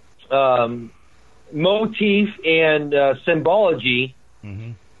right. Motif and symbology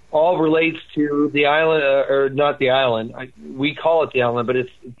all relates to the island, or not the island. We call it the island, but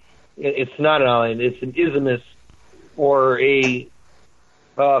it's not an island. It's an isthmus, or a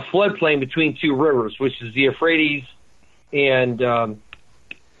floodplain between two rivers, which is the Euphrates and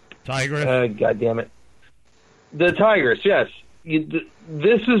Tigris. God damn it, the Tigris. Yes,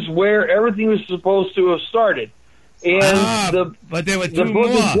 this is where everything was supposed to have started. And but there were the two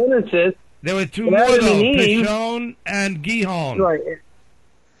book more. of Genesis. There were two more, though, Pishon and Gihon.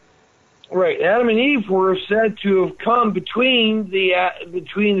 Right. Adam and Eve were said to have come between the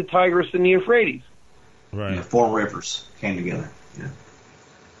Tigris and the Euphrates. Right. Yeah, 4 rivers came together. Yeah.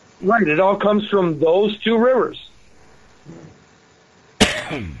 Right. It all comes from those 2 rivers.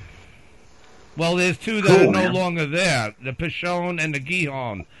 Well, there's 2 that are no longer there, the Pishon and the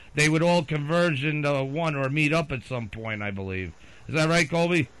Gihon. They would all converge into one or meet up at some point, I believe. Is that right,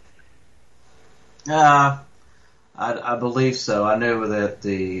 Colby? I believe so. I know that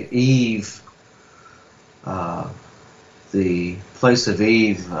the Eve, the place of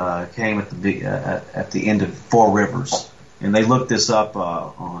Eve, came at the end of 4 rivers, and they looked this up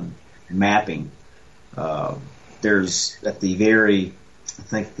on mapping. There's at the very, I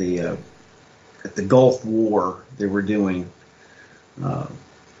think at the Gulf War, they were doing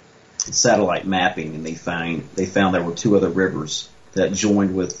satellite mapping, and they found there were 2 other rivers that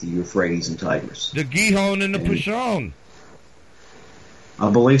joined with the Euphrates and Tigris. The Gihon and the Pishon. I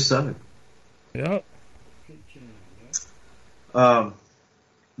believe so. Yep. Man,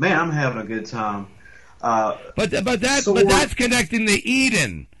 I'm having a good time. But that's connecting to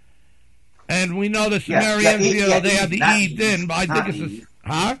Eden, and we know the Sumerians, they have the Eden. But I think it's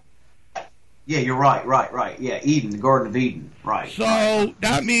huh? Yeah, you're right. Yeah, Eden, the Garden of Eden, right. So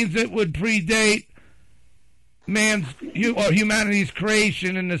that means it would predate humanity's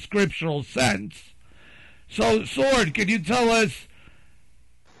creation in the scriptural sense. So, Sword, could you tell us?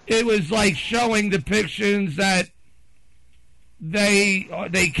 It was like showing depictions that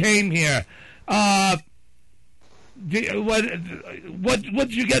they came here. What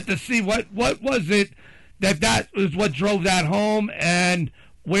did you get to see? What was it that was what drove that home, and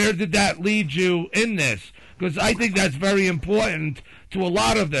where did that lead you in this? Because I think that's very important to a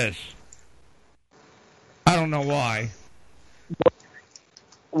lot of this. I don't know why.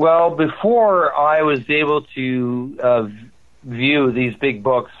 Well, before I was able to view these big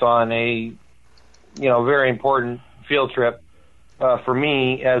books on a very important field trip for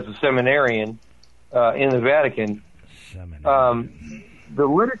me as a seminarian in the Vatican, the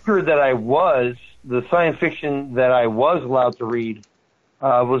literature that the science fiction that I was allowed to read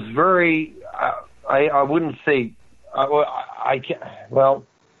was very, I wouldn't say, I can't, well,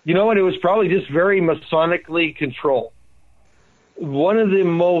 you know what, it was probably just very Masonically controlled. One of the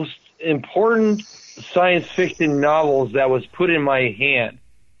most important science fiction novels that was put in my hand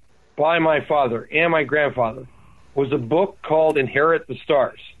by my father and my grandfather was a book called Inherit the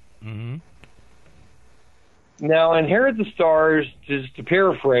Stars. Mm-hmm. Now, Inherit the Stars, just to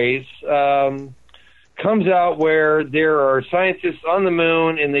paraphrase, comes out where there are scientists on the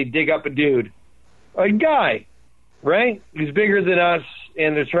moon and they dig up a guy, right? He's bigger than us,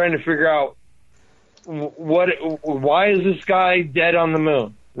 and they're trying to figure out why is this guy dead on the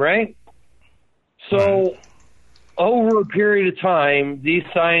moon, right? So over a period of time, these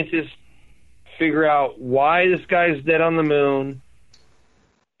scientists figure out why this guy's dead on the moon,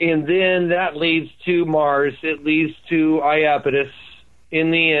 and then that leads to Mars. It leads to Iapetus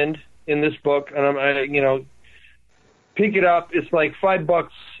in the end in this book, and pick it up. It's like $5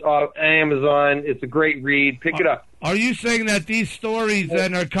 on Amazon. It's a great read. Pick it up. Are you saying that these stories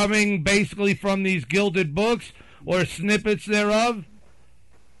then are coming basically from these gilded books or snippets thereof?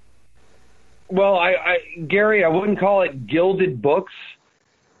 Well, Gary, I wouldn't call it gilded books.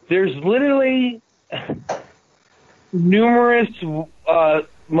 There's literally numerous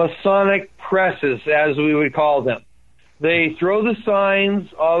Masonic presses, as we would call them. They throw the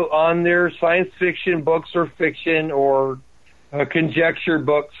signs on their science fiction books or fiction or conjecture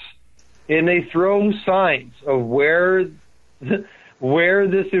books, and they throw signs of where this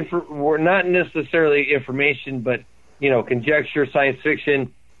not necessarily information, but conjecture, science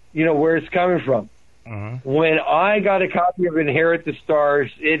fiction, where it's coming from. Uh-huh. When I got a copy of Inherit the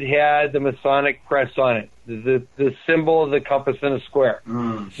Stars, it had the Masonic press on it. the symbol of the compass in a square.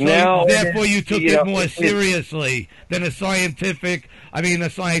 So Now, therefore, you took it more it's- seriously than a scientific, a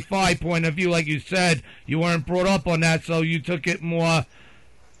sci-fi point of view, like you said. You weren't brought up on that, so you took it more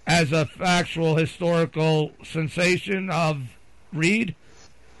as a factual historical sensation of read.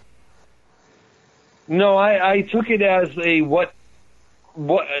 No, I took it as a what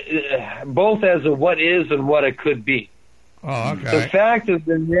both as a what is and what it could be. Oh, okay. The fact of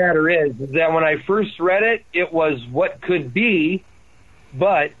the matter is that when I first read it, it was what could be,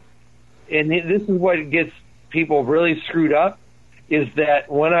 but, and this is what gets people really screwed up, is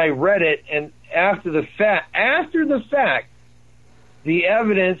that when I read it and after the fact, the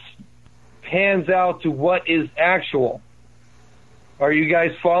evidence pans out to what is actual. Are you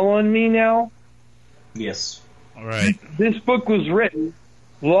guys following me now? Yes. All right. This book was written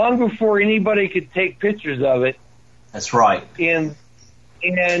long before anybody could take pictures of it. That's right. And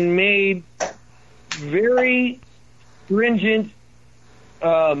made very stringent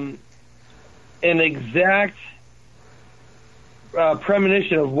and exact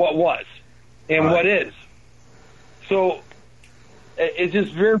premonition of what was and what is. So it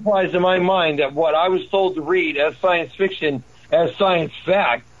just verifies in my mind that what I was told to read as science fiction, as science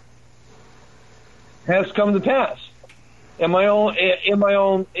fact, has come to pass in my own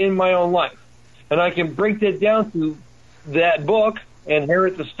life. And I can break that down to that book,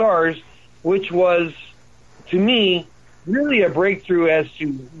 Inherit the Stars, which was, to me, really a breakthrough as to,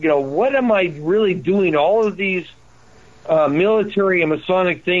 what am I really doing all of these military and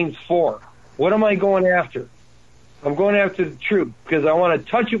Masonic things for? What am I going after? I'm going after the truth because I want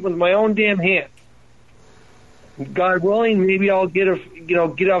to touch it with my own damn hand. God willing, maybe I'll get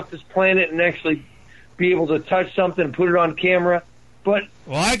off this planet and actually be able to touch something and put it on camera. But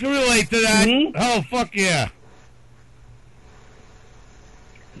well, I can relate to that. Oh, fuck yeah.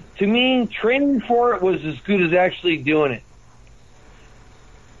 To me, training for it was as good as actually doing it.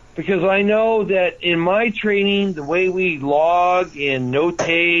 Because I know that in my training, the way we log and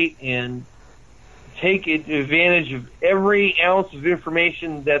notate and take advantage of every ounce of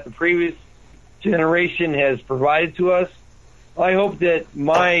information that the previous generation has provided to us, I hope that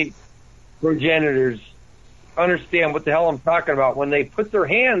my progenitors understand what the hell I'm talking about when they put their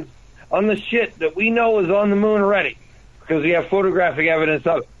hands on the shit that we know is on the moon already, because we have photographic evidence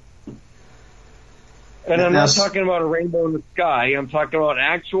of it. And I'm not talking about a rainbow in the sky. I'm talking about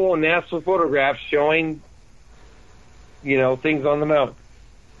actual NASA photographs showing, things on the moon.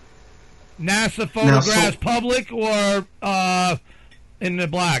 NASA photographs public or in the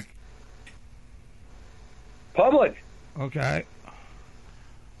black? Public. Okay.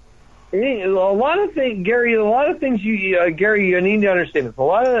 A lot of things, Gary. You need to understand this. A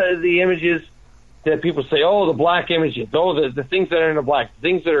lot of the images that people say, the black images, the things that are in the black, the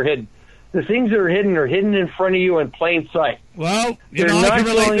things that are hidden. The things that are hidden in front of you in plain sight. Well, they're not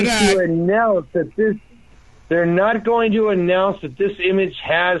going to announce that this. They're not going to announce that this image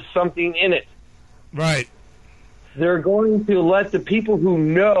has something in it. Right. They're going to let the people who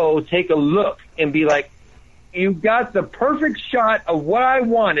know take a look and be like, "You got the perfect shot of what I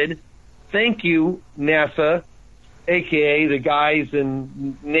wanted. Thank you, NASA, aka the guys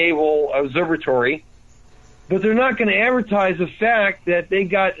in Naval Observatory." But they're not going to advertise the fact that they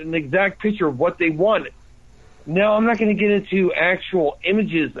got an exact picture of what they wanted. Now, I'm not going to get into actual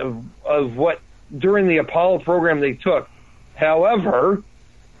images of what during the Apollo program they took. However,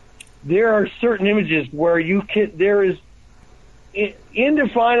 there are certain images where there is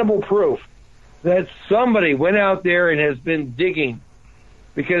indefinable proof that somebody went out there and has been digging,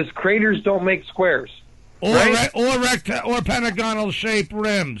 because craters don't make squares. Or right? or pentagonal shaped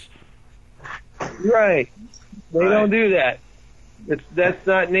rims. Right. They don't do that. That's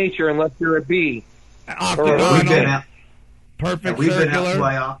not nature unless you're a bee. We've been out. Perfect We've circular. been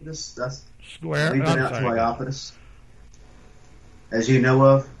out to Iapetus. That's square. We've been out to Iapetus. As you know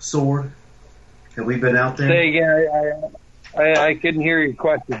of, Sword. Have we been out there? Say again. I couldn't hear your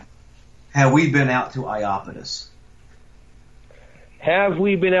question. Have we been out to Iapetus? Have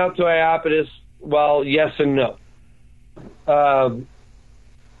we been out to Iapetus? Well, yes and no.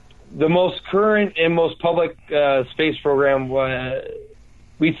 The most current and most public space program,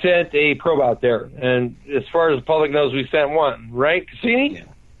 we sent a probe out there. And as far as the public knows, we sent one, right, Cassini? Yeah,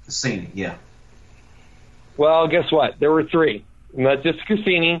 Cassini, yeah. Well, guess what? There were 3. Not just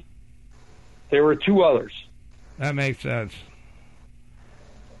Cassini. There were 2 others. That makes sense.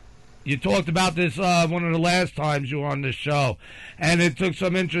 You talked about this one of the last times you were on this show, and it took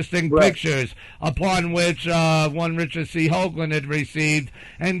some interesting pictures, upon which one Richard C. Hoagland had received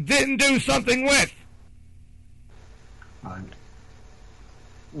and didn't do something with.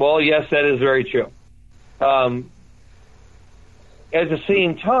 Well, yes, that is very true. At the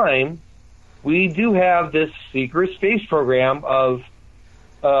same time, we do have this secret space program of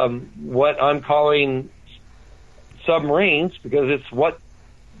what I'm calling submarines, because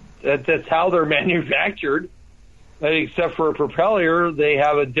that's how they're manufactured. Except for a propeller, they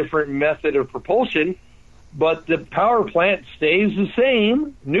have a different method of propulsion, but the power plant stays the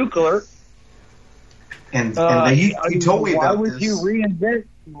same, nuclear. And you told me about this.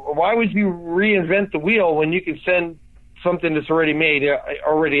 Why would you reinvent the wheel when you can send something that's already made,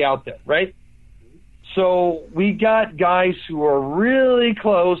 already out there, right? So we got guys who are really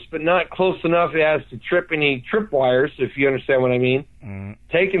close, but not close enough as to trip any tripwires, if you understand what I mean,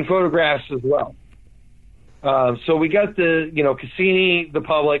 taking photographs as well. So we got Cassini, the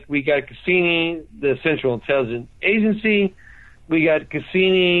public. We got Cassini, the Central Intelligence Agency. We got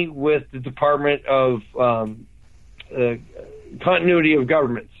Cassini with the Department of Continuity of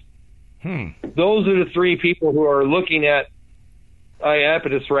Governments. Those are the three people who are looking at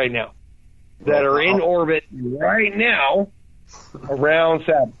Iapetus right now, that are in orbit right now around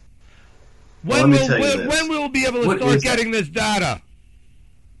Saturn. When will we be able to start getting this data?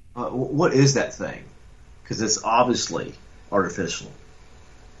 What is that thing? Because it's obviously artificial.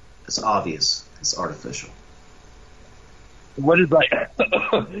 It's obvious it's artificial. What is that?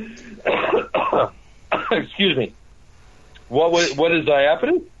 Excuse me. What is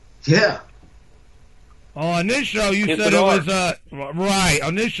Iapetus? Yeah. Oh, on this show you said it was right.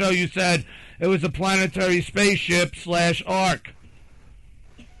 On this show you said it was a planetary spaceship / ark.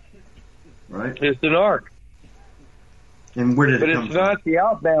 Right. It's an ark. And where did it come from? But it's not the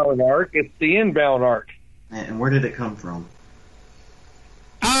outbound ark, it's the inbound ark. And where did it come from?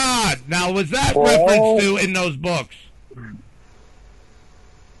 Now was that reference to in those books?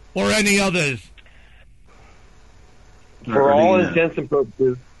 Or any others? For all intents and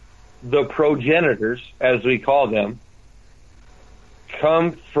purposes, the progenitors, as we call them,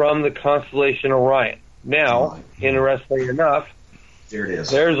 come from the constellation Orion. Now, interestingly enough, there it is.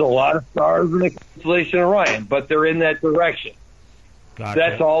 There's a lot of stars in the constellation Orion, but they're in that direction. Gotcha.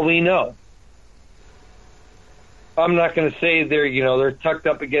 That's all we know. I'm not going to say they're tucked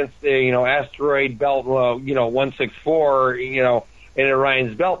up against the asteroid belt 164 in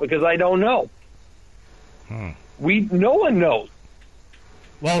Orion's belt, because I don't know. No one knows.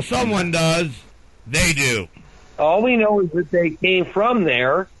 Well, someone does. They do. All we know is that they came from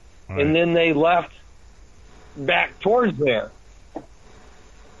there, and then they left back towards there.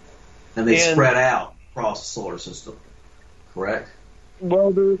 And they spread out across the solar system, correct?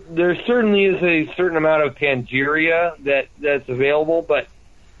 Well, there certainly is a certain amount of Pangaea that's available, but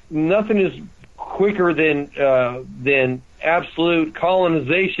nothing is quicker than absolute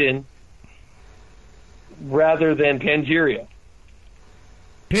colonization rather than Pangaea.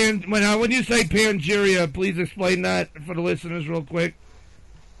 When you say Pangaea, please explain that for the listeners real quick.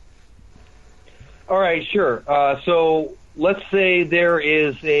 All right, sure. So let's say there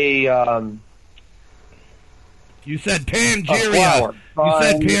is a... you said Pangaea. You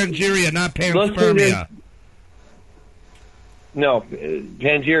said Pangaea, not panspermia. No,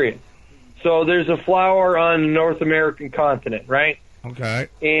 Pangaea. So there's a flower on the North American continent, right? Okay.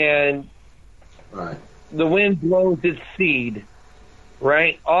 And the wind blows its seed,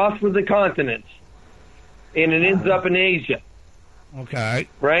 right, off of the continents, and it ends up in Asia. Okay.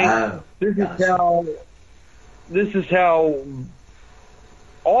 Right? This is how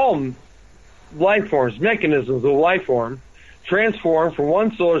all life forms, mechanisms of life form, transform from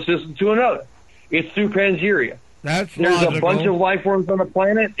one solar system to another. It's through Pangaea. There's a bunch of life forms on the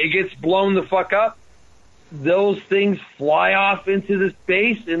planet. It gets blown the fuck up. Those things fly off into the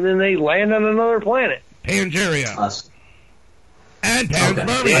space, and then they land on another planet. Pangaea. Us. And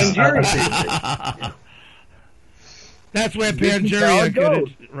panspermia. Pangaea. That's where Pangaea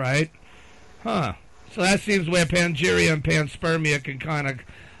could, right? Huh. So that seems where Pangaea and panspermia can kind of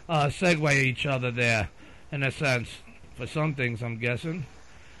segue each other there, in a sense. For some things, I'm guessing.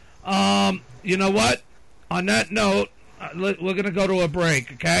 You know what? On that note, we're going to go to a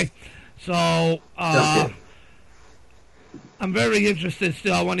break, okay? So, I'm very interested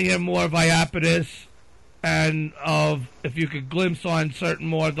still. I want to hear more of Iapetus, and of if you could glimpse on certain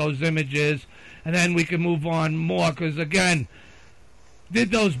more of those images, and then we can move on more, because, again,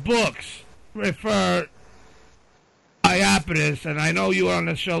 did those books refer Iapetus, and I know you were on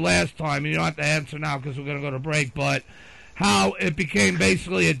the show last time, and you don't have to answer now because we're going to go to break, but how it became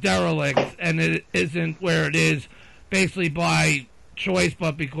basically a derelict, and it isn't where it is basically by choice,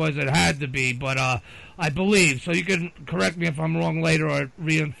 but because it had to be, but I believe. So you can correct me if I'm wrong later or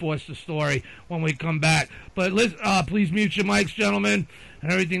reinforce the story when we come back. But please mute your mics, gentlemen,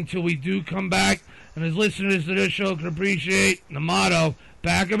 and everything till we do come back. and as listeners to this show can appreciate the motto,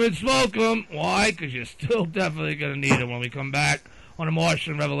 pack 'em and smoke 'em. Why? Because you're still definitely going to need them when we come back on a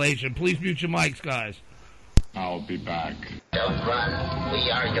Martian Revelation. Please mute your mics, guys. I'll be back. Don't run.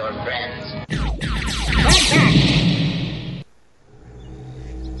 We are your friends.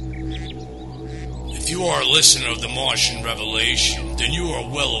 If you are a listener of the Martian Revelation, then you are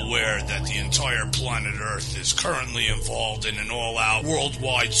well aware that the entire planet Earth is currently involved in an all-out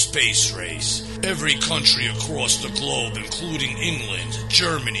worldwide space race. Every country across the globe, including England,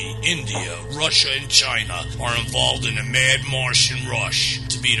 Germany, India, Russia, and China, are involved in a mad Martian rush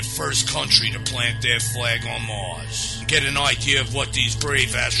to be the first country to plant their flag on Mars. Get an idea of what these brave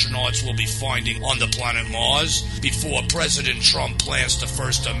astronauts will be finding on the planet Mars before President Trump plants the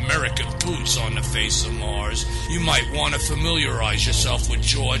first American boots on the face of Mars. You might want to familiarize yourself with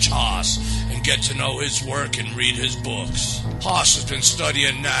George Haas and get to know his work and read his books. Haas has been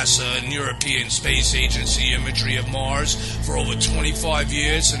studying NASA and European Space Agency imagery of Mars for over 25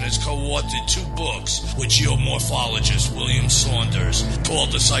 years and has co-authored 2 books with geomorphologist William Saunders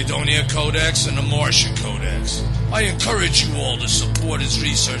called the Cydonia Codex and the Martian Codex. I encourage you all to support his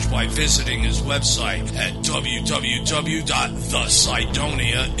research by visiting his website at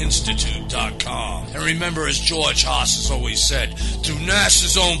www.theCydoniaInstitute.com. And remember, as George Haas has always said, through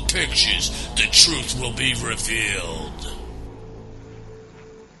NASA's own pictures, the truth will be revealed.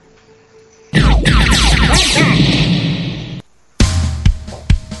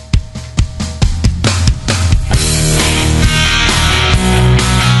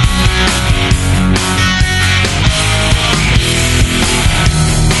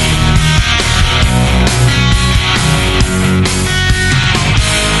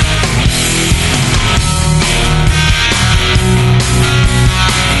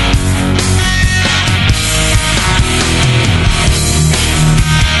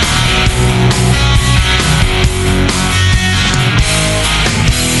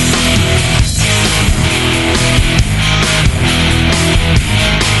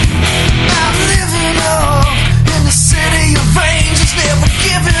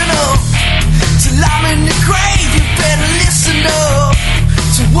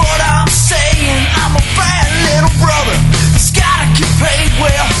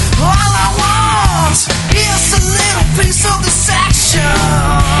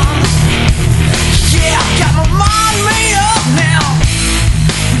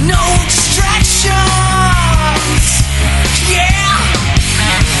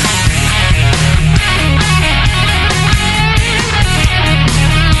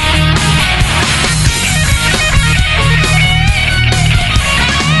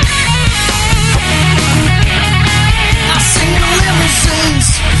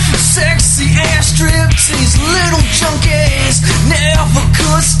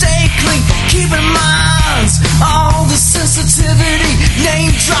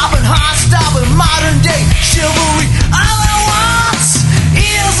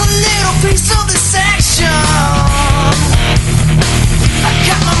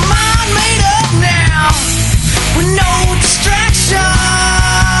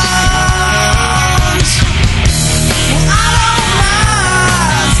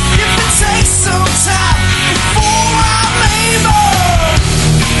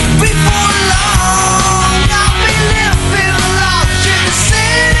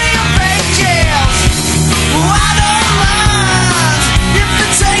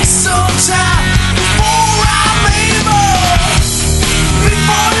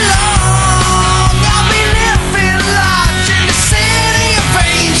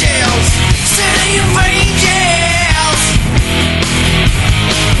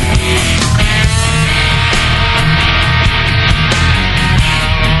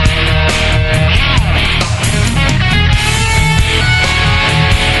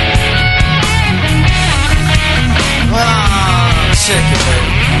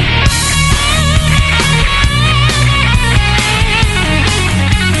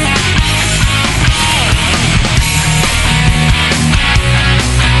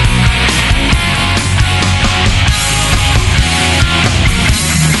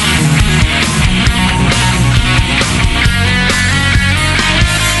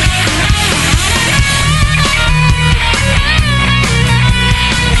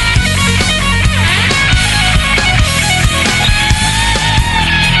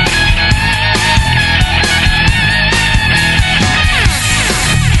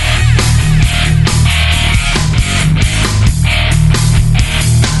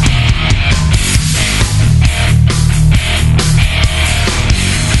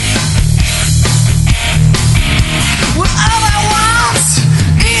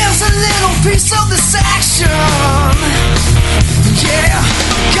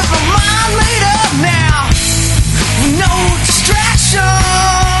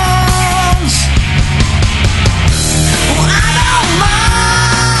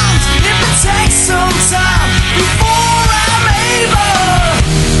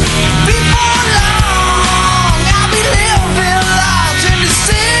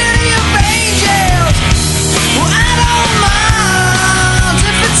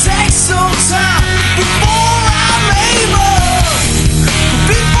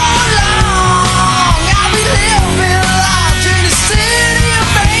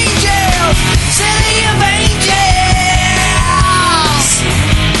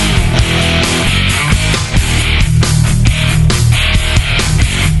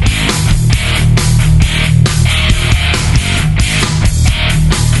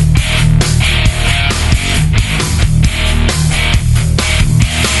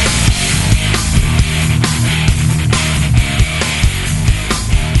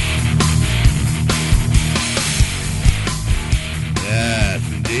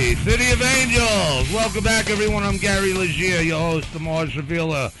 Welcome back, everyone. I'm Gary Legier, your host, the Mars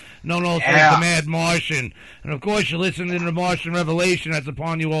Revealer, known also as the Mad Martian. And, of course, you're listening to the Martian Revelation that's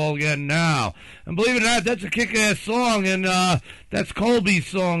upon you all again now. And believe it or not, that's a kick-ass song, and that's Colby's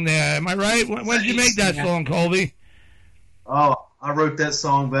song there. Am I right? When did you make that song, Colby? Oh, I wrote that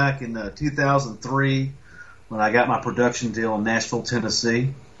song back in 2003 when I got my production deal in Nashville,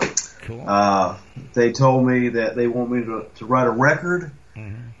 Tennessee. Cool. They told me that they want me to write a record,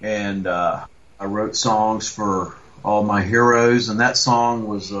 and I wrote songs for all my heroes, and that song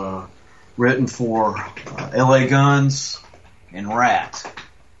was written for L.A. Guns and Rat.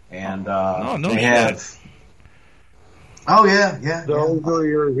 And they have... Oh, yeah. Those are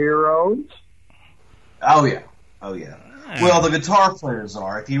your heroes? Oh, yeah. Well, the guitar players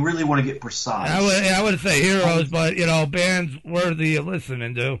are, if you really want to get precise. I would say heroes, but, bands worthy of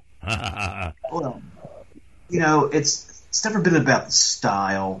listening to. Well, it's never been about the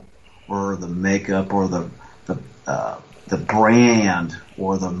style or the makeup or the brand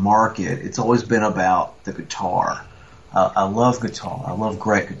or the market. It's always been about the guitar. I love guitar. I love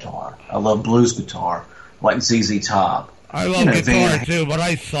great guitar. I love blues guitar, like ZZ Top. I love guitar too, but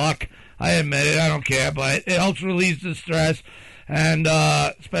I suck. I admit it. I don't care, but it helps release the stress, and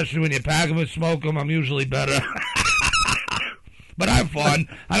especially when you pack them and smoke them, I'm usually better. But I'm fun.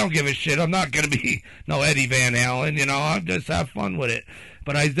 I don't give a shit. I'm not going to be no Eddie Van Halen, I just have fun with it.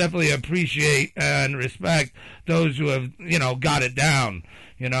 But I definitely appreciate and respect those who have, got it down,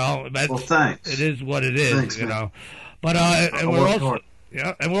 Well, thanks. It is what it is, Thanks, But and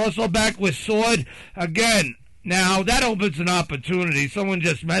we're also back with Sword again. Now, that opens an opportunity. Someone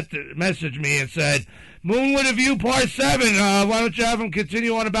just messaged me and said, Moonwood of You, Part 7, why don't you have him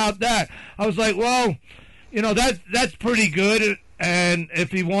continue on about that? I was like, well, that's pretty good, and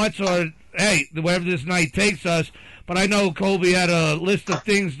if he wants, or, hey, wherever this night takes us, but I know Colby had a list of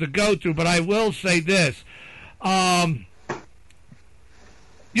things to go to, but I will say this. You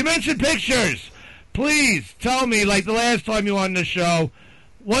mentioned pictures. Please tell me, like the last time you were on the show,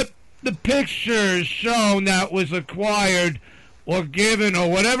 what the pictures shown that was acquired or given or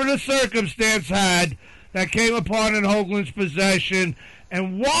whatever the circumstance had that came upon in Hoagland's possession,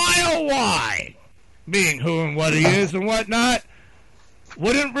 and why, being who and what he is and whatnot,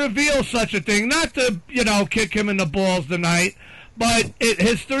 wouldn't reveal such a thing. Not to, kick him in the balls tonight, but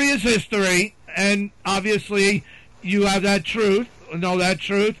history is history, and obviously you have that truth, know that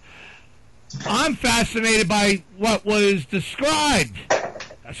truth. I'm fascinated by what was described.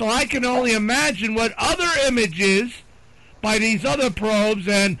 So I can only imagine what other images by these other probes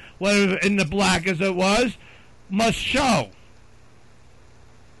and whatever in the black as it was must show.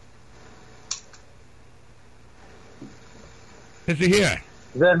 Is he here?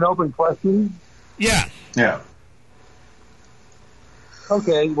 Is that an open question? Yes. Yeah.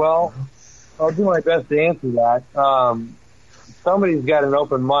 Okay, well, I'll do my best to answer that. Somebody's got an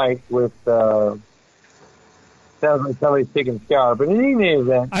open mic with... sounds like somebody's taking a shower, but in any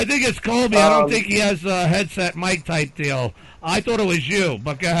event... I think it's Colby. I don't think he has a headset mic type deal. I thought it was you,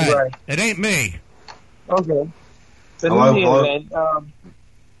 but go ahead. Right. It ain't me. Okay. But in any event...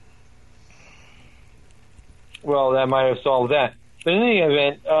 well, that might have solved that. But in any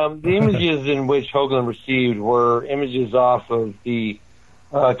event, the images in which Hoagland received were images off of the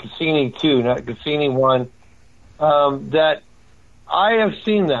Cassini 2, not Cassini 1, that I have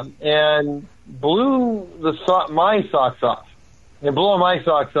seen them and blew my socks off. And blowing my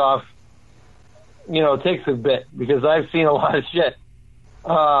socks off, takes a bit because I've seen a lot of shit.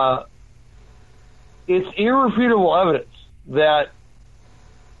 It's irrefutable evidence that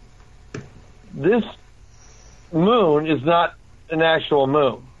this moon is not an actual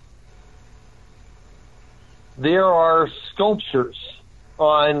moon. There are sculptures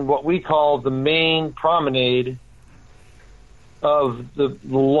on what we call the main promenade of the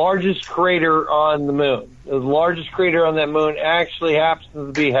largest crater on the moon. The largest crater on that moon actually happens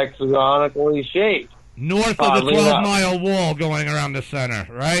to be hexagonically shaped. North of the 12-mile wall going around the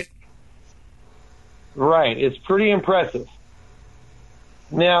center, right? Right. It's pretty impressive.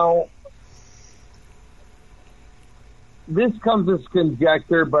 Now, this comes as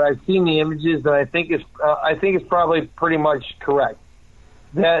conjecture, but I've seen the images, and I think it's probably pretty much correct.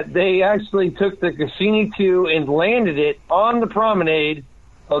 That they actually took the Cassini 2 and landed it on the promenade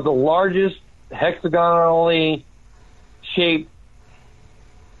of the largest hexagonally shaped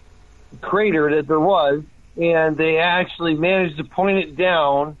crater that there was, and they actually managed to point it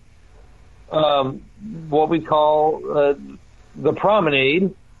down what we call the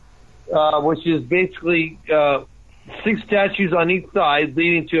promenade, which is basically 6 statues on each side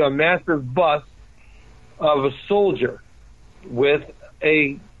leading to a massive bust of a soldier with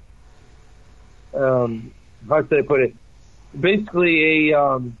a how should I put it? Basically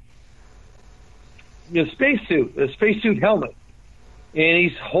a spacesuit helmet, and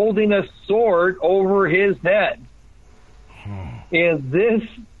he's holding a sword over his head. And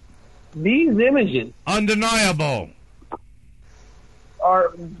these images, undeniable,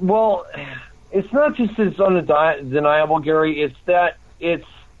 are, well, it's not just that it's undeniable, Gary. It's that it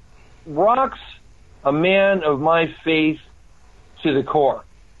rocks a man of my faith to the core,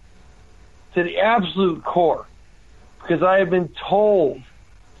 to the absolute core, because I have been told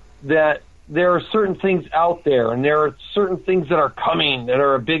that there are certain things out there, and there are certain things that are coming that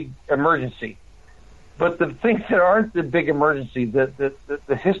are a big emergency. But the things that aren't the big emergency,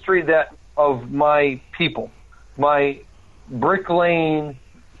 the history that of my people, my brick lane,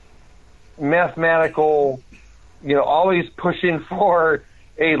 mathematical, always pushing for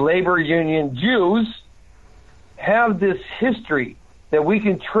a labor union Jews, have this history that we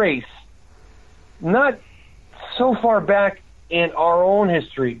can trace, not so far back in our own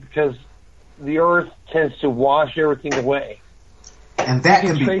history, because the earth tends to wash everything away. And that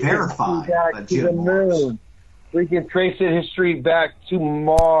can be verified by to the moon. We can trace that history back to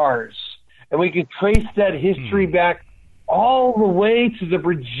Mars. And we can trace that history back all the way to the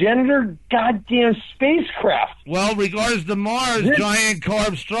progenitor goddamn spacecraft. Well, regards to Mars, giant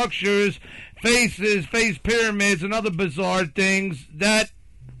carved structures, faces, face pyramids, and other bizarre things, that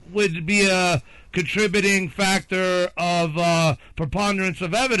would be a contributing factor of preponderance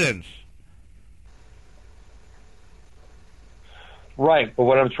of evidence. Right, but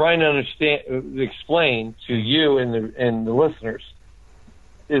what I'm trying to explain to you and the listeners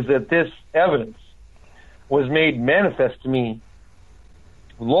is that this evidence was made manifest to me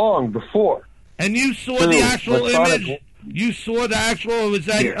long before. And you saw the actual image? You saw the actual, was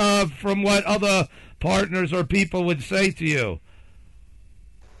that from what other partners or people would say to you?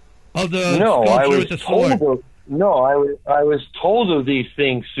 Of the sculpture with the sword? I was told of these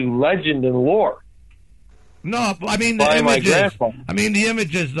things through legend and lore. No, I mean the images. I mean the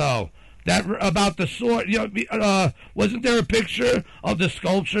images, though. That about the sword. Wasn't there a picture of the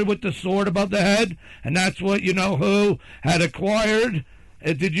sculpture with the sword above the head? And that's what who had acquired.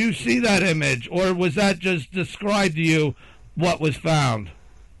 Did you see that image, or was that just described to you what was found?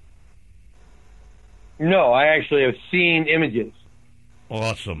 No, I actually have seen images.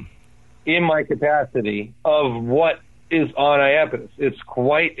 Awesome. In my capacity of what is on Iapetus. It's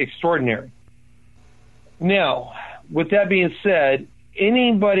quite extraordinary. Now, with that being said,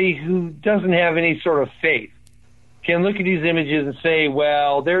 anybody who doesn't have any sort of faith can look at these images and say,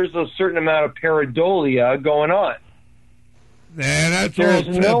 well, there's a certain amount of pareidolia going on. Man, that's there's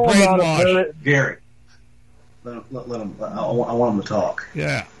no brainwash. Gary, let him. I want him to talk.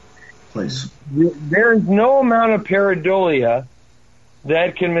 Yeah. Please. There's no amount of pareidolia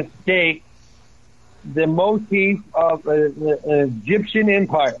that can mistake the motif of an Egyptian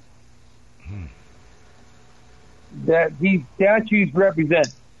empire that these statues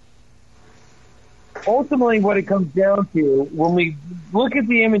represent. Ultimately, what it comes down to, when we look at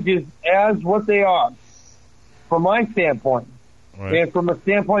the images as what they are, from my standpoint, and from a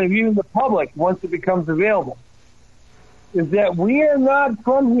standpoint of even the public, once it becomes available, is that we are not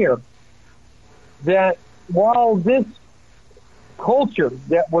from here. That while this culture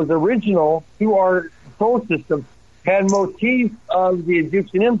that was original to our solar system had motifs of the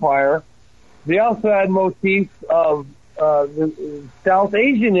Egyptian empire, they also had motifs of the South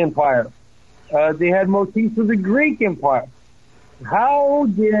Asian empire. They had motifs of the Greek empire. How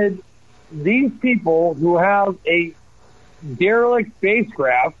did these people who have a derelict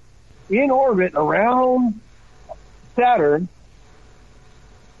spacecraft in orbit around Saturn,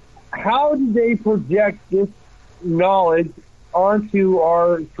 how did they project this knowledge onto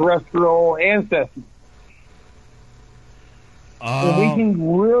our terrestrial ancestors? And we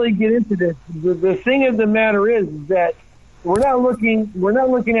can really get into this. The thing of the matter is that we're not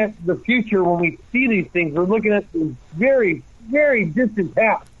looking at the future when we see these things. We're looking at the very, very distant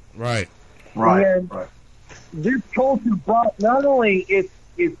past. Right. And this culture brought not only its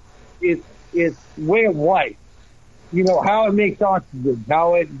way of life, how it makes oxygen,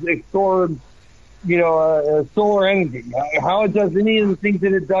 how it absorbs, solar energy, how it does any of the things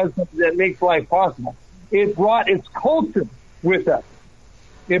that it does that makes life possible. It brought its culture with us.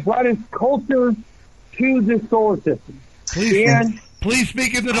 It brought its culture to this solar system. Please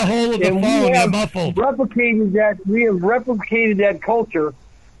speak into the hole of the phone. You're muffled. We have replicated that culture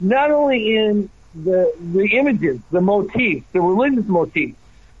not only in the images, the motifs, the religious motifs,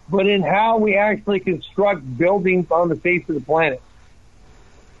 but in how we actually construct buildings on the face of the planet.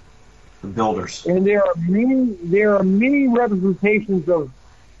 The builders. And there are many representations of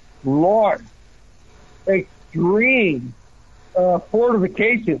large extreme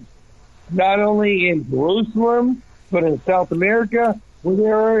fortifications, not only in Jerusalem, but in South America, where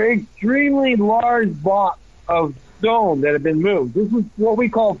there are extremely large blocks of stone that have been moved. This is what we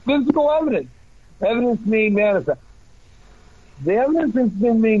call physical evidence, evidence made manifest. The evidence that's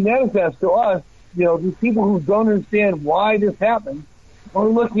been made manifest to us, these people who don't understand why this happened, are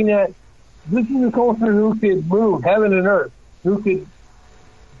looking at, this is a culture who could move heaven and earth, who could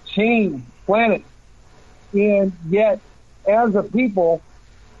change planets. And yet, as a people,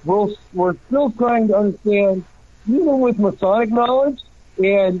 we're still trying to understand, even with Masonic knowledge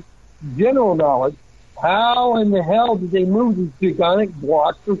and general knowledge, how in the hell did they move these tectonic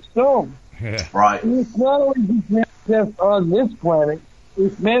blocks of stone? Right. And it's not only manifest on this planet,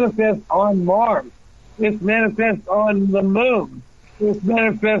 it's manifest on Mars. It's manifest on the moon. It's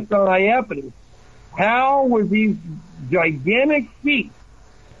manifest on Iapetus. How were these gigantic feats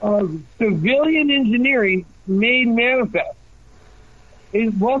of civilian engineering made manifest?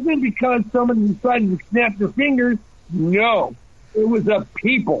 It wasn't because somebody decided to snap their fingers. No. It was a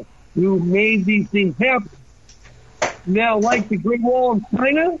people who made these things happen. Now, like the Great Wall of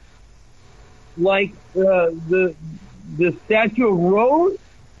China, like the Statue of Rhodes,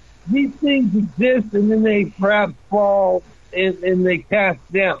 these things exist and then they perhaps fall and they cast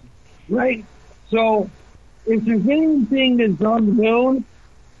down, right? So if there's anything that's on the moon,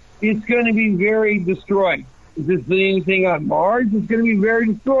 it's going to be very destroyed. If there's anything on Mars, it's going to be very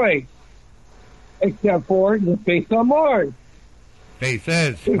destroyed. Except for the face on Mars.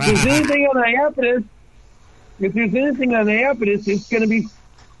 Faces. If there's anything on Iapetus, it's going to be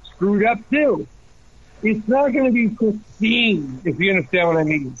screwed up too. It's not going to be pristine, if you understand what I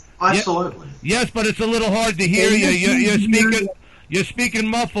mean. Absolutely. Yes, but it's a little hard to hear you. You're speaking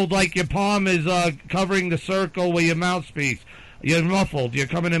muffled, like your palm is covering the circle where your mouth speaks. You're muffled. You're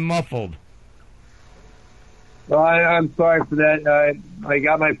coming in muffled. Well, I'm sorry for that. I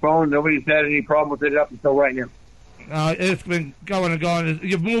got my phone. Nobody's had any problem with it up until right now. It's been going and going.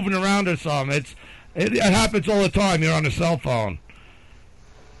 You're moving around or something. It happens all the time. You're on a cell phone.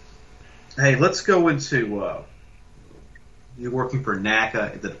 Hey, let's go into you're working for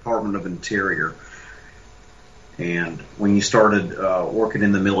NACA at the Department of Interior. And when you started working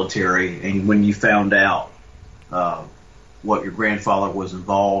in the military and when you found out what your grandfather was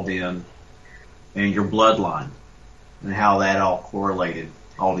involved in and your bloodline and how that all correlated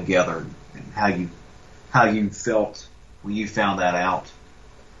all together and how you felt when you found that out,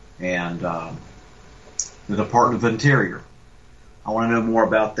 and the Department of Interior. I want to know more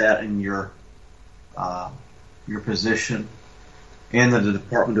about that and your position in the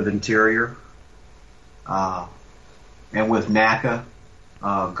Department of Interior and with NACA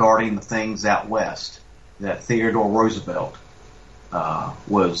guarding the things out west that Theodore Roosevelt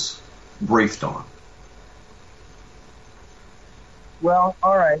was briefed on. Well,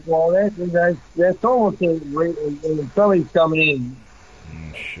 all right. Well, that's almost when somebody's coming in.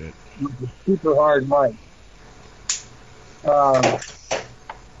 Shit. With a super hard mic.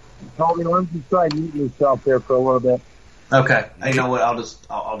 Colby, why don't you try to mute yourself there for a little bit? Okay. You know what? I'll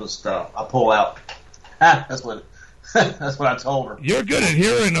pull out. That's what I told her. You're good at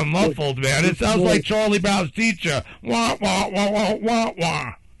hearing them muffled, man. It sounds like Charlie Brown's teacher. Wah, wah, wah, wah, wah,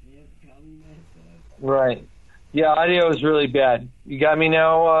 wah. Right. Yeah, audio is really bad. You got me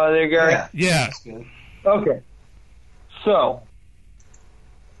now there, Gary? Yeah. Okay. So,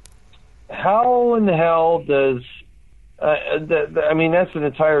 how in the hell does... I mean, that's an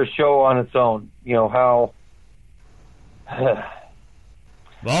entire show on its own. You know, how... Well,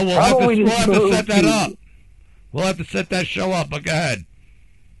 we'll have to set that up. We'll have to set that show up, but go ahead.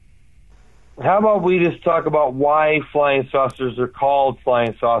 How about we just talk about why flying saucers are called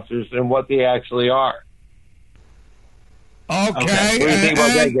flying saucers and what they actually are? Okay. What do you think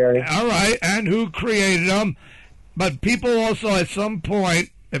about that, Gary? All right, and who created them? But people also, at some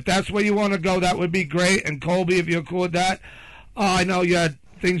point, if that's where you want to go, that would be great. And Colby, if you're cool with that, I know you had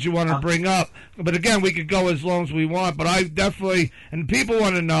things you want to bring up. But again, we could go as long as we want. But I definitely, and people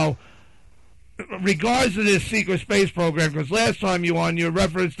want to know, regards to this secret space program, because last time you on, you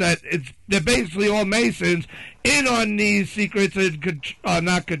referenced that they're basically all Masons in on these secrets, and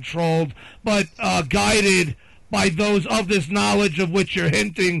not controlled, but guided by those of this knowledge of which you're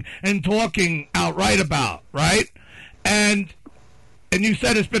hinting and talking outright about, right? And you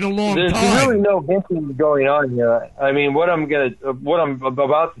said it's been a long time. There's really no hinting going on here. I mean, what I'm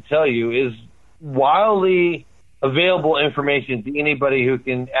about to tell you is wildly available information to anybody who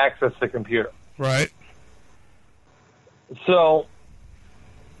can access the computer. Right. So,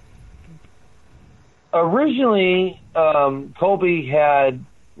 originally, Colby had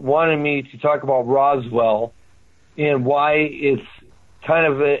wanted me to talk about Roswell and why it's kind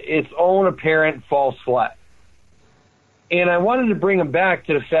of its own apparent false flag. And I wanted to bring him back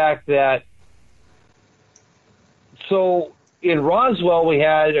to the fact that, so in Roswell we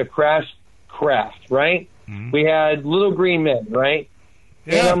had a crashed craft, right? Mm-hmm. We had little green men, right?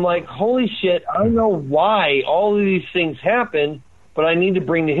 Yeah. And I'm like, holy shit, I don't know why all of these things happen, but I need to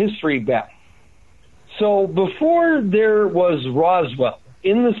bring the history back. So before there was Roswell,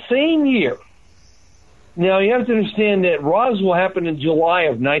 in the same year, now you have to understand that Roswell happened in July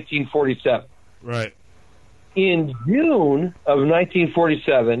of 1947. Right. In June of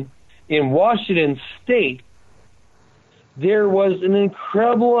 1947, in Washington State, there was an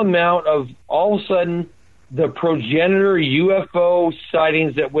incredible amount of, all of a sudden, the progenitor UFO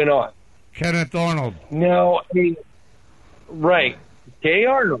sightings that went on. Kenneth Arnold. Now, right,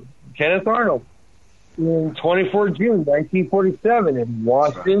 Kenneth Arnold. In 24 June 1947 in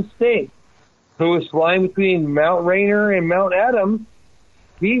Washington State, who was flying between Mount Rainier and Mount Adams,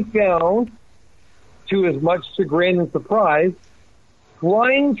 he found, to his much chagrin and surprise,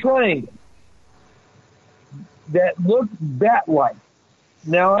 flying triangles that looked bat-like.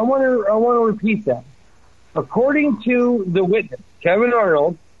 Now, I want to repeat that. According to the witness, Kevin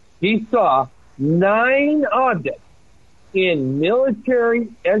Arnold, he saw 9 objects in military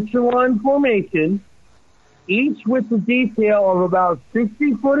echelon formation, each with the detail of about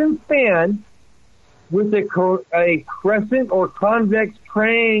 60 foot in span, with a crescent or convex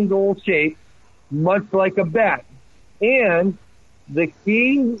triangle shape, much like a bat. And the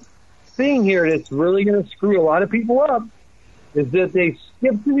key thing here that's really going to screw a lot of people up is that they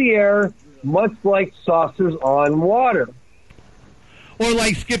skip to the air, much like saucers on water. Or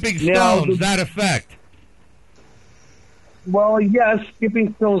like skipping stones, that effect. Well, yes,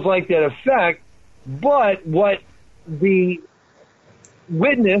 skipping stones like that effect, but what the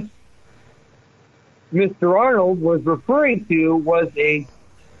witness, Mr. Arnold, was referring to was a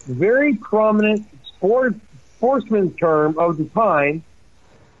very prominent sportsman term of the time,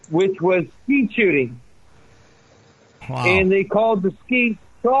 which was skeet shooting. Wow. And they called the skeet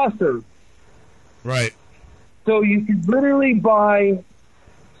saucers. Right. So you could literally buy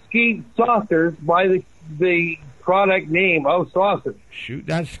skeet saucers by the product name of saucer. Shoot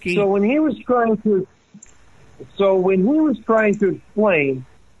that skeet. So when he was trying to explain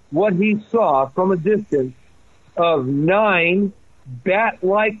what he saw from a distance of 9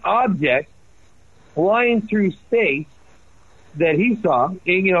 bat-like objects flying through space that he saw,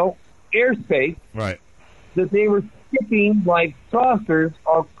 airspace, right, that they were skipping like saucers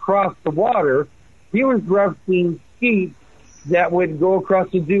across the water, he was referencing skeet that would go across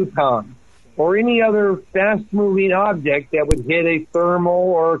the dew pond or any other fast-moving object that would hit a thermal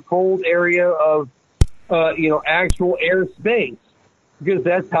or a cold area of, actual airspace, because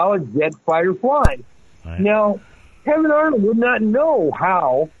that's how a jet fighter flies. Right. Now, Kevin Arnold would not know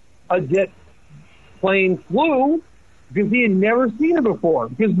how a jet plane flew because he had never seen it before,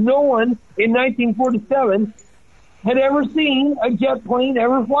 because no one in 1947 had ever seen a jet plane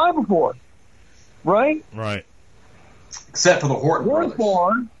ever fly before. Right? Right. Except for the Horton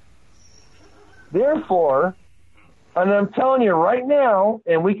brothers. Therefore, and I'm telling you right now,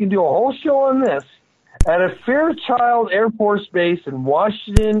 and we can do a whole show on this, at a Fairchild Air Force Base in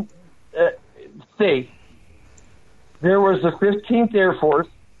Washington State, there was the 15th Air Force,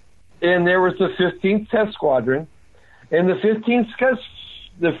 and there was the 15th Test Squadron, and the 15th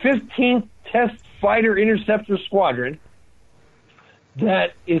Test Fighter Interceptor Squadron,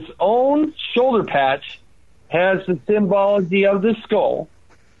 that its own shoulder patch has the symbology of the skull,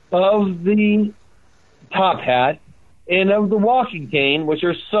 of the top hat, and of the walking cane, which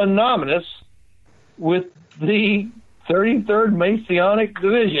are synonymous with the 33rd Masonic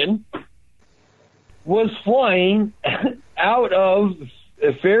Division, was flying out of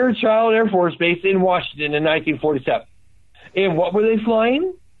Fairchild Air Force Base in Washington in 1947. And what were they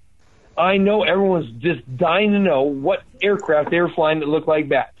flying? I know everyone's just dying to know what aircraft they were flying that looked like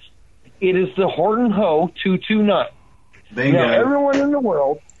bats. It is the Horton Ho 229. Bingo. Now, everybody in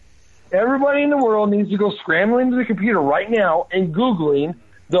the world needs to go scrambling to the computer right now and Googling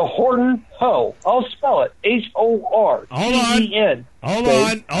the Horton Ho. I'll spell it. H-O-R-T-E-N. Hold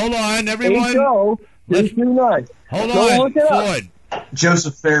on, everyone. H-O-229. Hold on, Floyd.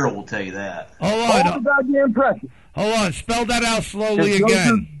 Joseph Farrell will tell you that. Hold on. All the goddamn pressure. Hold on. Spell that out slowly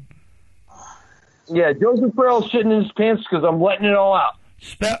again. Yeah, Joseph Farrell's shitting in his pants because I'm letting it all out.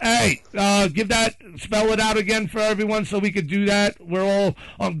 Spell it out again for everyone so we could do that. We're all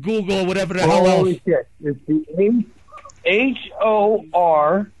on Google or whatever the hell else. Holy shit. It's the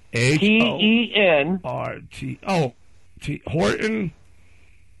H-O-R-T-E-N. Horton.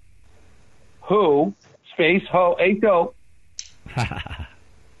 WHO, space HO, H-O,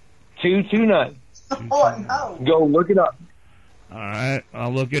 229. Oh, no. Go look it up. All right,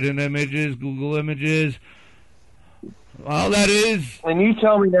 I'll look at images, Google Images. All that is. And you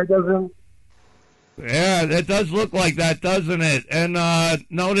tell me that doesn't. Yeah, it does look like that, doesn't it? And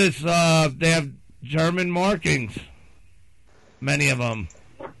notice they have German markings. Many of them.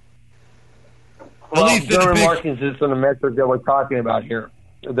 Well, At least German markings isn't the metric that we're talking about here.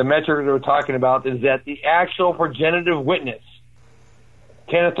 The metric that we're talking about is that the actual progenitive witness,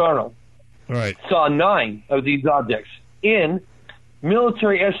 Kenneth Arnold, saw 9 of these objects in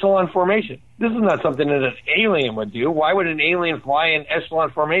military echelon formation. This is not something that an alien would do. Why would an alien fly in echelon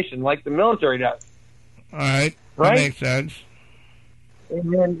formation like the military does? All right, that makes sense.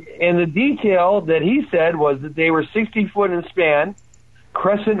 And the detail that he said was that they were 60 foot in span,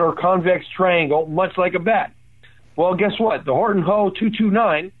 crescent or convex triangle, much like a bat. Well, guess what? The Horton Ho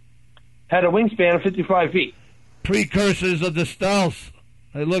 229 had a wingspan of 55 feet. Precursors of the stealth.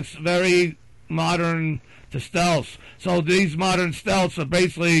 It looks very modern to stealth. So these modern stealths are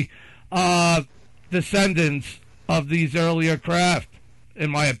basically descendants of these earlier craft, in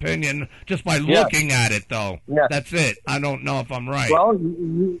my opinion, just by looking at it, though. Yes. That's it. I don't know if I'm right.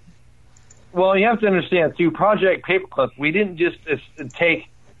 Well, you have to understand, through Project Paperclip, we didn't just take,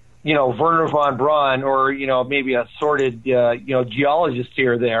 Werner von Braun or, maybe a sorted, geologist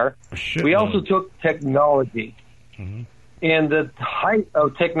here or there. We also took technology. Mm-hmm. And the height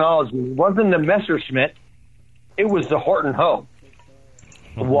of technology wasn't the Messerschmitt, it was the Horton Ho.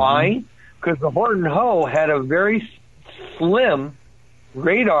 Mm-hmm. Why? Because the Horton Ho had a very slim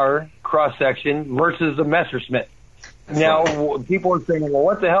radar cross-section versus the Messerschmitt. Now, people are saying, well,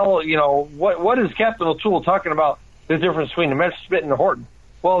 what the hell, what is Captain O'Toole talking about the difference between the Messerschmitt and the Horton?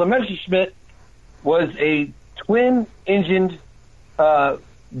 Well, the Messerschmitt was a twin-engined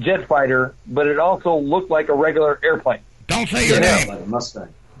jet fighter, but it also looked like a regular airplane. Don't say your name. Like a Mustang.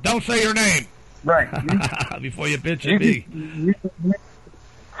 Don't say your name. Right. Before you bitch at me.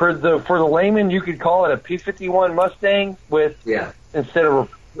 For the layman, you could call it a P-51 Mustang with, instead of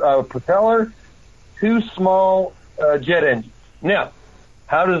a propeller, 2 small jet engines. Now,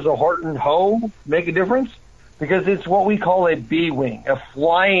 how does the Horton Ho make a difference? Because it's what we call a B-wing, a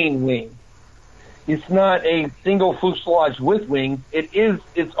flying wing. It's not a single fuselage with wing. It is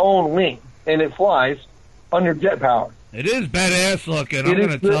its own wing, and it flies under jet power. It is badass looking, I'm going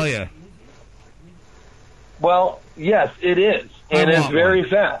to tell you. Well, yes, it is. And it's very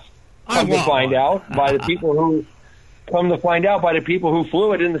fast. Come to find out by the people who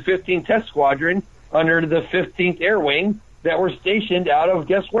flew it in the 15th Test Squadron under the 15th Air Wing that were stationed out of,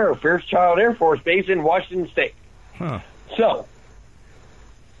 guess where? Fairchild Air Force Base in Washington State. Huh. So,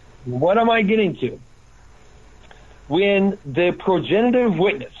 what am I getting to? When the progenitive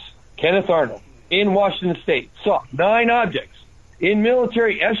witness, Kenneth Arnold, in Washington State, saw 9 objects in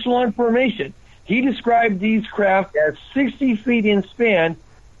military echelon formation, he described these craft as 60 feet in span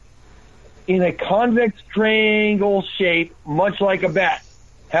in a convex triangle shape, much like a bat.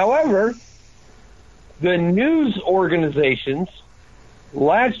 However, the news organizations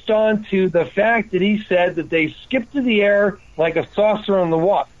latched on to the fact that he said that they skipped to the air like a saucer on the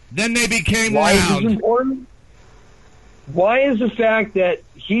water. Then they became Why round. is this important? Why is the fact that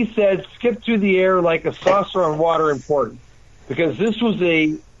he said skip through the air like a saucer on water important? Because this was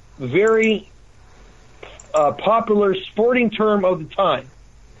a very popular sporting term of the time.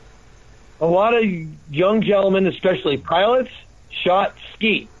 A lot of young gentlemen, especially pilots, shot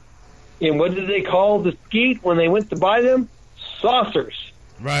skeet. And what did they call the skeet when they went to buy them? Saucers.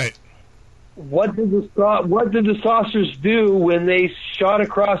 Right. What did the saucers do when they shot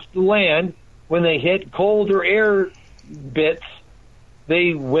across the land? When they hit colder air bits,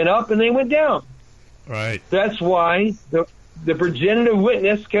 they went up and they went down. Right. That's why the progenitive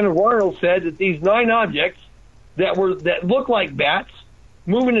witness, Kenneth Arnold, said that these 9 objects that look like bats,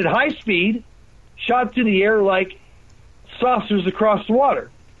 moving at high speed, shot to the air like saucers across the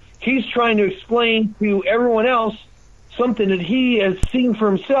water. He's trying to explain to everyone else something that he has seen for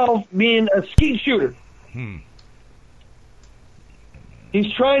himself, being a skeet shooter.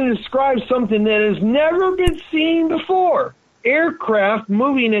 He's trying to describe something that has never been seen before. Aircraft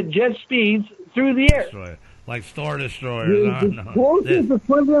moving at jet speeds through the air. Destroyer. Like Star Destroyers.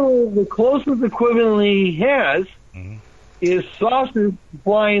 The closest equivalent he has is saucers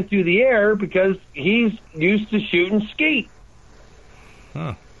flying through the air because he's used to shooting skeet.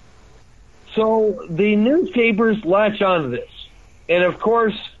 Huh. So the newspapers latch onto this. And of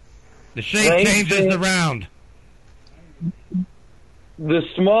course, the shape changes around. The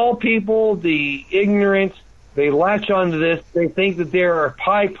small people, the ignorant, They latch onto this. They think that there are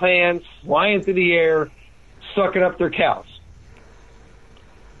pie plants flying through the air, sucking up their cows.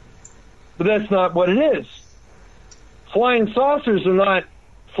 But that's not what it is. Flying saucers are not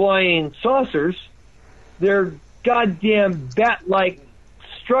flying saucers. They're goddamn bat-like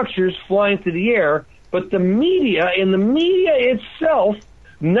structures flying through the air. But the media, and the media itself,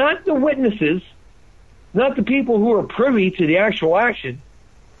 not the witnesses, not the people who are privy to the actual action,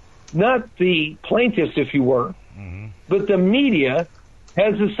 not the plaintiffs, if you were, but the media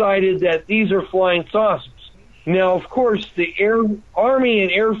has decided that these are flying saucers. Now, of course, the Army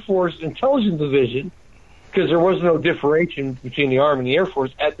and Air Force Intelligence Division, because there was no differentiation between the Army and the Air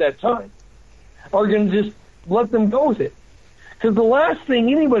Force at that time, are going to just let them go with it. Because the last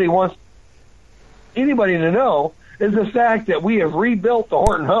thing anybody wants anybody to know is the fact that we have rebuilt the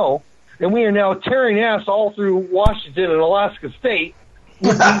Horton Ho, and we are now tearing ass all through Washington and Alaska State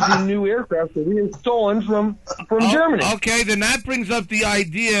with these new aircraft that we have stolen from Germany. Okay, then that brings up the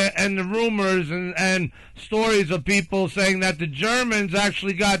idea and the rumors and stories of people saying that the Germans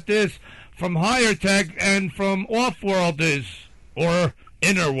actually got this from higher tech and from off-worlders or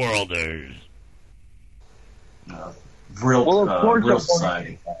inner-worlders. Real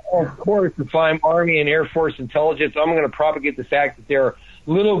society. Of course, if I'm Army and Air Force intelligence, I'm going to propagate the fact that there are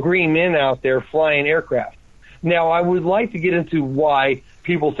little green men out there flying aircraft. Now, I would like to get into why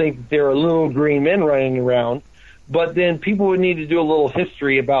people think that there are little green men running around, but then people would need to do a little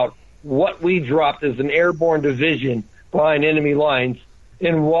history about what we dropped as an airborne division behind enemy lines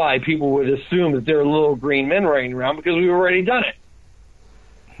and why people would assume that there are little green men running around, because we've already done it.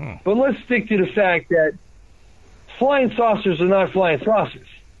 But let's stick to the fact that flying saucers are not flying saucers.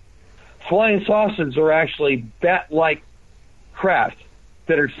 Flying saucers are actually bat-like craft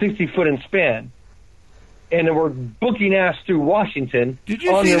that are 60 foot in span, and they were booking ass through Washington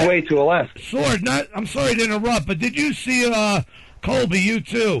on their way to Alaska. Sword, I'm sorry to interrupt, but did you see, Colby, you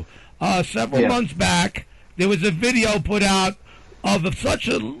too, several months back, there was a video put out of such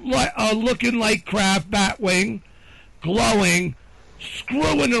a looking like craft, Batwing, glowing,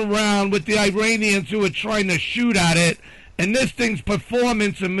 screwing around with the Iranians who were trying to shoot at it, and this thing's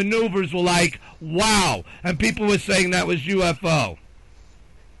performance and maneuvers were like, wow, and people were saying that was UFO.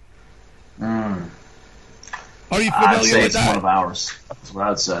 Are you familiar I'd say with it's that? one of ours. That's what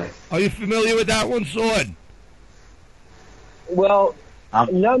I'd say. Are you familiar with that one, Sword? Well,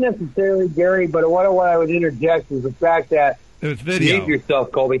 not necessarily, Gary, but what I would interject is the fact that there's video. Mute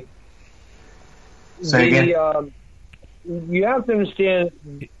yourself, Colby. Say again. You have to understand.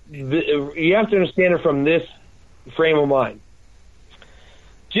 You have to understand it from this frame of mind.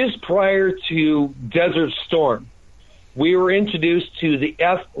 Just prior to Desert Storm, we were introduced to the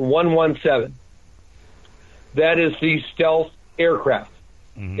F-117. That is the stealth aircraft.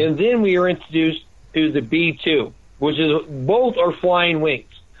 And then we were introduced to the B-2, which is both are flying wings.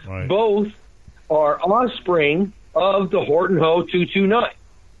 Right. Both are offspring of the Horton Ho 229.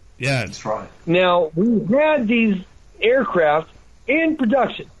 Yeah, that's right. Now, we've had these aircraft in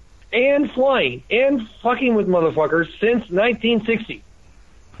production and flying and fucking with motherfuckers since 1960.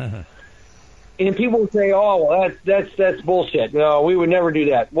 And people would say, "Oh, well, that's bullshit. No, we would never do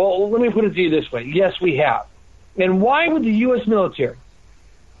that." Well, let me put it to you this way: yes, we have. And why would the U.S. military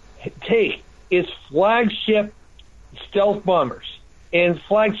take its flagship stealth bombers and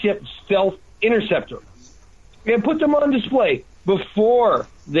flagship stealth interceptor and put them on display before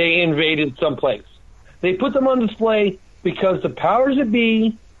they invaded someplace? They put them on display because the powers that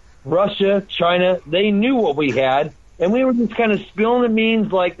be, Russia, China, they knew what we had, and we were just kind of spilling the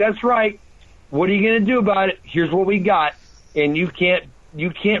beans like, that's right, what are you going to do about it? Here's what we got, and you can't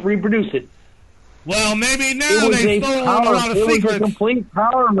reproduce it. Well, maybe now they've stolen a lot of secrets. It was a complete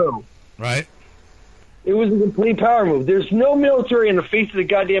power move. Right. It was a complete power move. There's no military on the face of the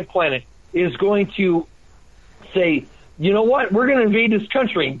goddamn planet is going to say, you know what, we're going to invade this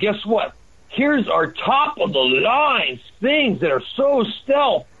country, and guess what? Here's our top of the line things that are so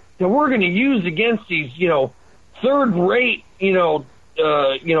stealth that we're going to use against these, third rate, camel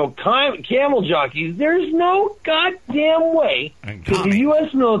jockeys. There's no goddamn way that the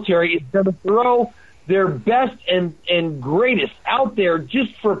U.S. military is going to throw their best and greatest out there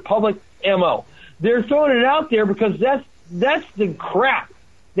just for public ammo. They're throwing it out there because that's the crap.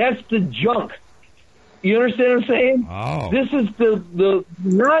 That's the junk. You understand what I'm saying? Oh. This is the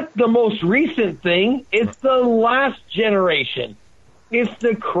not the most recent thing. It's the last generation. It's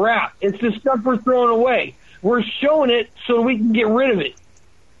the crap. It's the stuff we're throwing away. We're showing it so we can get rid of it.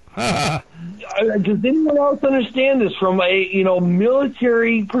 Does anyone else understand this from a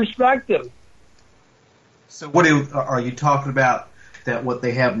military perspective? So what are you talking about? That what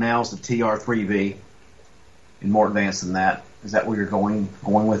they have now is the TR-3V? more advanced than that. Is that where you're going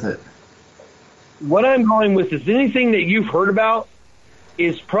with it? What I'm going with is anything that you've heard about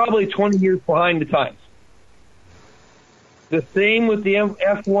is probably 20 years behind the times. The same with the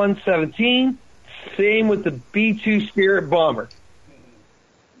F-117, same with the B-2 Spirit bomber.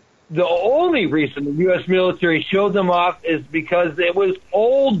 The only reason the U.S. military showed them off is because it was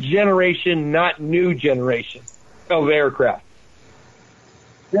old generation, not new generation of aircraft.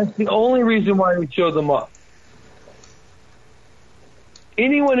 That's the only reason why we showed them off.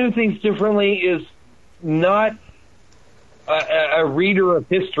 Anyone who thinks differently is not a reader of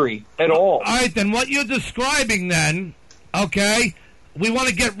history at all. All right, then what you're describing then, okay, we want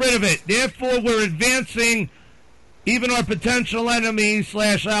to get rid of it. Therefore, we're advancing even our potential enemies /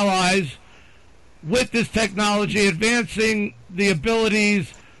 allies with this technology, advancing the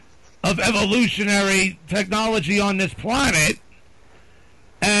abilities of evolutionary technology on this planet.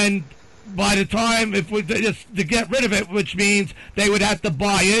 And by the time, if we just to get rid of it, which means they would have to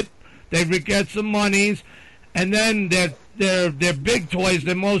buy it, they would get some monies, and then their big toys,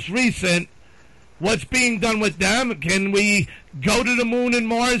 the most recent, what's being done with them? Can we go to the moon and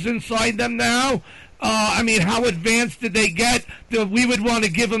Mars inside them now? I mean, how advanced did they get that we would want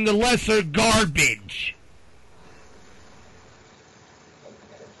to give them the lesser garbage?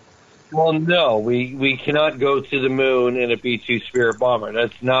 Well, no, we cannot go to the moon in a B-2 Spirit bomber.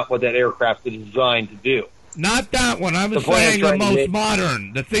 That's not what that aircraft is designed to do. Not that one. I was saying the most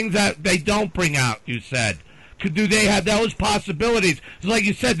modern, the things that they don't bring out, you said. Do they have those possibilities? Like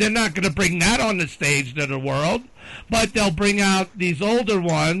you said, they're not going to bring that on the stage to the world, but they'll bring out these older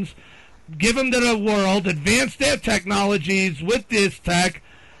ones, give them to the world, advance their technologies with this tech.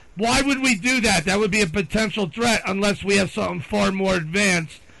 Why would we do that? That would be a potential threat unless we have something far more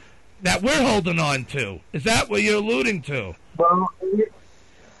advanced that we're holding on to. Is that what you're alluding to? Well,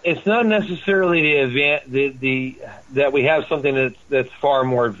 it's not necessarily that we have something that's far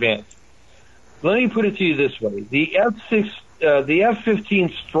more advanced. Let me put it to you this way: the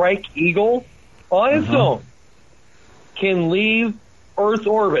F-15 Strike Eagle, on its own, can leave Earth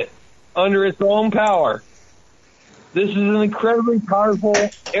orbit under its own power. This is an incredibly powerful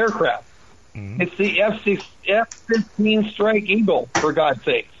aircraft. It's the F-15 Strike Eagle, for God's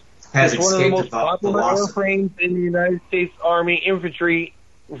sakes. It's one of the most popular airframes in the United States Army infantry.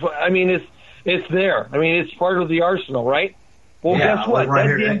 I mean, it's there. I mean, it's part of the arsenal, right? Well, guess what?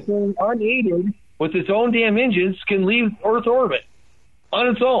 That damn thing, unaided, with its own damn engines, can leave Earth orbit on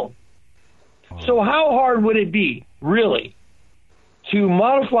its own. So how hard would it be, really, to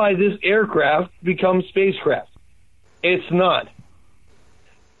modify this aircraft to become spacecraft? It's not.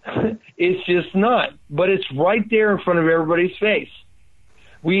 It's just not. But it's right there in front of everybody's face.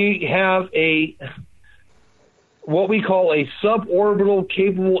 We have what we call a suborbital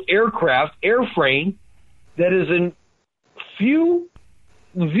capable aircraft, airframe, that is in view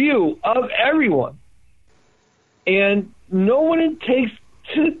of everyone. And no one takes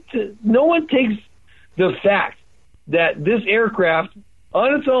the fact that this aircraft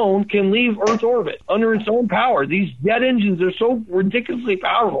on its own can leave Earth orbit under its own power. These jet engines are so ridiculously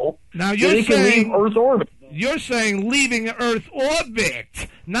powerful that they can leave Earth orbit. You're saying leaving Earth orbit,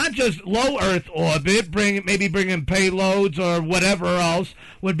 not just low Earth orbit, maybe bringing payloads or whatever else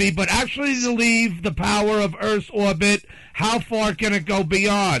would be, but actually to leave the power of Earth's orbit. How far can it go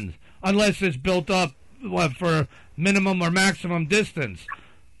beyond, unless it's built up for minimum or maximum distance?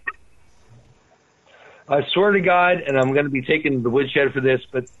 I swear to God, and I'm going to be taking the woodshed for this,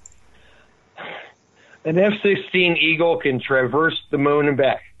 but an F-16 Eagle can traverse the moon and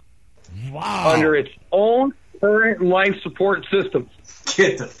back. Wow. Under its own current life support systems.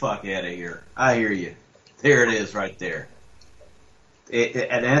 Get the fuck out of here. I hear you. There it is right there.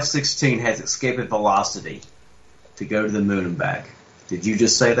 An F-16 has escaped velocity to go to the moon and back. Did you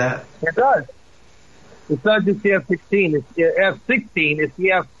just say that? It does. It's not just the F-16. It's the F-16. It's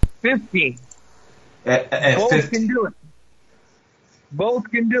the F-15. Both can do it. Both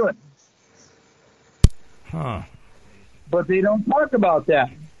can do it. Huh. But they don't talk about that.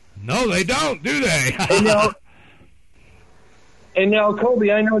 No, they don't, do they? and now,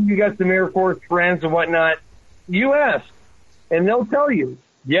 Colby, I know you got some Air Force friends and whatnot. You ask, and they'll tell you,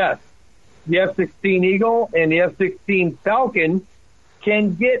 yes, the F-16 Eagle and the F-16 Falcon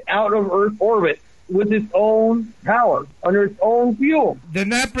can get out of Earth orbit with its own power, under its own fuel. Then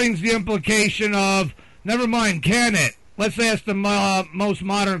that brings the implication of, never mind, can it? Let's ask the most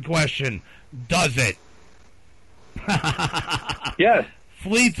modern question. Does it? Yes.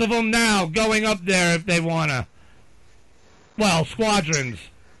 Fleets of them now going up there if they want to. Well, squadrons.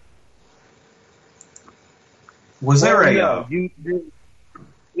 Was there it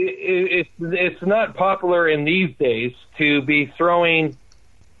it's not popular in these days to be throwing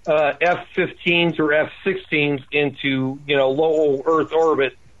F-15s or F-16s into, low Earth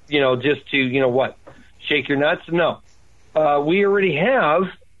orbit, just to, shake your nuts? No. We already have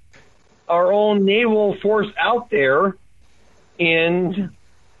our own naval force out there in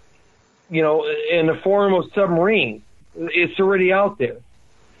the form of submarines. It's already out there.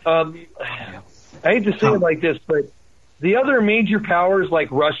 I hate to say it like this, but the other major powers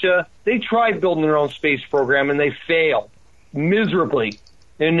like Russia, they tried building their own space program and they failed miserably.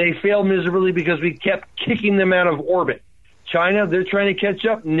 And they failed miserably because we kept kicking them out of orbit. China, they're trying to catch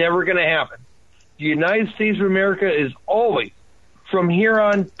up, never going to happen. The United States of America is always, from here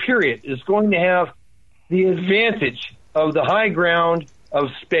on, period, is going to have the advantage of the high ground of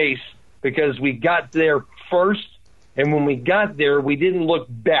space because we got there first. And when we got there, we didn't look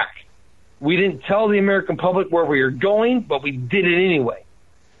back. We didn't tell the American public where we were going, but we did it anyway.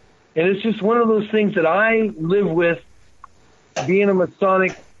 And it's just one of those things that I live with, being a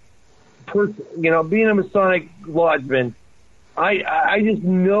Masonic person, being a Masonic lodgeman. I just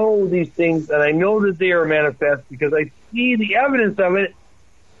know these things, and I know that they are manifest because I see the evidence of it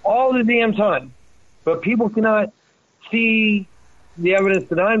all the damn time. But people cannot see the evidence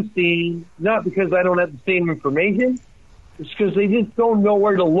that I'm seeing, not because I don't have the same information, it's because they just don't know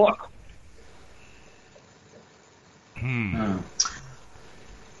where to look.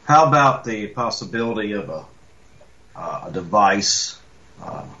 How about the possibility of a device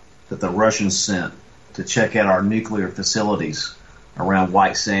that the Russians sent to check out our nuclear facilities around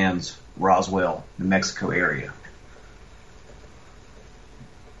White Sands, Roswell, New Mexico area?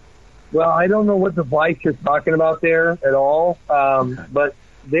 Well, I don't know what device you're talking about there at all, but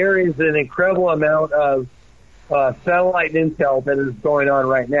there is an incredible amount of satellite intel that is going on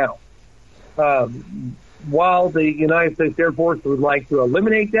right now. While the United States Air Force would like to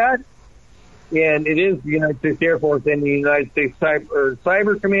eliminate that, and it is the United States Air Force and the United States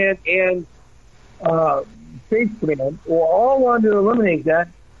Cyber Command and Space Command will all want to eliminate that.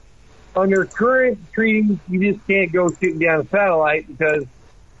 Under current treaties, you just can't go shooting down a satellite because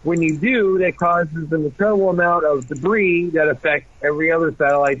when you do, that causes an incredible amount of debris that affects every other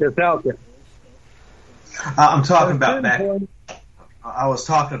satellite that's out there. I'm talking about back. I was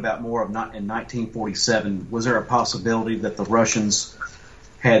talking about more of in 1947. Was there a possibility that the Russians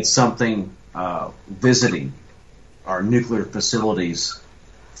had something visiting our nuclear facilities,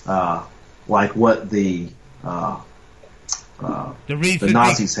 like what the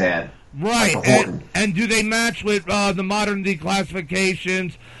Nazis had? Right, and do they match with the modern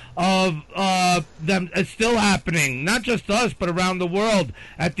declassifications of them? It's still happening, not just us, but around the world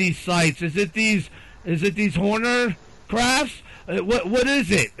at these sites. Is it these Horner crafts? What is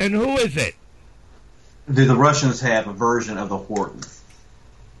it, and who is it? Do the Russians have a version of the Horton?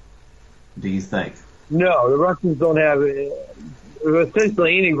 Do you think? No, the Russians don't have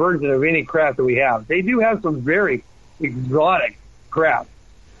essentially any version of any craft that we have. They do have some very exotic craft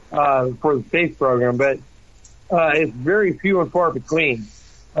for the space program, but it's very few and far between.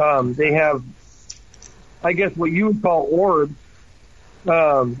 They have, I guess, what you would call orbs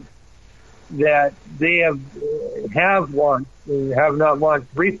that they have launched and have not launched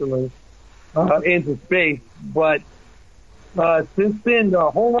recently into space, but since then, a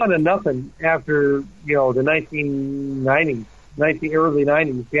whole lot of nothing after, the 1990s, early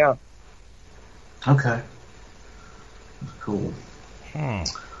 90s, yeah. Okay. Cool.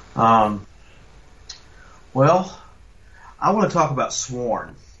 Well, I want to talk about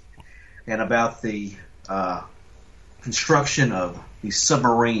Sworn and about the construction of these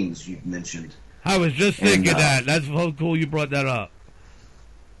submarines you've mentioned. I was just thinking that. That's so cool you brought that up.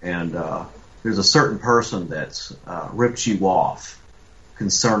 And there's a certain person that's ripped you off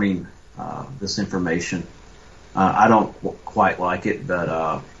concerning this information. I don't quite like it,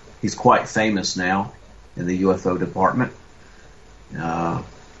 but he's quite famous now in the UFO department.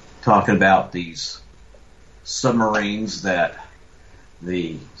 Talking about these submarines that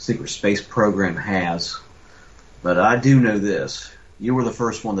the secret space program has. But I do know this. You were the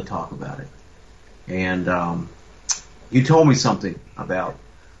first one to talk about it. And you told me something about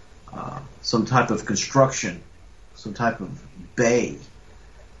some type of construction, some type of bay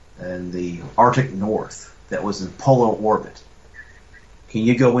in the Arctic North that was in polar orbit. Can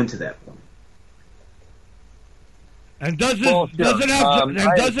you go into that one? And does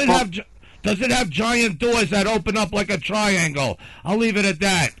it have giant doors that open up like a triangle? I'll leave it at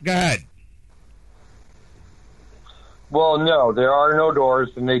that. Go ahead. Well, no, there are no doors,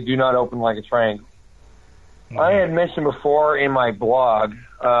 and they do not open like a triangle. Mm-hmm. I had mentioned before in my blog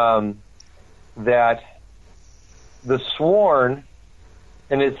that the Sworn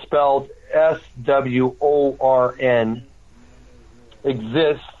and it's spelled SWORN,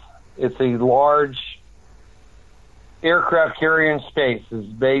 exists. It's a large aircraft carrier in space.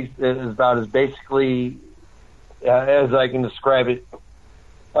 It is about as basically as I can describe it.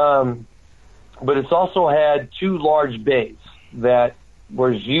 But it's also had two large bays that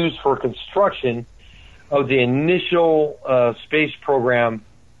was used for construction of the initial space program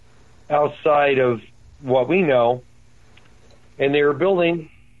outside of what we know, and they were building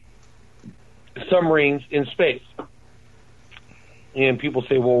submarines in space. And people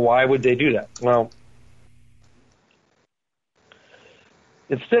say, well, why would they do that? Well,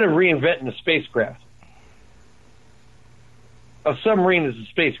 instead of reinventing a spacecraft, a submarine is a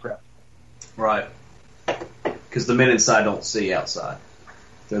spacecraft. Right. Because the men inside don't see outside.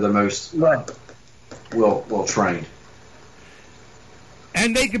 They're the most well trained.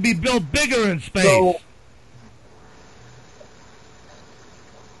 And they could be built bigger in space. So,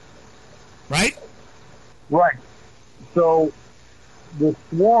 right? Right. So the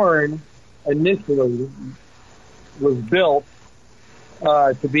Swarn initially was built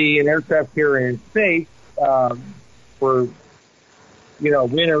to be an aircraft carrier in space for,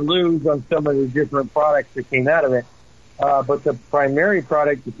 win or lose on some of the different products that came out of it. But the primary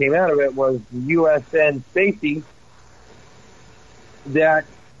product that came out of it was the USN Stacy that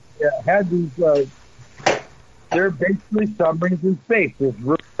had these, they're basically submarines in space. There's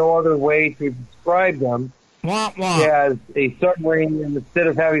really no other way to describe them. As a submarine, and instead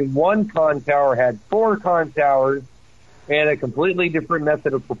of having one con tower, had 4 con towers and a completely different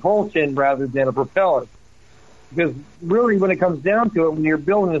method of propulsion rather than a propeller. Because really, when it comes down to it, when you're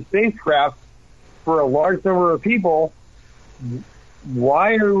building a spacecraft for a large number of people,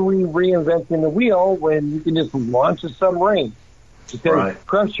 why are we reinventing the wheel when you can just launch a submarine? Because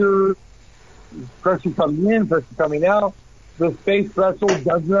pressure coming in, pressure coming out, the space vessel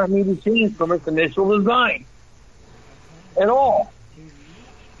does not need to change from its initial design at all.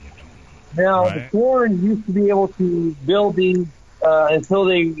 Now, the Swarn used to be able to build these until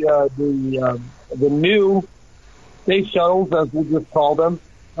the new space shuttles, as we just call them,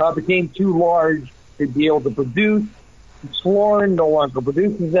 became too large to be able to produce. Swarn no longer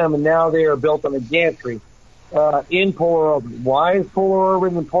produces them, and now they are built on a gantry in polar orbit. Why is polar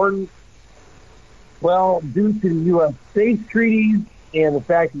orbit important? Well, due to the U.S. space treaties and the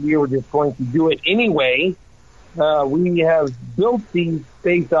fact that we were just going to do it anyway, we have built these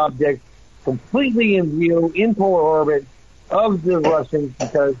space objects completely in view in polar orbit of the Russians,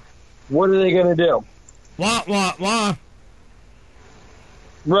 because what are they going to do? Wah.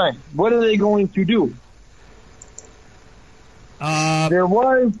 Right. What are they going to do? There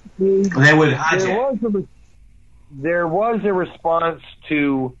was a response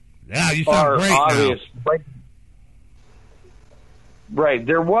to our obvious. Right.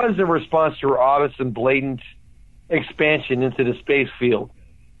 There was a response to our obvious and blatant expansion into the space field,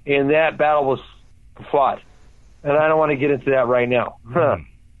 and that battle was fought. And I don't want to get into that right now,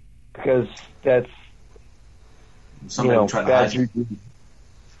 because that's bad.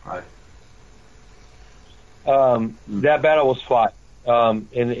 Right. That battle was fought, and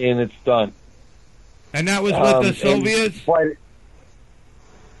it's done. And that was with the Soviets?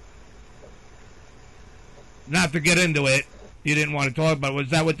 Not to get into it, you didn't want to talk about it. Was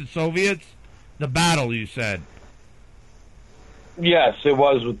that with the Soviets? The battle, you said. Yes, it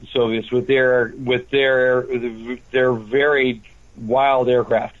was with the Soviets, with their very wild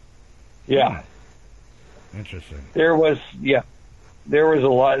aircraft. Yeah. Interesting. There was a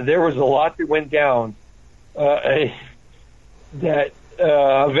lot that went down that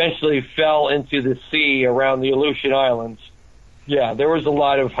eventually fell into the sea around the Aleutian Islands. Yeah, there was a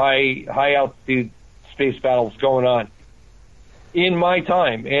lot of high altitude space battles going on in my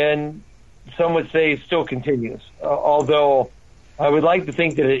time, and some would say it still continues. Although I would like to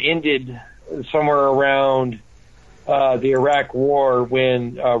think that it ended somewhere around the Iraq War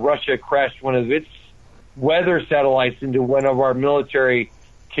when Russia crashed one of its weather satellites into one of our military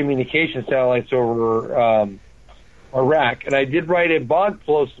communication satellites over Iraq. And I did write a blog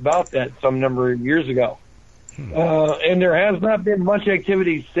post about that some number of years ago. And there has not been much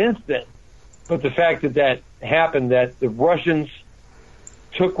activity since then. But the fact that happened, that the Russians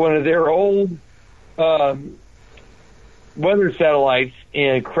took one of their old weather satellites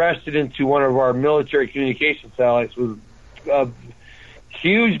and crashed it into one of our military communication satellites, was a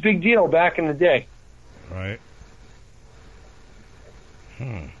huge, big deal back in the day. Right.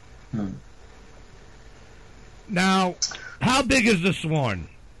 Now, how big is the Swarn?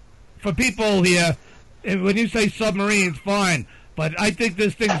 For people here, when you say submarines, fine, but I think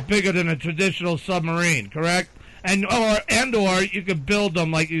this thing's bigger than a traditional submarine, correct? or you could build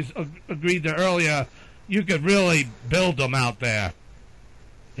them like you agreed to earlier. You could really build them out there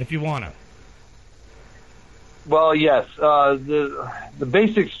if you want to. Well, yes. The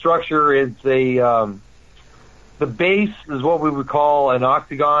basic structure is the base is what we would call an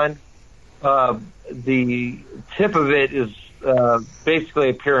octagon. The tip of it is basically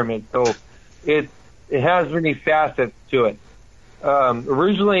a pyramid, so it has many facets to it.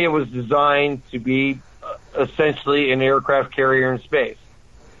 Originally, it was designed to be essentially an aircraft carrier in space.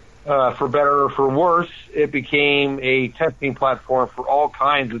 For better or for worse, it became a testing platform for all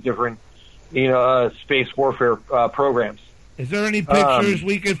kinds of different, space warfare programs. Is there any pictures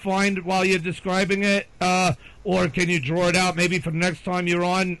we could find while you're describing it, or can you draw it out? Maybe for the next time you're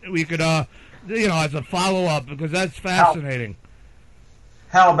on, we could, as a follow-up, because that's fascinating.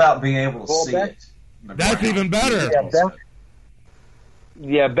 How about being able to see it? That's even better.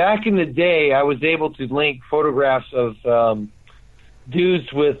 Back in the day, I was able to link photographs of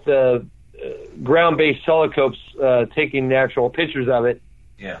dudes with ground-based telescopes taking actual pictures of it.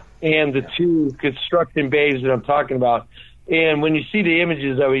 Yeah. And the two construction bays that I'm talking about. And when you see the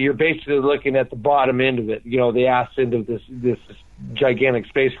images of it, you're basically looking at the bottom end of it, the ass end of this gigantic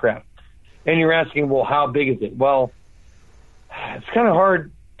spacecraft. And you're asking, well, how big is it? Well, it's kind of hard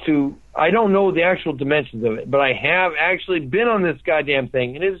to... I don't know the actual dimensions of it, but I have actually been on this goddamn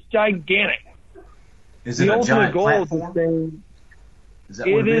thing, and it's gigantic. Is it a giant platform?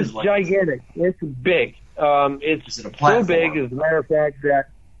 It is gigantic. It's big. It's so big, as a matter of fact, that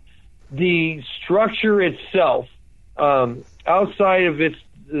the structure itself, outside of its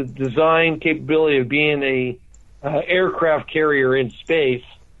design capability of being a aircraft carrier in space,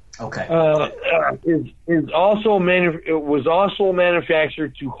 is also was also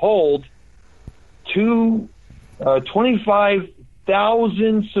manufactured to hold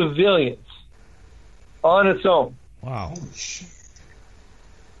 25,000 civilians on its own. Wow.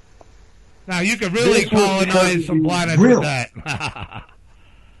 Now, you could really colonize some planets with that.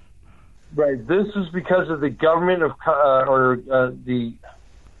 Right. This is because of the government of, the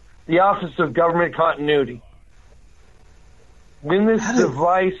Office of Government Continuity. When this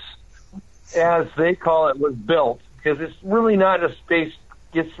device, as they call it, was built, because it's really not a space,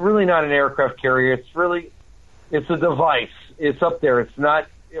 it's really not an aircraft carrier. It's a device. It's up there. It's not,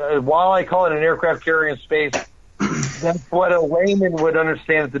 while I call it an aircraft carrier in space, that's what a layman would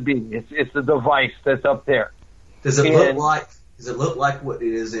understand it to be. It's a device that's up there. Does it look like what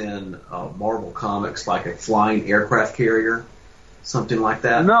it is in Marvel Comics, like a flying aircraft carrier, something like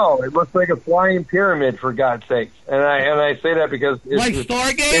that? No, it looks like a flying pyramid, for God's sakes. And I say that because it's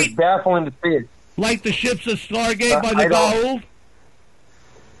Stargate? It's baffling to see it. Like the ships of Stargate by the gold?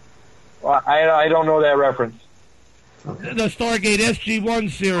 I don't know that reference. Okay. The Stargate SG-1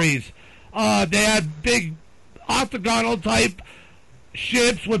 series. They had big octagonal type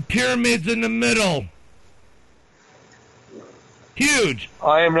ships with pyramids in the middle. That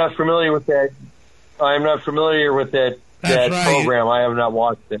I am not familiar with that. That program. I have not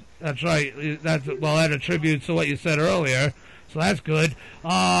watched it. That's right. That attributes to what you said earlier, so that's good.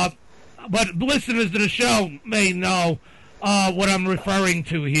 But listeners to the show may know what I'm referring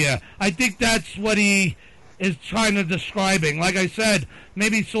to here. I think that's what he is trying to describing. Like I said,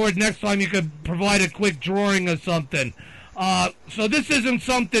 maybe Sword, next time you could provide a quick drawing or something. So this isn't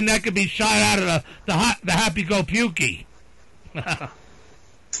something that could be shot out of the happy-go-pukey.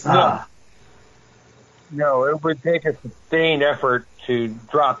 No, it would take a sustained effort to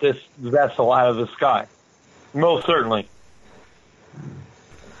drop this vessel out of the sky. Most certainly.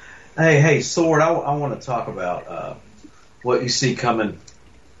 Hey, Sword, I want to talk about what you see coming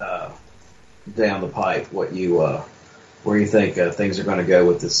down the pipe, where you think things are going to go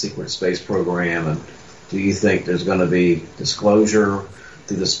with the secret space program, and do you think there's going to be disclosure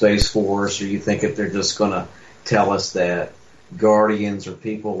through the Space Force, or you think if they're just going to tell us that Guardians or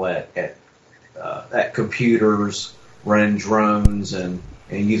people at computers running drones and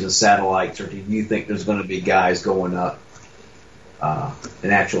using satellites, or do you think there's going to be guys going up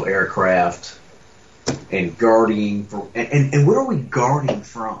an actual aircraft and guarding and where are we guarding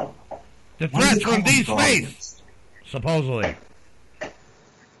from? The threats from deep space, supposedly.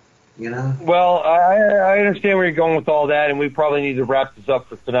 Well, I understand where you're going with all that, and we probably need to wrap this up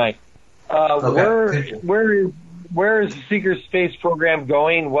for tonight. Where is the secret space program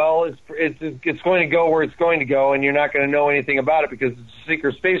going? Well, it's going to go where it's going to go, and you're not going to know anything about it because it's a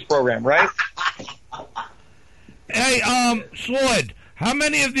secret space program, right? Hey, Sword, how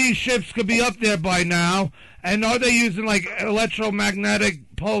many of these ships could be up there by now? And are they using like electromagnetic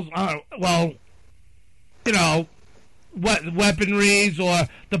pulse? weaponries or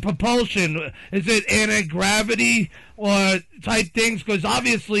the propulsion? Is it anti-gravity or type things? Because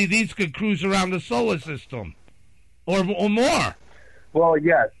obviously these could cruise around the solar system or more. Well,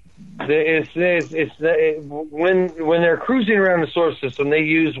 yes. When they're cruising around the solar system, they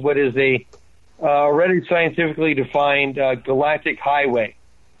use what is a already scientifically defined galactic highway.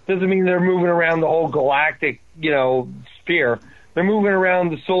 Doesn't mean they're moving around the whole galactic, sphere. They're moving around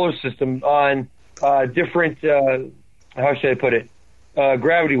the solar system on different, how should I put it,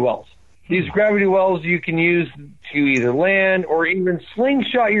 gravity wells. These gravity wells you can use to either land or even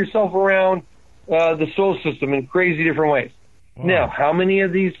slingshot yourself around the solar system in crazy different ways. Wow. Now, how many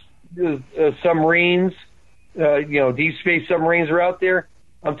of these submarines, deep space submarines are out there?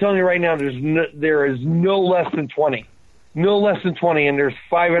 I'm telling you right now, there is no less than 20. No less than 20, and there's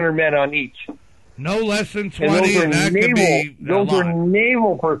 500 men on each. No less than 20, and those are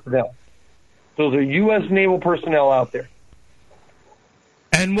naval personnel. Those are U.S. naval personnel out there.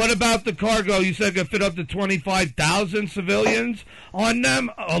 And what about the cargo? You said it could fit up to 25,000 civilians on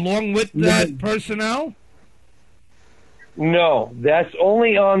them, along with that personnel? No, that's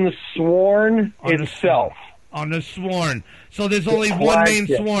only on the Sworn itself. On the Sworn. So there's only one main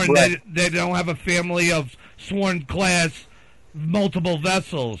Sworn. Right. They don't have a family of Sworn class, multiple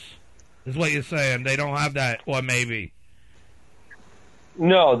vessels, is what you're saying. They don't have that, or maybe.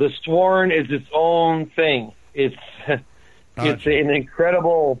 No, the Sworn is its own thing. It's it's an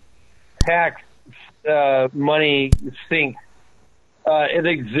incredible tax money sink. It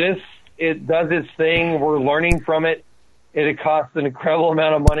exists. It does its thing. We're learning from it. It costs an incredible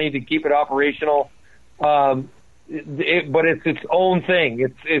amount of money to keep it operational. But it's its own thing.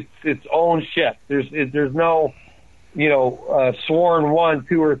 It's its own ship. There's no, Sworn 1,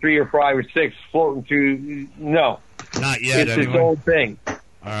 2, or 3, or 5, or 6 floating through. No, not yet. It's its own thing. All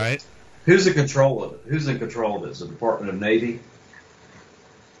right. Who's in control of it? Who's in control of this? The Department of Navy?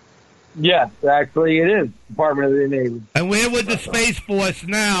 Yes, actually, it is Department of the Navy. And where would the Space Force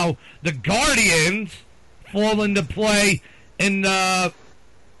now, the Guardians, fall into play in the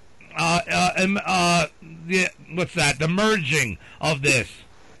what's that? The merging of this.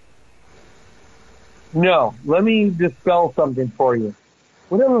 No, let me dispel something for you.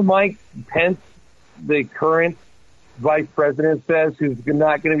 Whatever Mike Pence, the current vice president, says, who's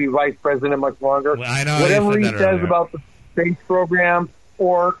not going to be vice president much longer, whatever he says about the space program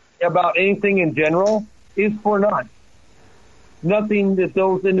or about anything in general is for naught. Nothing that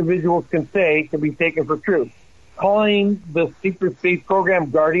those individuals can say can be taken for truth. Calling the secret space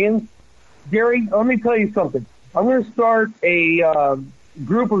program Guardians, Gary, let me tell you something. I'm going to start a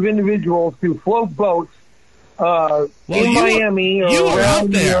group of individuals who float boats in Miami or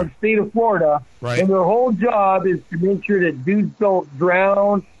around the state of Florida, and their whole job is to make sure that dudes don't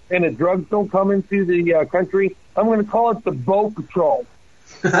drown and that drugs don't come into the country. I'm going to call it the Boat Patrol.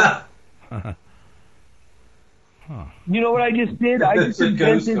 You know what I just did? I just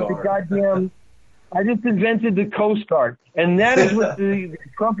invented the Coast Guard, and that is what the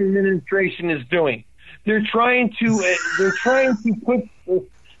Trump administration is doing. They're trying to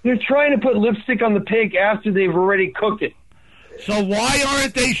put lipstick on the pig after they've already cooked it. So why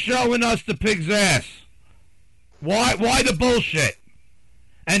aren't they showing us the pig's ass? Why the bullshit?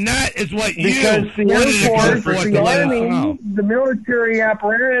 And that is what because the Air Force, the Army, the military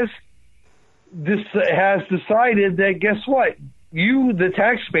apparatus has decided that, guess what? You, the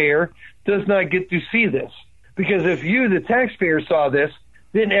taxpayer, does not get to see this. Because if you, the taxpayer, saw this,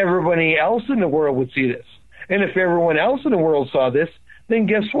 then everybody else in the world would see this. And if everyone else in the world saw this, then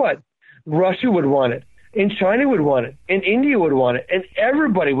guess what? Russia would want it, and China would want it, and India would want it, and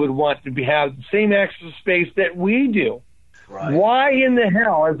everybody would want to have the same access to space that we do. Right. Why in the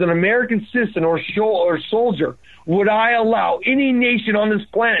hell, as an American citizen or soldier, would I allow any nation on this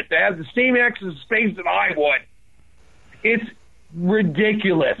planet to have the same access to space that I would? It's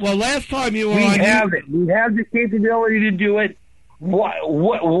ridiculous. Well, last time you were we have the capability to do it.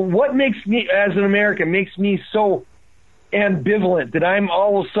 What makes me, as an American, makes me so ambivalent that I'm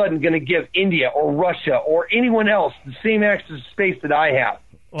all of a sudden going to give India or Russia or anyone else the same access to space that I have?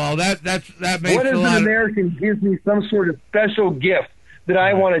 Well, that makes what if an American gives me some sort of special gift that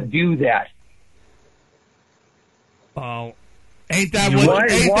I want to do that? Oh, ain't that what?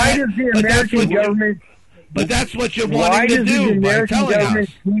 Why does the American government? But that's what you're wanting to do by telling us.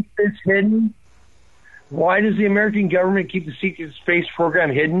 Keep this hidden? Why does the American government keep the secret space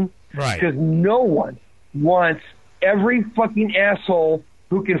program hidden? Right. Because no one wants every fucking asshole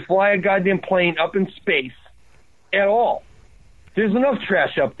who can fly a goddamn plane up in space at all. There's enough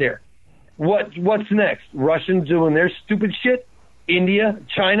trash up there. What's next? Russians doing their stupid shit? India?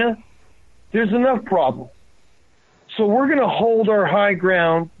 China? There's enough problems. So we're going to hold our high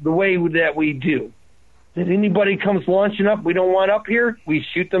ground the way that we do. If anybody comes launching up we don't want up here, we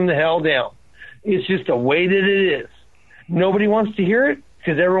shoot them the hell down. It's just the way that it is. Nobody wants to hear it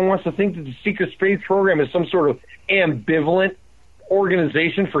because everyone wants to think that the secret space program is some sort of ambivalent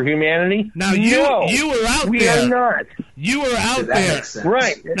organization for humanity. Now you were out we there. We are not. You were out there.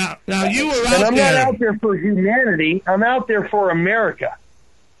 Right. Now you were out there. And I'm not out there for humanity. I'm out there for America.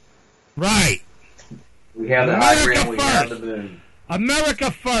 Right. We have the high ground. We have the moon.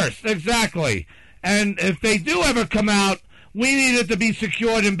 America first, exactly. And if they do ever come out, we need it to be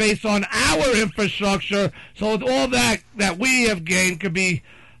secured and based on our infrastructure, so all that we have gained could be,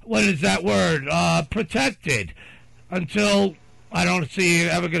 what is that word, protected until I don't see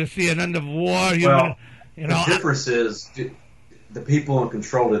ever going to see an end of war. The difference is the people in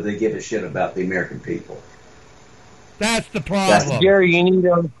control, do they give a shit about the American people? That's the problem. Gary, you need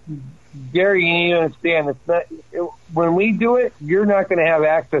to understand. It's not, when we do it, you're not going to have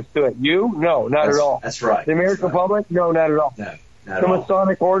access to it. You? No, not at all. That's right. The American public? No, not at all. No, the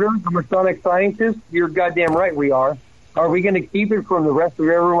Masonic Order, the Masonic scientists? You're goddamn right we are. Are we going to keep it from the rest of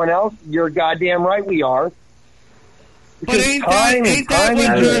everyone else? You're goddamn right we are. But ain't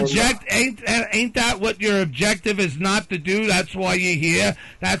that what your objective is not to do? That's why you're here.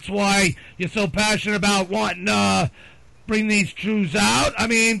 That's why you're so passionate about wanting to bring these truths out. I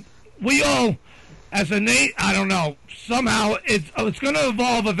mean, we all, as a nation, I don't know, somehow it's going to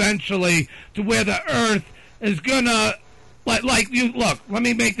evolve eventually to where the Earth is going to, like you, look, let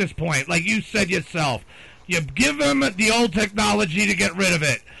me make this point. Like you said yourself, you give them the old technology to get rid of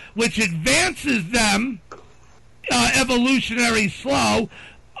it, which advances them, evolutionary slow,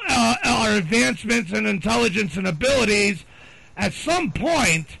 our advancements in intelligence and abilities. At some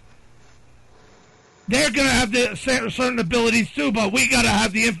point, they're going to have the certain abilities too, but we got to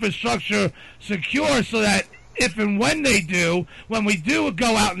have the infrastructure secure so that if and when they do, when we do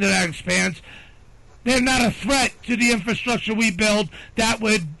go out into that expanse, they're not a threat to the infrastructure we build that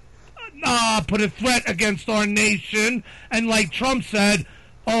would put a threat against our nation. And like Trump said,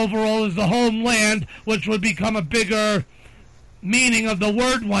 overall is the homeland, which would become a bigger meaning of the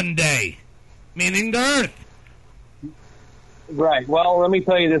word one day, meaning the earth. Right. Well, let me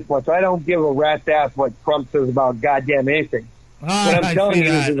tell you this much. I don't give a rat's ass what Trump says about goddamn anything. What I'm telling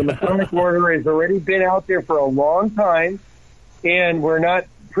you is that the Masonic Order has already been out there for a long time, and we're not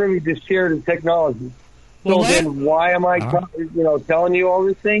privy to share the technology. So then why am I telling you all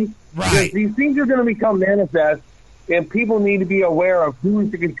these things? Right. Because these things are going to become manifest, and people need to be aware of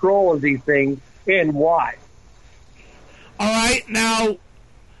who's in control of these things and why. All right. Now,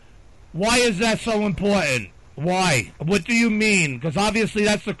 why is that so important? Why? What do you mean? Because obviously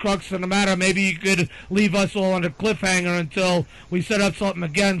that's the crux of the matter. Maybe you could leave us all on a cliffhanger until we set up something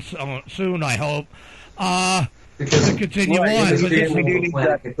again soon, I hope. To continue on.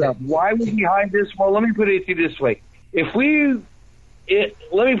 Why would we hide this? Well, let me put it to you this way. If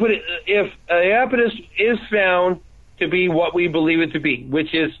Iapetus is found to be what we believe it to be,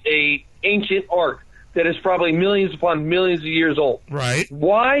 which is a ancient art that is probably millions upon millions of years old. Right.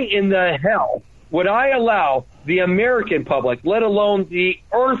 Why in the hell would I allow the American public, let alone the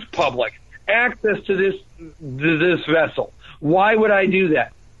Earth public, access to this vessel? Why would I do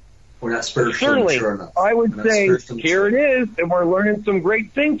that? We're not spiritually mature enough. I would say, here it is, and we're learning some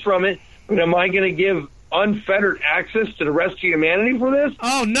great things from it, but am I going to give unfettered access to the rest of humanity for this?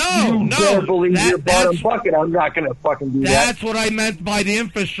 Oh, no, you better believe your bottom bucket. I'm not going to fucking do that. That's what I meant by the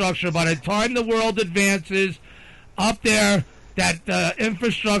infrastructure. By the time the world advances up there, that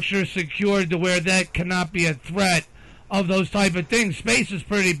infrastructure is secured to where that cannot be a threat of those type of things. Space is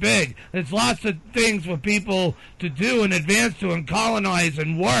pretty big. There's lots of things for people to do and advance to and colonize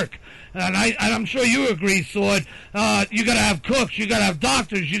and work. And I'm sure you agree, Sword. You got to have cooks. You got to have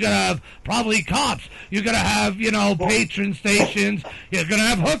doctors. You got to have probably cops. You got to have, patron stations. You're going to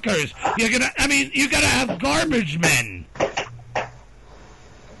have hookers. You got to have garbage men.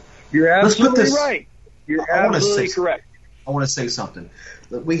 You're absolutely right. You're absolutely correct. I want to say something.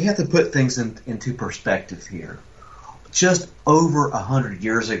 We have to put things into perspective here. Just over 100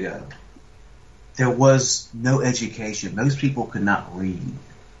 years ago, there was no education. Most people could not read.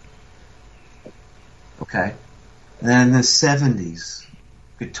 Okay? And then in the 70s,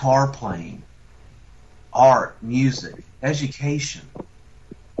 guitar playing, art, music, education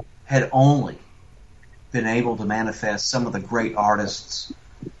had only been able to manifest some of the great artists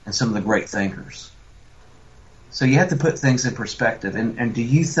and some of the great thinkers. So you have to put things in perspective. And do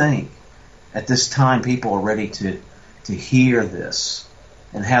you think at this time people are ready to hear this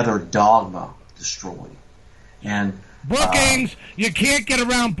and have their dogma destroyed? And Brookings, you can't get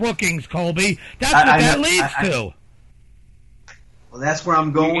around Brookings, Colby. That's what that leads to. Well, that's where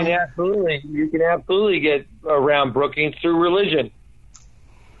I'm going. You can absolutely get around Brookings through religion.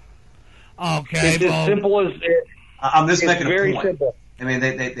 Okay, it's as simple as I'm just making a point. Very simple. I mean,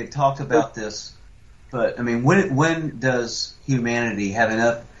 they've talked about this, but I mean, when does humanity have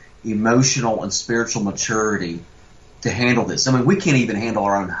enough emotional and spiritual maturity to handle this? I mean, we can't even handle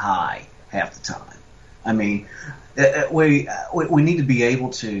our own high half the time. I mean, we need to be able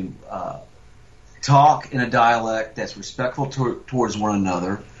to talk in a dialect that's respectful towards one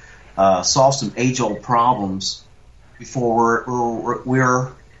another, solve some age-old problems before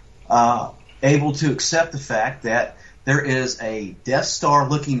we're able to accept the fact that there is a Death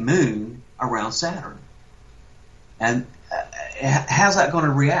Star-looking moon around Saturn. And how's that going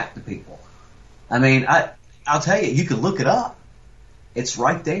to react to people? I mean, I'll tell you can look it up. It's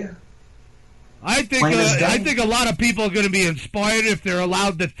right there. I think a lot of people are going to be inspired if they're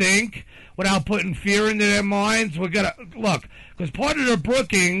allowed to think without putting fear into their minds. We're going to look, because part of the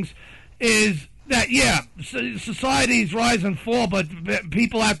Brookings is that societies rise and fall, but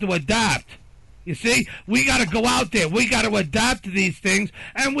people have to adapt. You see, we got to go out there. We got to adapt to these things,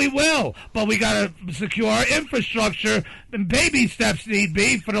 and we will. But we got to secure our infrastructure, and baby steps need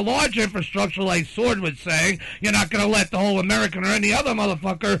be for the large infrastructure, like Sword was saying. You're not going to let the whole American or any other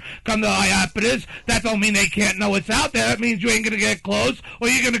motherfucker come to Iapetus. That don't mean they can't know it's out there. That means you ain't going to get close, or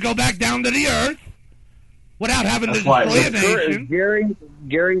you're going to go back down to the earth without having to destroy a nation.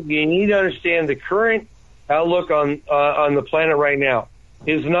 Gary, you need to understand the current outlook on the planet right now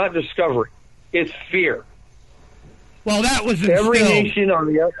is not discovery. It's fear. Well, that was instilled.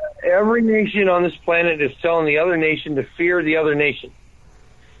 Every nation on this planet is telling the other nation to fear the other nation.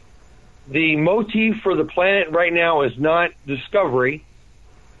 The motif for the planet right now is not discovery,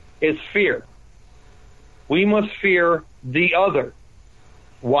 it's fear. We must fear the other.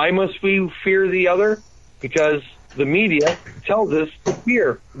 Why must we fear the other? Because the media tells us to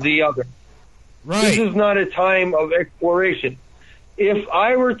fear the other. Right. This is not a time of exploration. If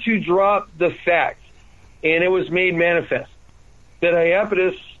I were to drop the fact, and it was made manifest, that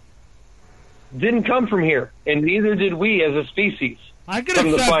Iapetus didn't come from here, and neither did we as a species. I can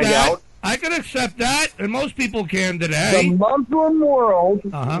accept that. I can accept that, and most people can today. The Muslim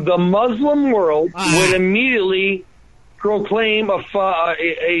world, would immediately proclaim a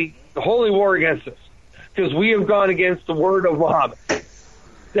holy war against us, because we have gone against the word of Muhammad.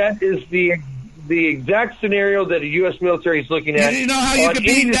 That is the exact scenario that the U.S. military is looking at. You know how you can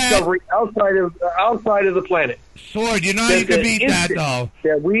beat that? Outside of the planet. Sword, you know how you can beat that, though?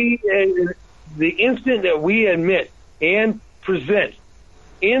 The instant that we admit and present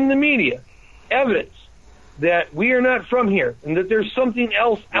in the media evidence that we are not from here and that there's something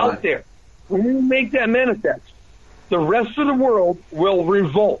else out there, when we make that manifest, the rest of the world will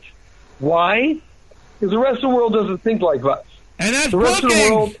revolt. Why? Because the rest of the world doesn't think like us. And that's the rest Brookings.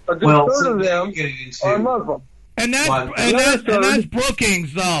 Of the world, a good third of them are Muslim. And that's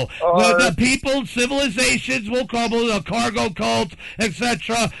Brookings, though. The people, civilizations will crumble, the cargo cults,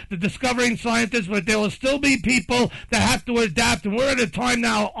 etc., the discovering scientists, but there will still be people that have to adapt. And we're at a time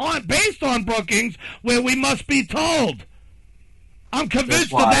now, based on Brookings, where we must be told. I'm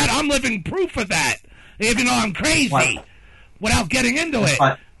convinced of that. I'm living proof of that. Even though I'm crazy, without getting into it.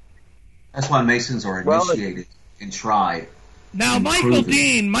 That's why Masons are initiated and tried. Now, Michael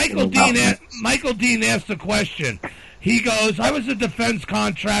Dean asked a question. He goes, I was a defense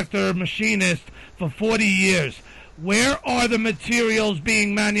contractor machinist for 40 years. Where are the materials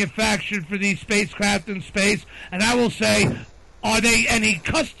being manufactured for these spacecraft in space? And I will say, are they any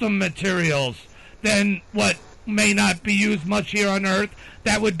custom materials than what may not be used much here on Earth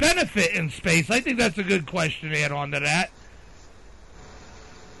that would benefit in space? I think that's a good question to add on to that.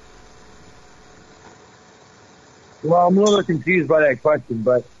 Well, I'm a little confused by that question,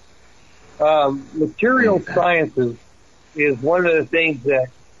 but material sciences is one of the things that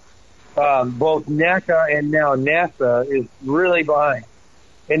both NACA and now NASA is really behind.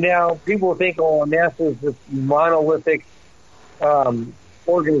 And now people think, oh, NASA is this monolithic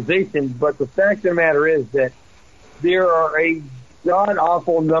organization, but the fact of the matter is that there are a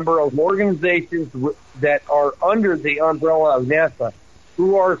god-awful number of organizations that are under the umbrella of NASA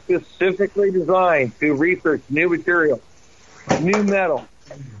who are specifically designed to research new materials, new metal,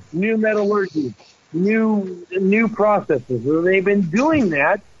 new metallurgy, new processes. And they've been doing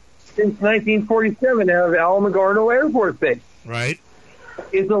that since 1947 out of Alamogordo Air Force Base. Right.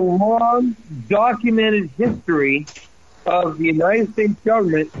 It's a long, documented history of the United States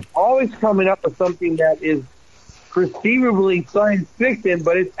government always coming up with something that is perceivably science fiction,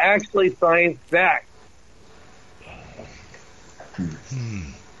 but it's actually science fact.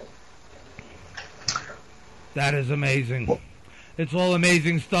 That is amazing. It's all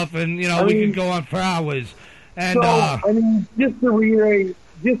amazing stuff, and we could go on for hours. And just to reiterate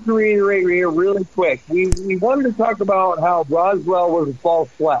here really quick, we wanted to talk about how Roswell was a false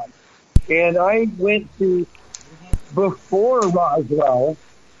flag, and I went to before Roswell,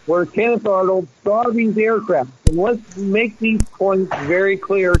 where Kenneth Arnold saw these aircraft. And let's make these points very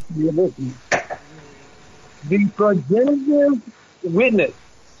clear to your listeners. The progenitive witness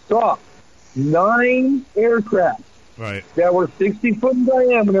saw 9 aircraft that were 60 foot in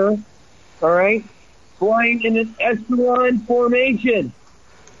diameter, all right, flying in an echelon formation.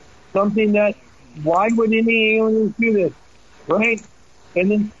 Something that, why would any aliens do this, right?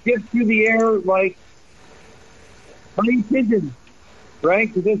 And then skip through the air like honey pigeons, right?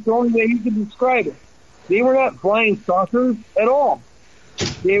 Because that's the only way you can describe it. They were not flying saucers at all.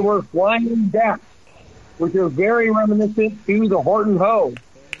 They were flying bats, which are very reminiscent to the Horton Ho.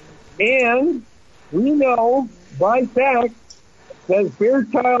 And we know by fact that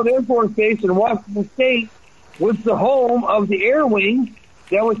Fairchild Air Force Base in Washington State was the home of the Air Wing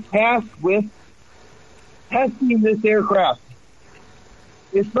that was tasked with testing this aircraft.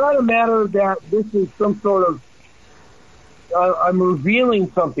 It's not a matter that this is some sort of I'm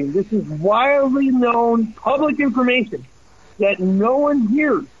revealing something. This is widely known public information that no one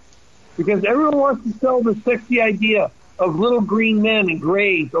hears because everyone wants to sell the sexy idea of little green men and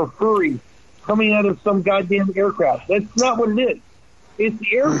grays or furries coming out of some goddamn aircraft. That's not what it is. It's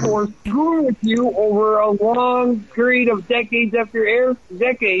the Air Force screwing with you over a long period of decades after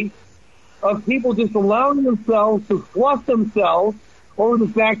decades of people just allowing themselves to fluff themselves over the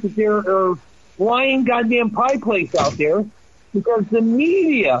fact that there are flying goddamn pie plates out there. Because the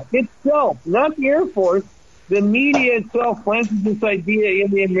media itself, not the Air Force, the media itself planted this idea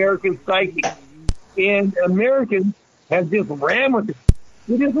in the American psyche. And Americans have just ran with it.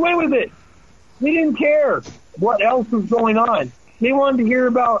 They just went with it. They didn't care what else was going on. They wanted to hear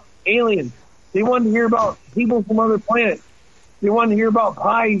about aliens. They wanted to hear about people from other planets. They wanted to hear about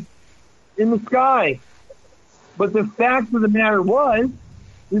pie in the sky. But the fact of the matter was,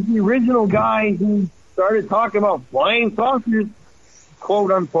 is the original guy who started talking about flying saucers,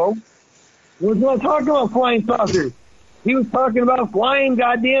 quote unquote, was not talking about flying saucers. He was talking about flying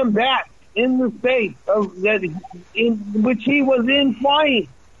goddamn bats in the space in which he was in flying.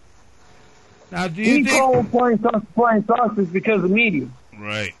 Now, do you think called flying saucers because of media?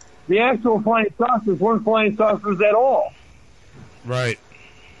 Right. The actual flying saucers weren't flying saucers at all. Right.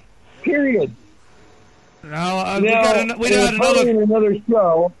 Period. Now, we got another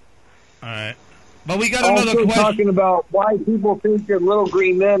show. All right. But we got another question. Talking about why people think that little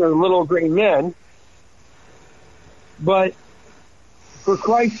green men are little green men. But for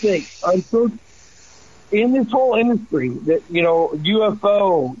Christ's sake, I'm so in this whole industry that,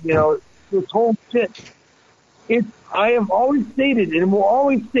 UFO, this whole shit. I have always stated and will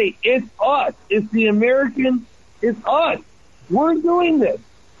always state, it's us. It's the Americans. It's us. We're doing this.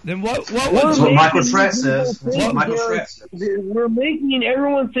 Then what That's what Michael Fred says. We're making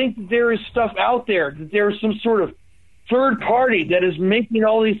everyone think that there is stuff out there, that there is some sort of third party that is making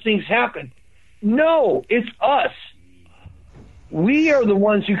all these things happen. No, it's us. We are the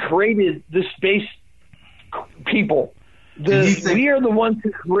ones who created the space people. We are the ones who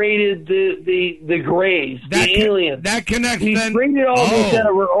created the grays, the aliens. That connects. We created all this out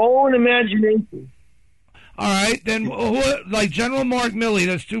of our own imagination. All right, then, like General Mark Milley,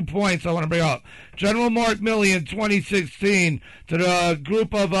 there's 2 points I want to bring up. General Mark Milley in 2016 to the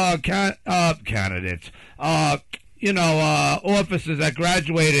group of candidates, officers that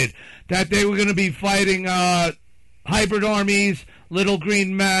graduated, that they were going to be fighting hybrid armies, little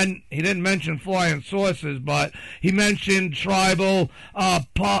green men. He didn't mention flying saucers, but he mentioned tribal,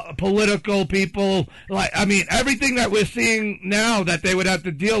 political people. Everything that we're seeing now that they would have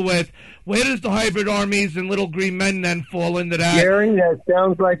to deal with. Where does the hybrid armies and little green men then fall into that? Gary, that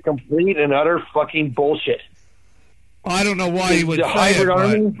sounds like complete and utter fucking bullshit. I don't know why he would say hybrid it.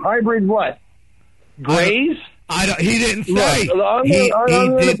 Army? Hybrid what? Grays? He didn't say. Look, I'm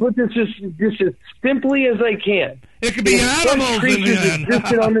going to put this just as simply as I can. It could be animals creatures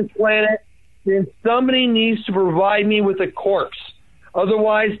existed on this planet, then somebody needs to provide me with a corpse.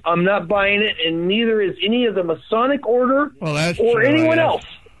 Otherwise, I'm not buying it, and neither is any of the Masonic Order or anyone else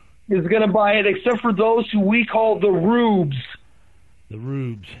is going to buy it, except for those who we call the rubes. The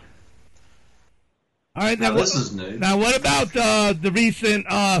rubes. All right, now this is new. Now, what about the recent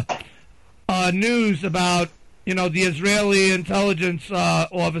news about the Israeli intelligence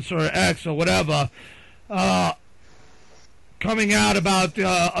officer X or whatever coming out about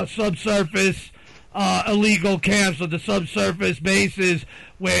a subsurface illegal camps or the subsurface bases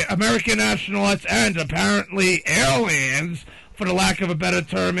where American astronauts and apparently aliens for the lack of a better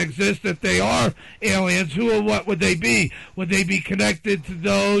term, exist, if they are aliens, who or what would they be? Would they be connected to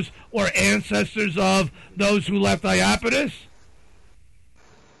those or ancestors of those who left Iapetus?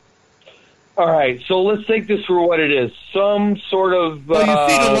 All right, so let's take this for what it is. Some sort of well,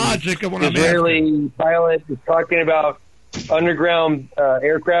 you see the logic of what Israeli pilot is talking about underground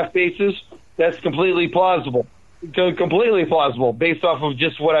aircraft bases. That's completely plausible. Completely plausible based off of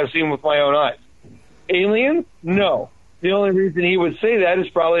just what I've seen with my own eyes. Alien? No. The only reason he would say that is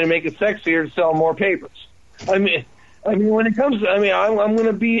probably to make it sexier to sell more papers. I mean, when it comes to, I'm going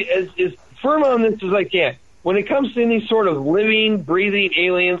to be as firm on this as I can. When it comes to any sort of living, breathing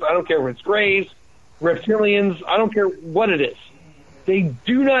aliens, I don't care if it's grays, reptilians, I don't care what it is. They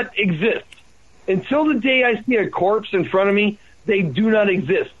do not exist. Until the day I see a corpse in front of me, they do not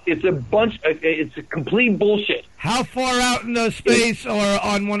exist. It's a complete bullshit. How far out in the space or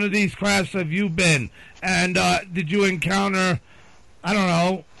on one of these crafts have you been? And did you encounter, I don't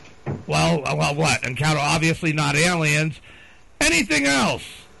know, well, what? Encounter obviously not aliens. Anything else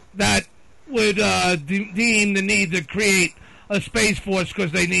that would deem the need to create a space force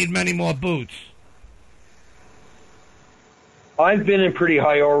because they need many more boots? I've been in pretty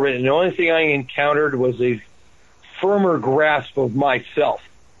high orbit, and the only thing I encountered was a firmer grasp of myself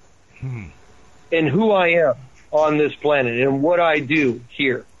and who I am on this planet and what I do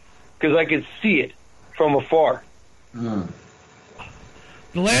here, because I could see it from afar. The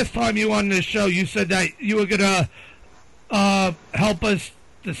last time you were on this show, you said that you were going to help us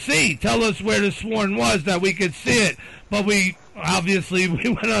to see, tell us where the sworn was, that we could see it, but we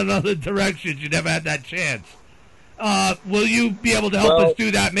went on other directions. You never had that chance. Will you be able to help us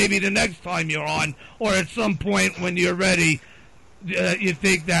do that maybe the next time you're on, or at some point when you're ready, you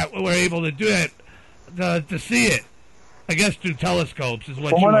think that we're able to do it, to see it? I guess through telescopes is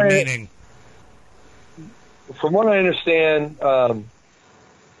what you were meaning. From what I understand,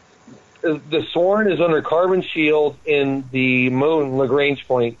 the Sworn is under carbon shield in the moon Lagrange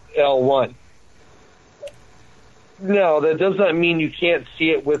point, L1. No, that does not mean you can't see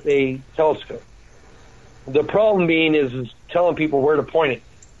it with a telescope. The problem being is telling people where to point it.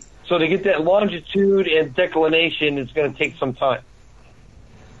 So to get that longitude and declination, it's going to take some time.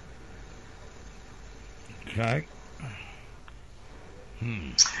 Okay.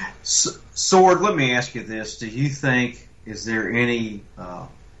 Sword, let me ask you this. Do you think, is there any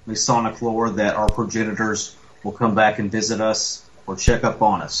Masonic lore that our progenitors will come back and visit us or check up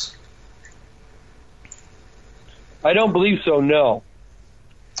on us? I don't believe so, no.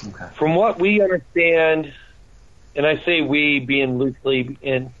 Okay. From what we understand, and I say we being loosely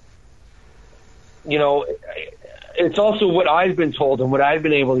in, it's also what I've been told and what I've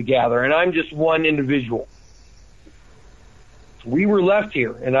been able to gather, and I'm just one individual. We were left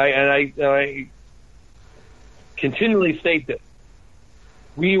here, and I continually state this.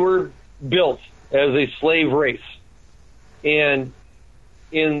 We were built as a slave race, and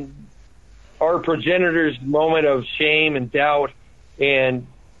in our progenitors' moment of shame and doubt and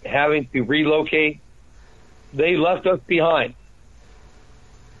having to relocate, they left us behind.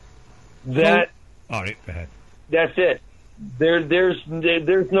 All right, go ahead. That's it.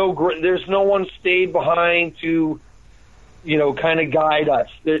 There's no one stayed behind to, kind of guide us.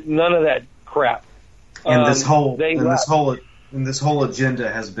 None of that crap. And this whole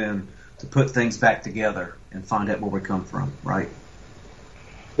agenda has been to put things back together and find out where we come from, right?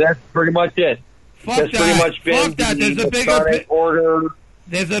 That's pretty much it. Pretty much been the Masonic order.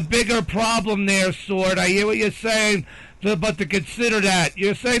 There's a bigger problem there, Sword. I hear what you're saying, but to consider that.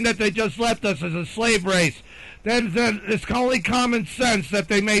 You're saying that they just left us as a slave race. Then it's only common sense that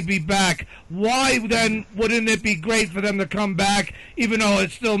they may be back. Why, then, wouldn't it be great for them to come back, even though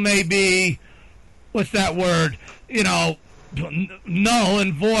it still may be, what's that word, null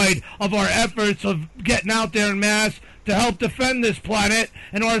and void of our efforts of getting out there en masse to help defend this planet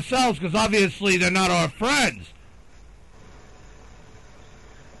and ourselves, because obviously they're not our friends.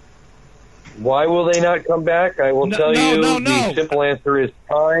 Why will they not come back? I will tell you the simple answer is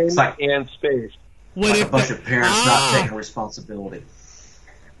time and space. Like a bunch of parents not taking responsibility.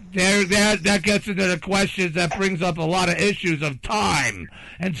 That gets into the questions that brings up a lot of issues of time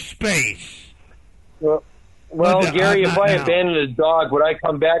and space. Well, Gary, if I abandoned a dog, would I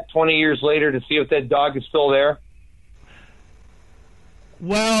come back 20 years later to see if that dog is still there?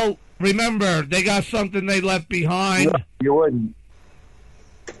 Well, remember, they got something they left behind. No, you wouldn't.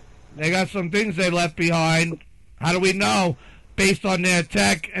 They got some things they left behind. How do we know? Based on their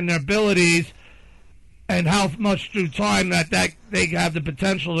tech and their abilities and how much through time that they have the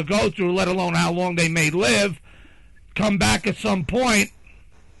potential to go through, let alone how long they may live, come back at some point.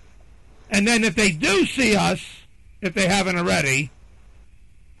 And then if they do see us, if they haven't already,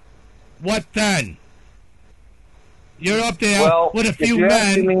 what then? You're up there with a few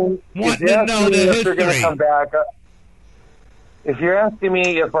men wanting to know their history. If you're asking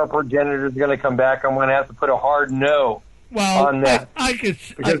me if our progenitor is going to come back, I'm going to have to put a hard no on that. I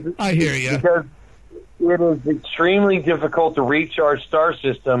hear you. Because it is extremely difficult to reach our star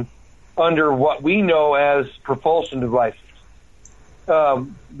system under what we know as propulsion devices. The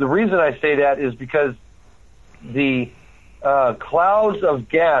reason I say that is because the clouds of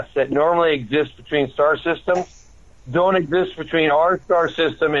gas that normally exist between star systems don't exist between our star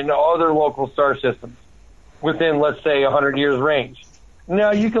system and other local star systems within, let's say, 100 years range. Now,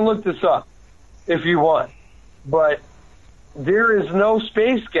 you can look this up if you want, but there is no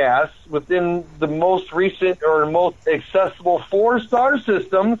space gas within the most recent or most accessible 4 star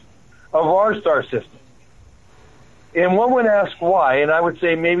systems of our star system. And one would ask why, and I would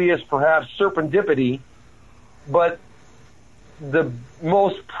say maybe it's perhaps serendipity, but the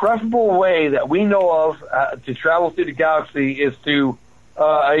most preferable way that we know of to travel through the galaxy is through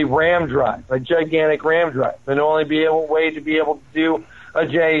a ram drive, a gigantic ram drive. And the only way to be able to do a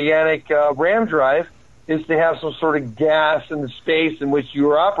gigantic ram drive is to have some sort of gas in the space in which you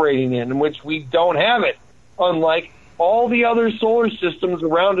are operating in which we don't have it, unlike all the other solar systems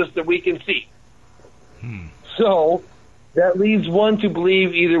around us that we can see. So that leads one to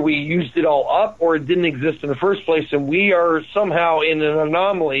believe either we used it all up or it didn't exist in the first place, and we are somehow in an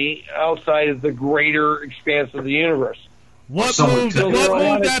anomaly outside of the greater expanse of the universe. What moved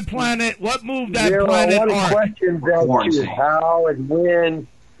that planet? What moved that planet? There are a lot of questions as to how and when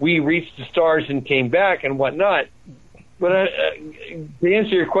we reached the stars and came back and whatnot. But to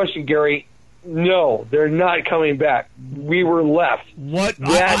answer your question, Gary, no, they're not coming back. We were left. What?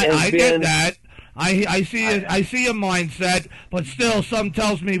 I get that. I see a mindset, but still, some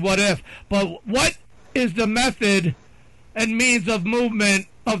tells me what if. But what is the method and means of movement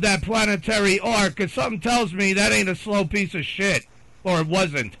of that planetary arc? Because something tells me that ain't a slow piece of shit, or it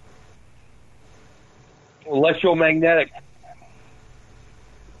wasn't. Electromagnetic.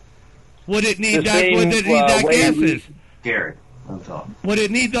 Would it need that? Would it need that gases? Gary, I'm talking. Would it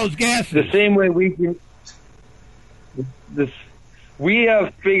need those gases? The same way we can. We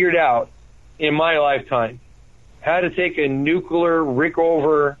have figured out in my lifetime how to take a nuclear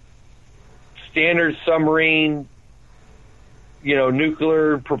Rickover standard submarine,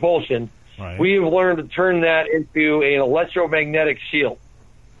 nuclear propulsion. Right. We have learned to turn that into an electromagnetic shield.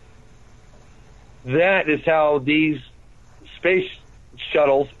 That is how these space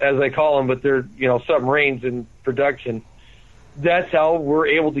shuttles, as I call them, but they're, submarines in production. That's how we're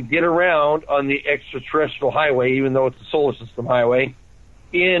able to get around on the extraterrestrial highway, even though it's a solar system highway,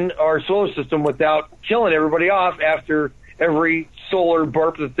 in our solar system without killing everybody off after every solar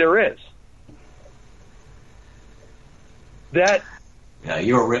burp that there is. That is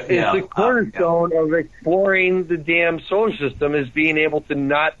the cornerstone of exploring the damn solar system, is being able to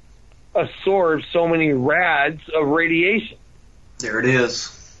not absorb so many rads of radiation. There it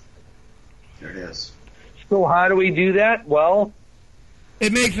is. So how do we do that? Well,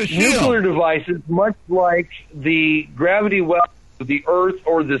 it makes a shield. Nuclear devices, much like the gravity well of the Earth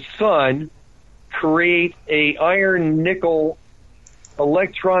or the Sun, create a iron-nickel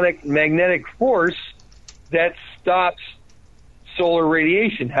electronic magnetic force that stops solar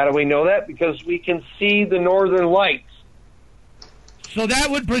radiation. How do we know that? Because we can see the northern lights. So that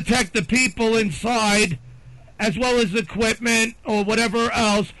would protect the people inside, as well as equipment or whatever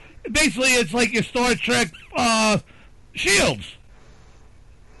else. Basically, it's like your Star Trek shields.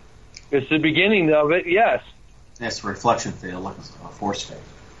 It's the beginning of it, yes. It's a reflection field, like a force field.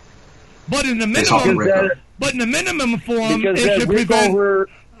 But in the minimum form, it should prevent.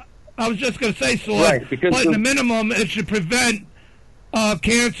 I was just going to say, Sword. But in the minimum, it should prevent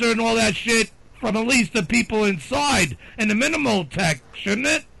cancer and all that shit from at least the people inside. In the minimal tech, shouldn't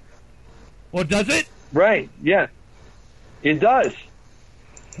it? Or does it? Right. Yeah. It does.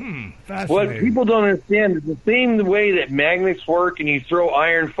 Fascinating. What people don't understand is the same way that magnets work, and you throw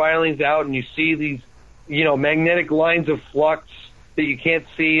iron filings out and you see these, magnetic lines of flux that you can't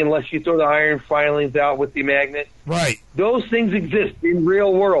see unless you throw the iron filings out with the magnet. Right. Those things exist in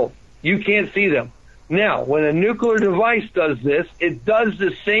real world. You can't see them. Now, when a nuclear device does this, it does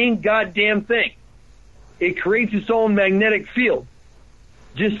the same goddamn thing. It creates its own magnetic field,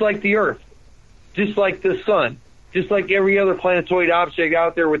 just like the Earth, just like the Sun, just like every other planetoid object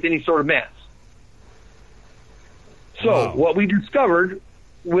out there with any sort of mass. So what we discovered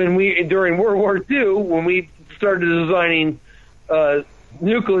during World War II, when we started designing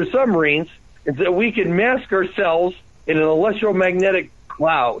nuclear submarines, is that we could mask ourselves in an electromagnetic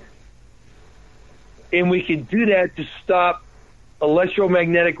cloud. And we can do that to stop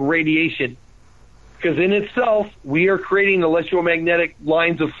electromagnetic radiation. Because in itself, we are creating electromagnetic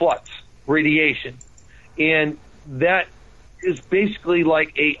lines of flux, radiation. And that is basically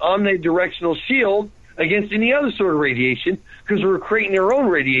like a omnidirectional shield against any other sort of radiation, because we're creating our own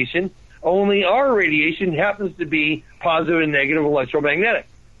radiation, only our radiation happens to be positive and negative electromagnetic.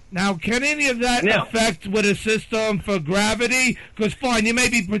 Now, can any of that affect with a system for gravity? Because, fine, you may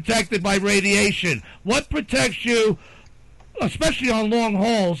be protected by radiation. What protects you, especially on long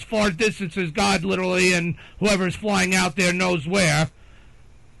hauls, far distances, God literally, and whoever's flying out there knows where?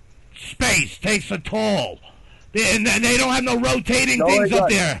 Space takes a toll. And they don't have no rotating things up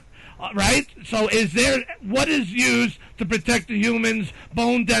there, right? So what is used to protect the human's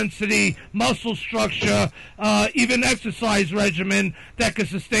bone density, muscle structure, even exercise regimen that could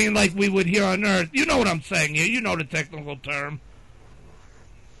sustain like we would here on Earth? You know what I'm saying here. You know the technical term.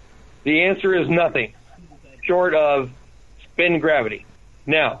 The answer is nothing, short of spin gravity.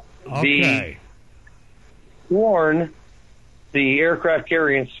 Now, the Sworn, the aircraft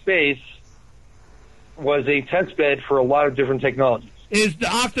carrier in space, was a test bed for a lot of different technologies. Is the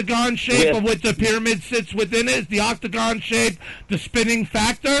octagon shape of what the pyramid sits within it, is the octagon shape the spinning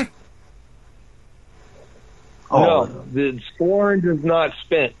factor? No, the Sworn does not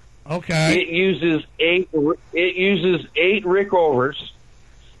spin. Okay. It uses eight Rickovers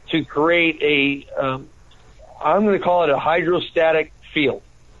to create a, I'm going to call it a hydrostatic field.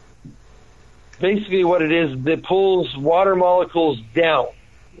 Basically what it is, it pulls water molecules down.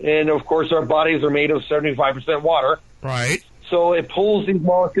 And, of course, our bodies are made of 75% water. Right. So it pulls these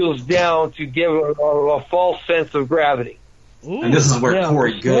molecules down to give a false sense of gravity. Ooh. And this is where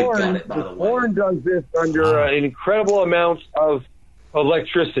Corey Good got it, by the way. Warren does this under an incredible amount of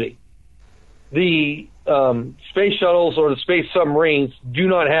electricity. The space shuttles or the space submarines do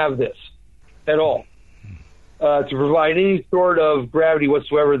not have this at all. To provide any sort of gravity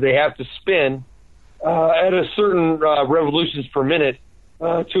whatsoever, they have to spin at a certain revolutions per minute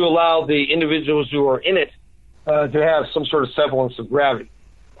to allow the individuals who are in it to have some sort of semblance of gravity.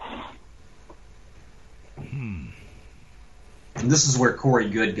 And this is where Corey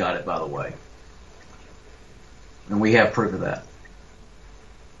Good got it, by the way. And we have proof of that.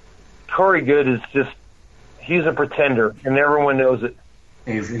 Corey Good is he's a pretender, and everyone knows it.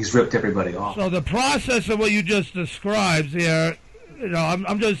 He's ripped everybody off. So the process of what you just described here,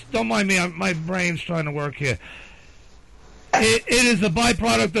 I'm just, don't mind me, my brain's trying to work here. It is a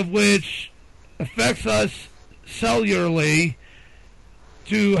byproduct of which affects us cellularly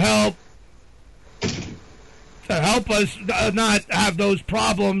to help us not have those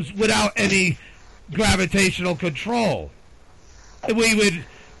problems without any gravitational control. We would,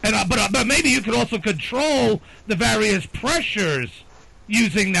 but maybe you could also control the various pressures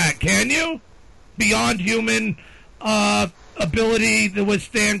using that, can you? Beyond human ability to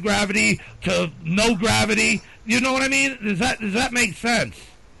withstand gravity to no gravity. You know what I mean? Does that make sense?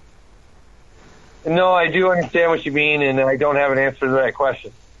 No, I do understand what you mean, and I don't have an answer to that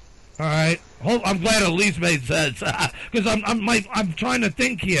question. All right. I'm glad it at least made sense because I'm trying to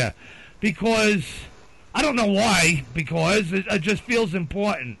think here because I don't know why, because it just feels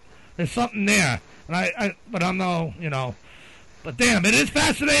important. There's something there, and but I'm no, But damn, it is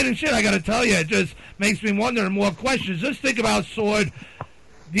fascinating shit. I got to tell you, it just makes me wonder more questions. Just think about, Sword,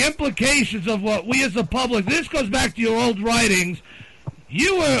 the implications of what we as a public. This goes back to your old writings.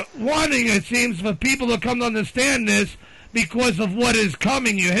 You were wanting, it seems, for people to come to understand this because of what is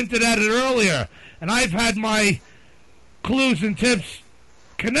coming. You hinted at it earlier, and I've had my clues and tips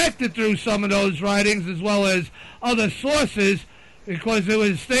connected through some of those writings as well as other sources, because it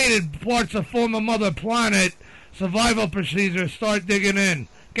was stated parts of former Mother Planet survival procedures. Start digging in.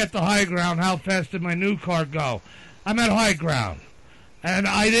 Get the high ground. How fast did my new car go? I'm at high ground. And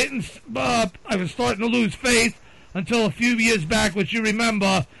I didn't, I was starting to lose faith until a few years back, which you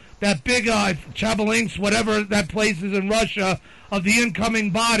remember, that big Chabelinsk, whatever that place is in Russia, of the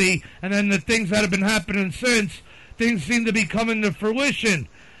incoming body, and then the things that have been happening since, things seem to be coming to fruition.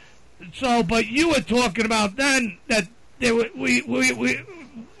 So, but you were talking about then that we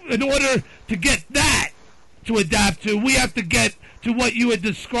in order to get that to adapt to, we have to get to what you were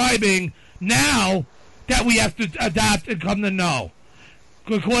describing now that we have to adapt and come to know.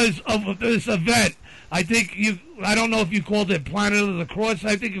 Because of this event, I think I don't know if you called it Planet of the Crossing.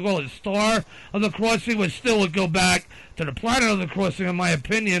 I think you call it Star of the Crossing, which still would go back to the Planet of the Crossing, in my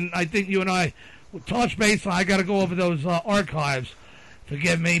opinion. I think you and I would touch base. I got to go over those archives.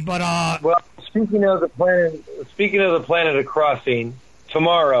 Forgive me, but well, speaking of the Planet of Crossing,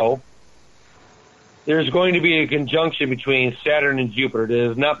 tomorrow there's going to be a conjunction between Saturn and Jupiter that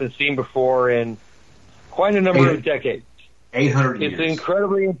has not been seen before in quite a number of decades. 800 years. It's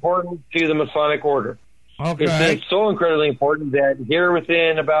incredibly important to the Masonic Order. Okay. It's so incredibly important that here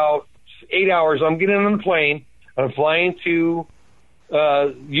within about 8 hours, I'm getting on the plane. I'm flying to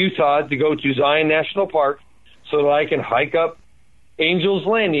Utah to go to Zion National Park so that I can hike up Angel's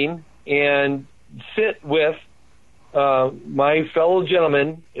Landing and sit with my fellow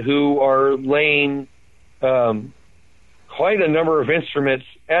gentlemen who are laying quite a number of instruments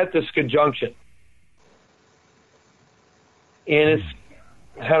at this conjunction. And it's,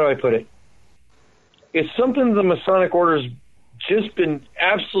 how do I put it? It's something the Masonic Order's just been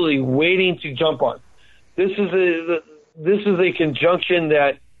absolutely waiting to jump on. This is a conjunction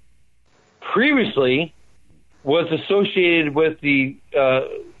that previously was associated with the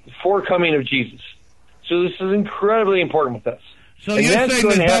forecoming of Jesus. So this is incredibly important with us. So and you're that's saying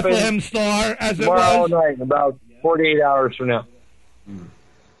going the to happen Bethlehem Star, as it tomorrow was? night, about 48 hours from now.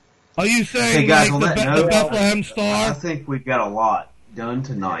 Are you saying Hey guys, like on the, that Be- note, the Bethlehem Star? I think we've got a lot done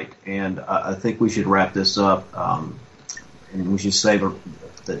tonight, and I think we should wrap this up, and we should save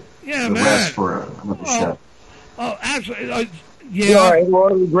the rest for another show. Oh, actually, Yeah, all right.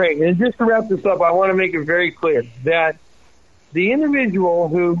 Well, great. And just to wrap this up, I want to make it very clear that the individual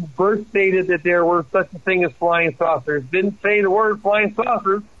who first stated that there were such a thing as flying saucers didn't say the word flying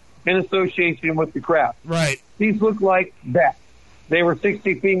saucers in association with the craft. Right. These look like bats. They were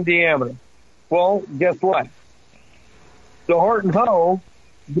 60 feet in diameter. Well, guess what? The Horton Ho,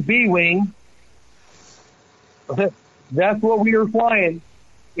 the B-Wing, that's what we were flying.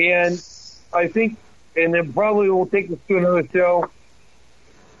 And I think, and then probably we'll take this to another show,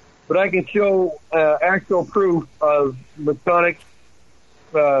 but I can show actual proof of Masonic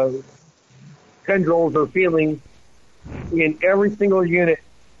tendrils or feelings in every single unit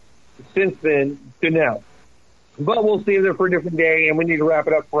since then to now. But we'll save it for a different day, and we need to wrap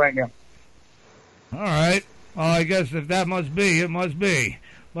it up for right now. All right. Well, I guess if that must be, it must be.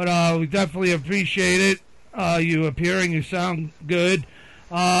 But we definitely appreciate it. You appearing, you sound good.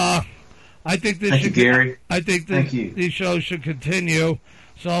 I think this Thank should. you, Gary. I think these shows should continue.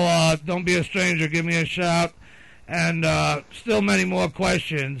 So don't be a stranger. Give me a shout. And still many more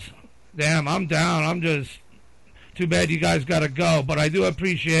questions. Damn, I'm down. I'm just too bad you guys got to go. But I do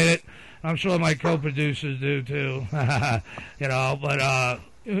appreciate it. I'm sure my co-producers do too. You know, but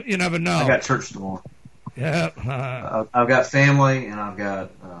you never know. I got church tomorrow. Yeah. I've got family, and I've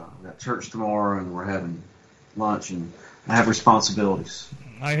got church tomorrow, and we're having lunch, and I have responsibilities.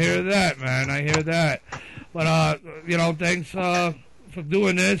 I hear that, man. I hear that. But, you know, thanks for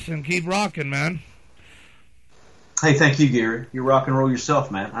doing this, and keep rocking, man. Hey, thank you, Gary. You rock and roll yourself,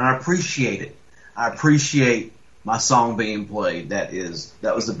 man. And I appreciate it. I appreciate my song being played. That was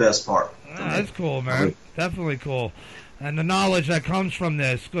the best part. That's cool, man. Definitely cool. And the knowledge that comes from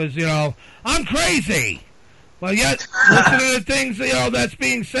this, because, you know, I'm crazy. But yet, listening to the things, you know, that's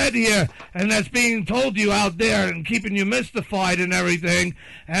being said here, and that's being told you out there, and keeping you mystified and everything.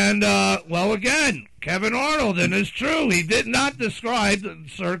 And, well, again, Kevin Arnold, and it's true, he did not describe the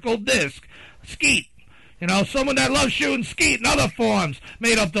circle disc, skeet. You know, someone that loves shooting skeet in other forms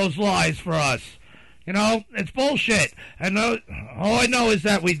made up those lies for us. You know, it's bullshit. And all I know is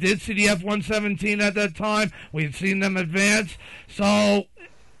that we did see the F-117 at that time. We'd seen them advance. So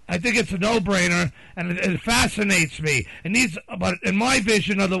I think it's a no-brainer, and it fascinates me. But in my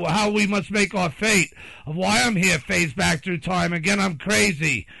vision of how we must make our fate, of why I'm here, phased back through time. Again, I'm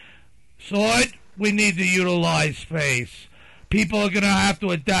crazy. Sword, we need to utilize space. People are going to have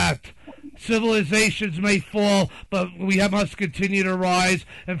to adapt. Civilizations may fall, but we must continue to rise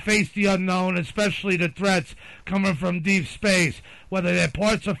and face the unknown, especially the threats coming from deep space, whether they're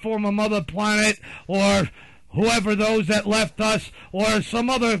parts of former mother planet or whoever those that left us or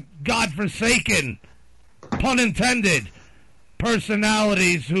some other godforsaken, pun intended,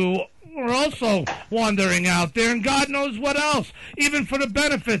 personalities who are also wandering out there, and God knows what else, even for the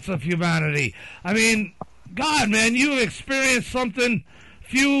benefits of humanity. I mean, God, man, you experienced something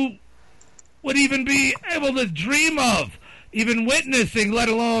few would even be able to dream of, even witnessing, let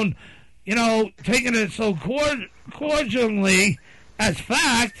alone, you know, taking it so cordially as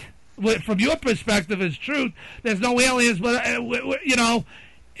fact, from your perspective as truth. There's no aliens, but, you know,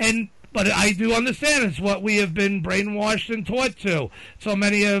 but I do understand it's what we have been brainwashed and taught to. So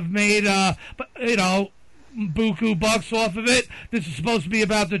many have made, you know, buku bucks off of it. This is supposed to be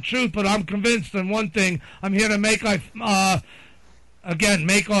about the truth, but I'm convinced in one thing. I'm here to make again,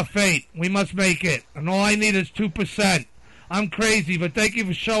 make our fate. We must make it. And all I need is 2%. I'm crazy, but thank you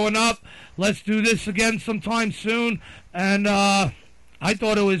for showing up. Let's do this again sometime soon. And I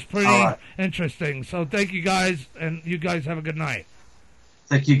thought it was pretty interesting. So thank you guys, and you guys have a good night.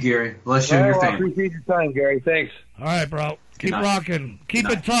 Thank you, Gary. Bless you and your I family. appreciate your time, Gary. Thanks. All right, bro. Keep night. rocking. Keep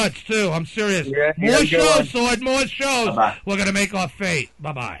Good in touch, too. I'm serious. Yeah, more go shows, on. Sword. More shows. Bye-bye. We're going to make our fate.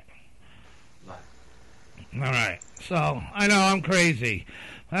 Bye-bye. Bye. All right. So, I know I'm crazy.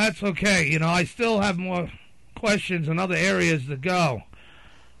 That's okay. You know, I still have more questions and other areas to go.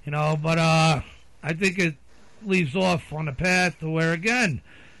 You know, but I think it leaves off on a path to where, again,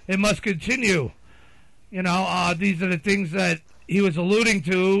 it must continue. You know, these are the things that he was alluding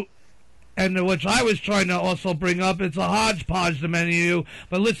to, and which I was trying to also bring up. It's a hodgepodge to many of you,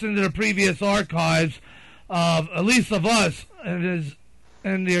 but listen to the previous archives of, at least of us, and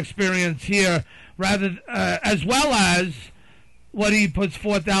the experience here, rather as well as what he puts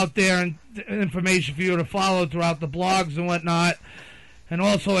forth out there and information for you to follow throughout the blogs and whatnot, and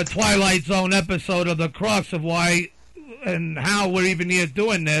also a Twilight Zone episode of the crux of why and how we're even here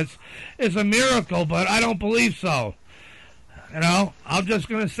doing this is a miracle, but I don't believe so. You know, I'm just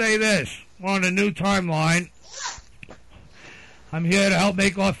going to say this. We're on a new timeline. I'm here to help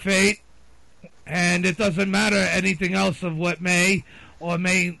make our fate, and it doesn't matter anything else of what may or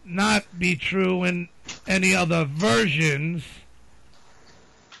may not be true in any other versions,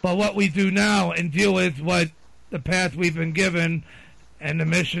 but what we do now and deal with what the path we've been given and the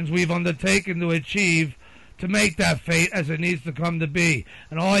missions we've undertaken to achieve to make that fate as it needs to come to be.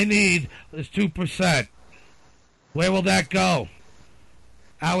 And all I need is 2%. Where will that go?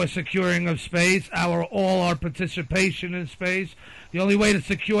 Our securing of space, all our participation in space. The only way to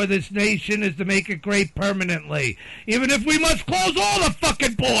secure this nation is to make it great permanently. Even if we must close all the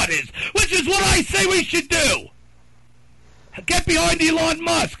fucking borders, which is what I say we should do. Get behind Elon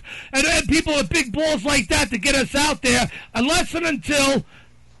Musk and people with big balls like that to get us out there, unless and until,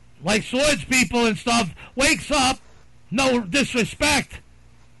 like Swords people and stuff, wakes up, no disrespect,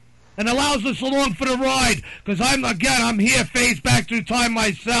 and allows us along for the ride. Because I'm here phased back through time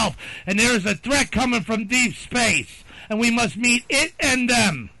myself, and there is a threat coming from deep space, and we must meet it and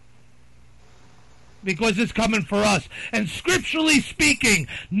them. Because it's coming for us. And scripturally speaking,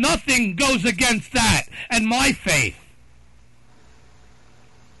 nothing goes against that and my faith.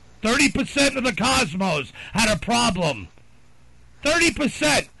 30% of the cosmos had a problem.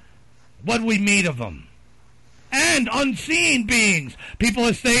 30%. What we meet of them. And unseen beings. People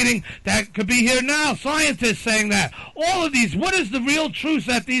are stating that could be here now. Scientists saying that. All of these, what is the real truth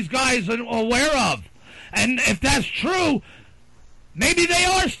that these guys are aware of? And if that's true, maybe they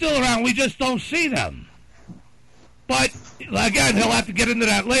are still around. We just don't see them. But, again, he'll have to get into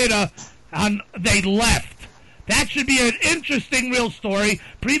that later. They left. That should be an interesting real story.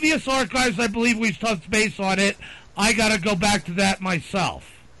 Previous archives, I believe we've touched base on it. I got to go back to that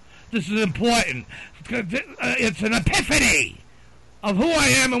myself. This is important. It's an epiphany of who I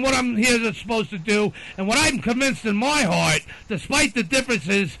am and what I'm here that's supposed to do, and what I'm convinced in my heart, despite the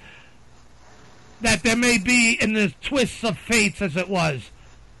differences that there may be in the twists of fates as it was.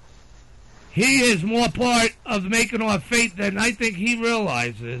 He is more part of making our fate than I think he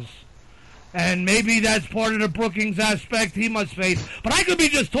realizes. And maybe that's part of the Brookings aspect he must face. But I could be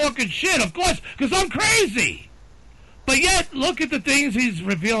just talking shit, of course, because I'm crazy. But yet, look at the things he's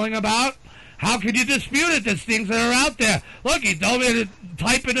revealing about. How can you dispute it? There's things that are out there. Look, he told me to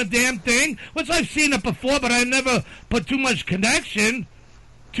type in a damn thing, which I've seen it before, but I never put too much connection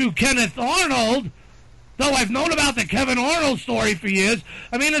to Kenneth Arnold, though I've known about the Kevin Arnold story for years.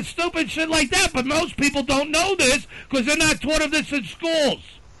 I mean, it's stupid shit like that, but most people don't know this because they're not taught of this in schools.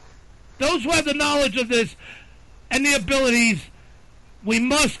 Those who have the knowledge of this and the abilities, we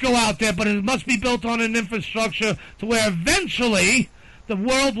must go out there, but it must be built on an infrastructure to where eventually the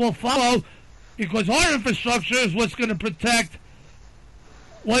world will follow, because our infrastructure is what's going to protect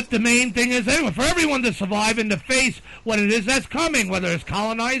what the main thing is anyway, for everyone to survive and to face what it is that's coming, whether it's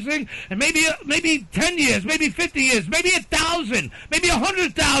colonizing, and maybe 10 years, maybe 50 years, maybe 1,000, maybe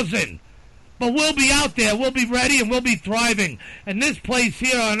 100,000. But we'll be out there, we'll be ready, and we'll be thriving. And this place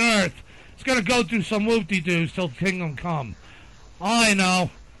here on Earth is going to go through some whoop-de-doos till kingdom come. All I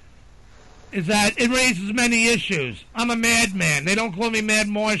know is that it raises many issues. I'm a madman. They don't call me Mad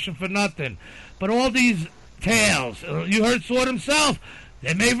Martian for nothing. But all these tales, you heard Sword himself,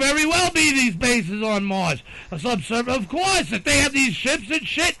 there may very well be these bases on Mars. Of course, if they have these ships and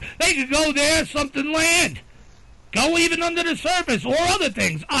shit, they could go there, something land. Go even under the surface, or other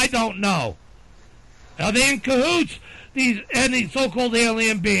things. I don't know. Are they in cahoots, these so-called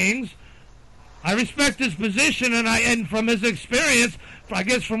alien beings? I respect his position, and from his experience, I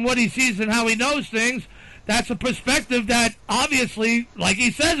guess from what he sees and how he knows things, that's a perspective that obviously, like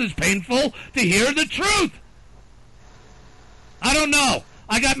he says, is painful to hear the truth. I don't know.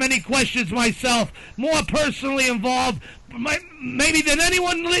 I got many questions myself, more personally involved, maybe than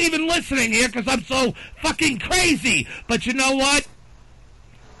anyone even listening here, because I'm so fucking crazy. But you know what?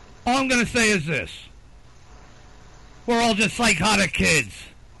 All I'm going to say is this. We're all just psychotic kids.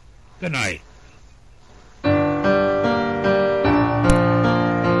 Good night.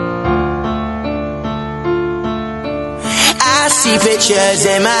 I see pictures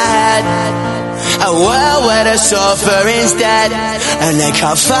in my head, a world where the suffering's dead, and they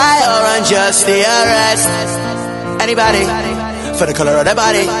can't fight or unjust the arrest. Anybody, for the color of their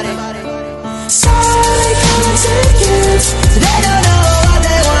body. Psychotic kids, they don't know what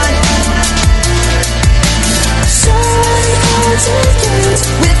they want. Psychotic kids,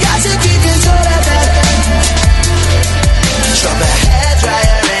 we've got to keep control of them. Drop a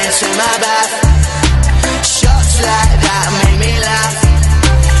hairdryer into my bath. Shots like that make me laugh.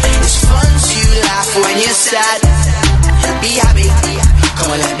 It's fun to laugh when you're sad. Be happy, come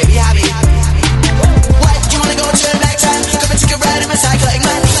on let me be happy. Why do you wanna go turn back time? Come and take a ride in my cycling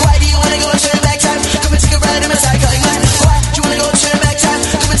man. Why do you wanna go turn back time? Come and take a ride in my cycling man. Why do you wanna go turn back time?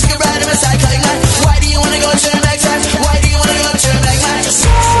 Come and take a ride in my cycling man. Why do you wanna go turn back time? Why do you wanna go turn back man?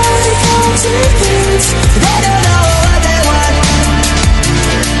 Psychotic kids, they don't know what they want.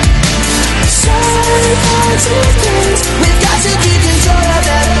 Psychotic kids, we've got to keep control of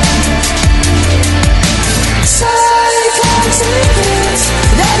them. Psychotic kids,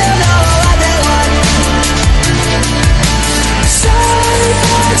 they don't know what they want.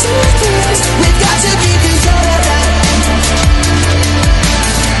 Psychotic kids, we've got to keep control of them.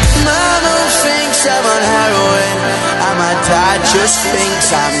 Mama thinks I'm on heroin, and my dad just thinks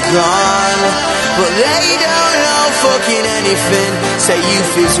I'm gone. But they don't know fucking anything. Say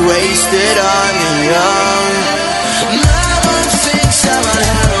youth is wasted on the young. Mama thinks I'm on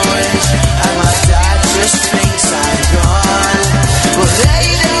heroin, and my dad just thinks I'm gone. But they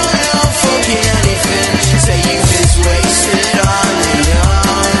don't know fucking anything. Say youth is wasted on the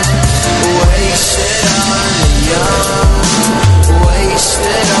young. Wasted on the young.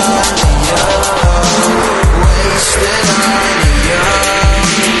 Wasted on the young. Wasted on the young.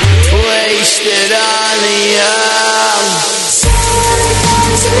 Wasted on the young.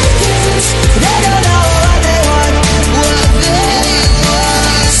 Psychotic kids, they don't know what they want. What they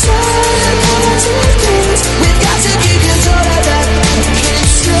want. Psychotic kids, we've got to keep control of them.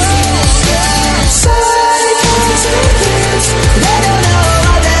 Control them. Psychotic kids, they don't know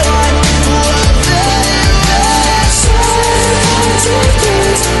what they want. What they want. Psychotic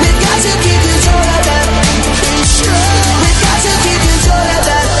kids, we've got to keep control of them. Control. We've got to keep control of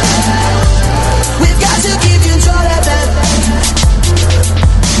them. We've got to keep control of them.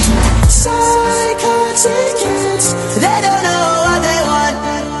 Psychotic kids, they don't know what they want.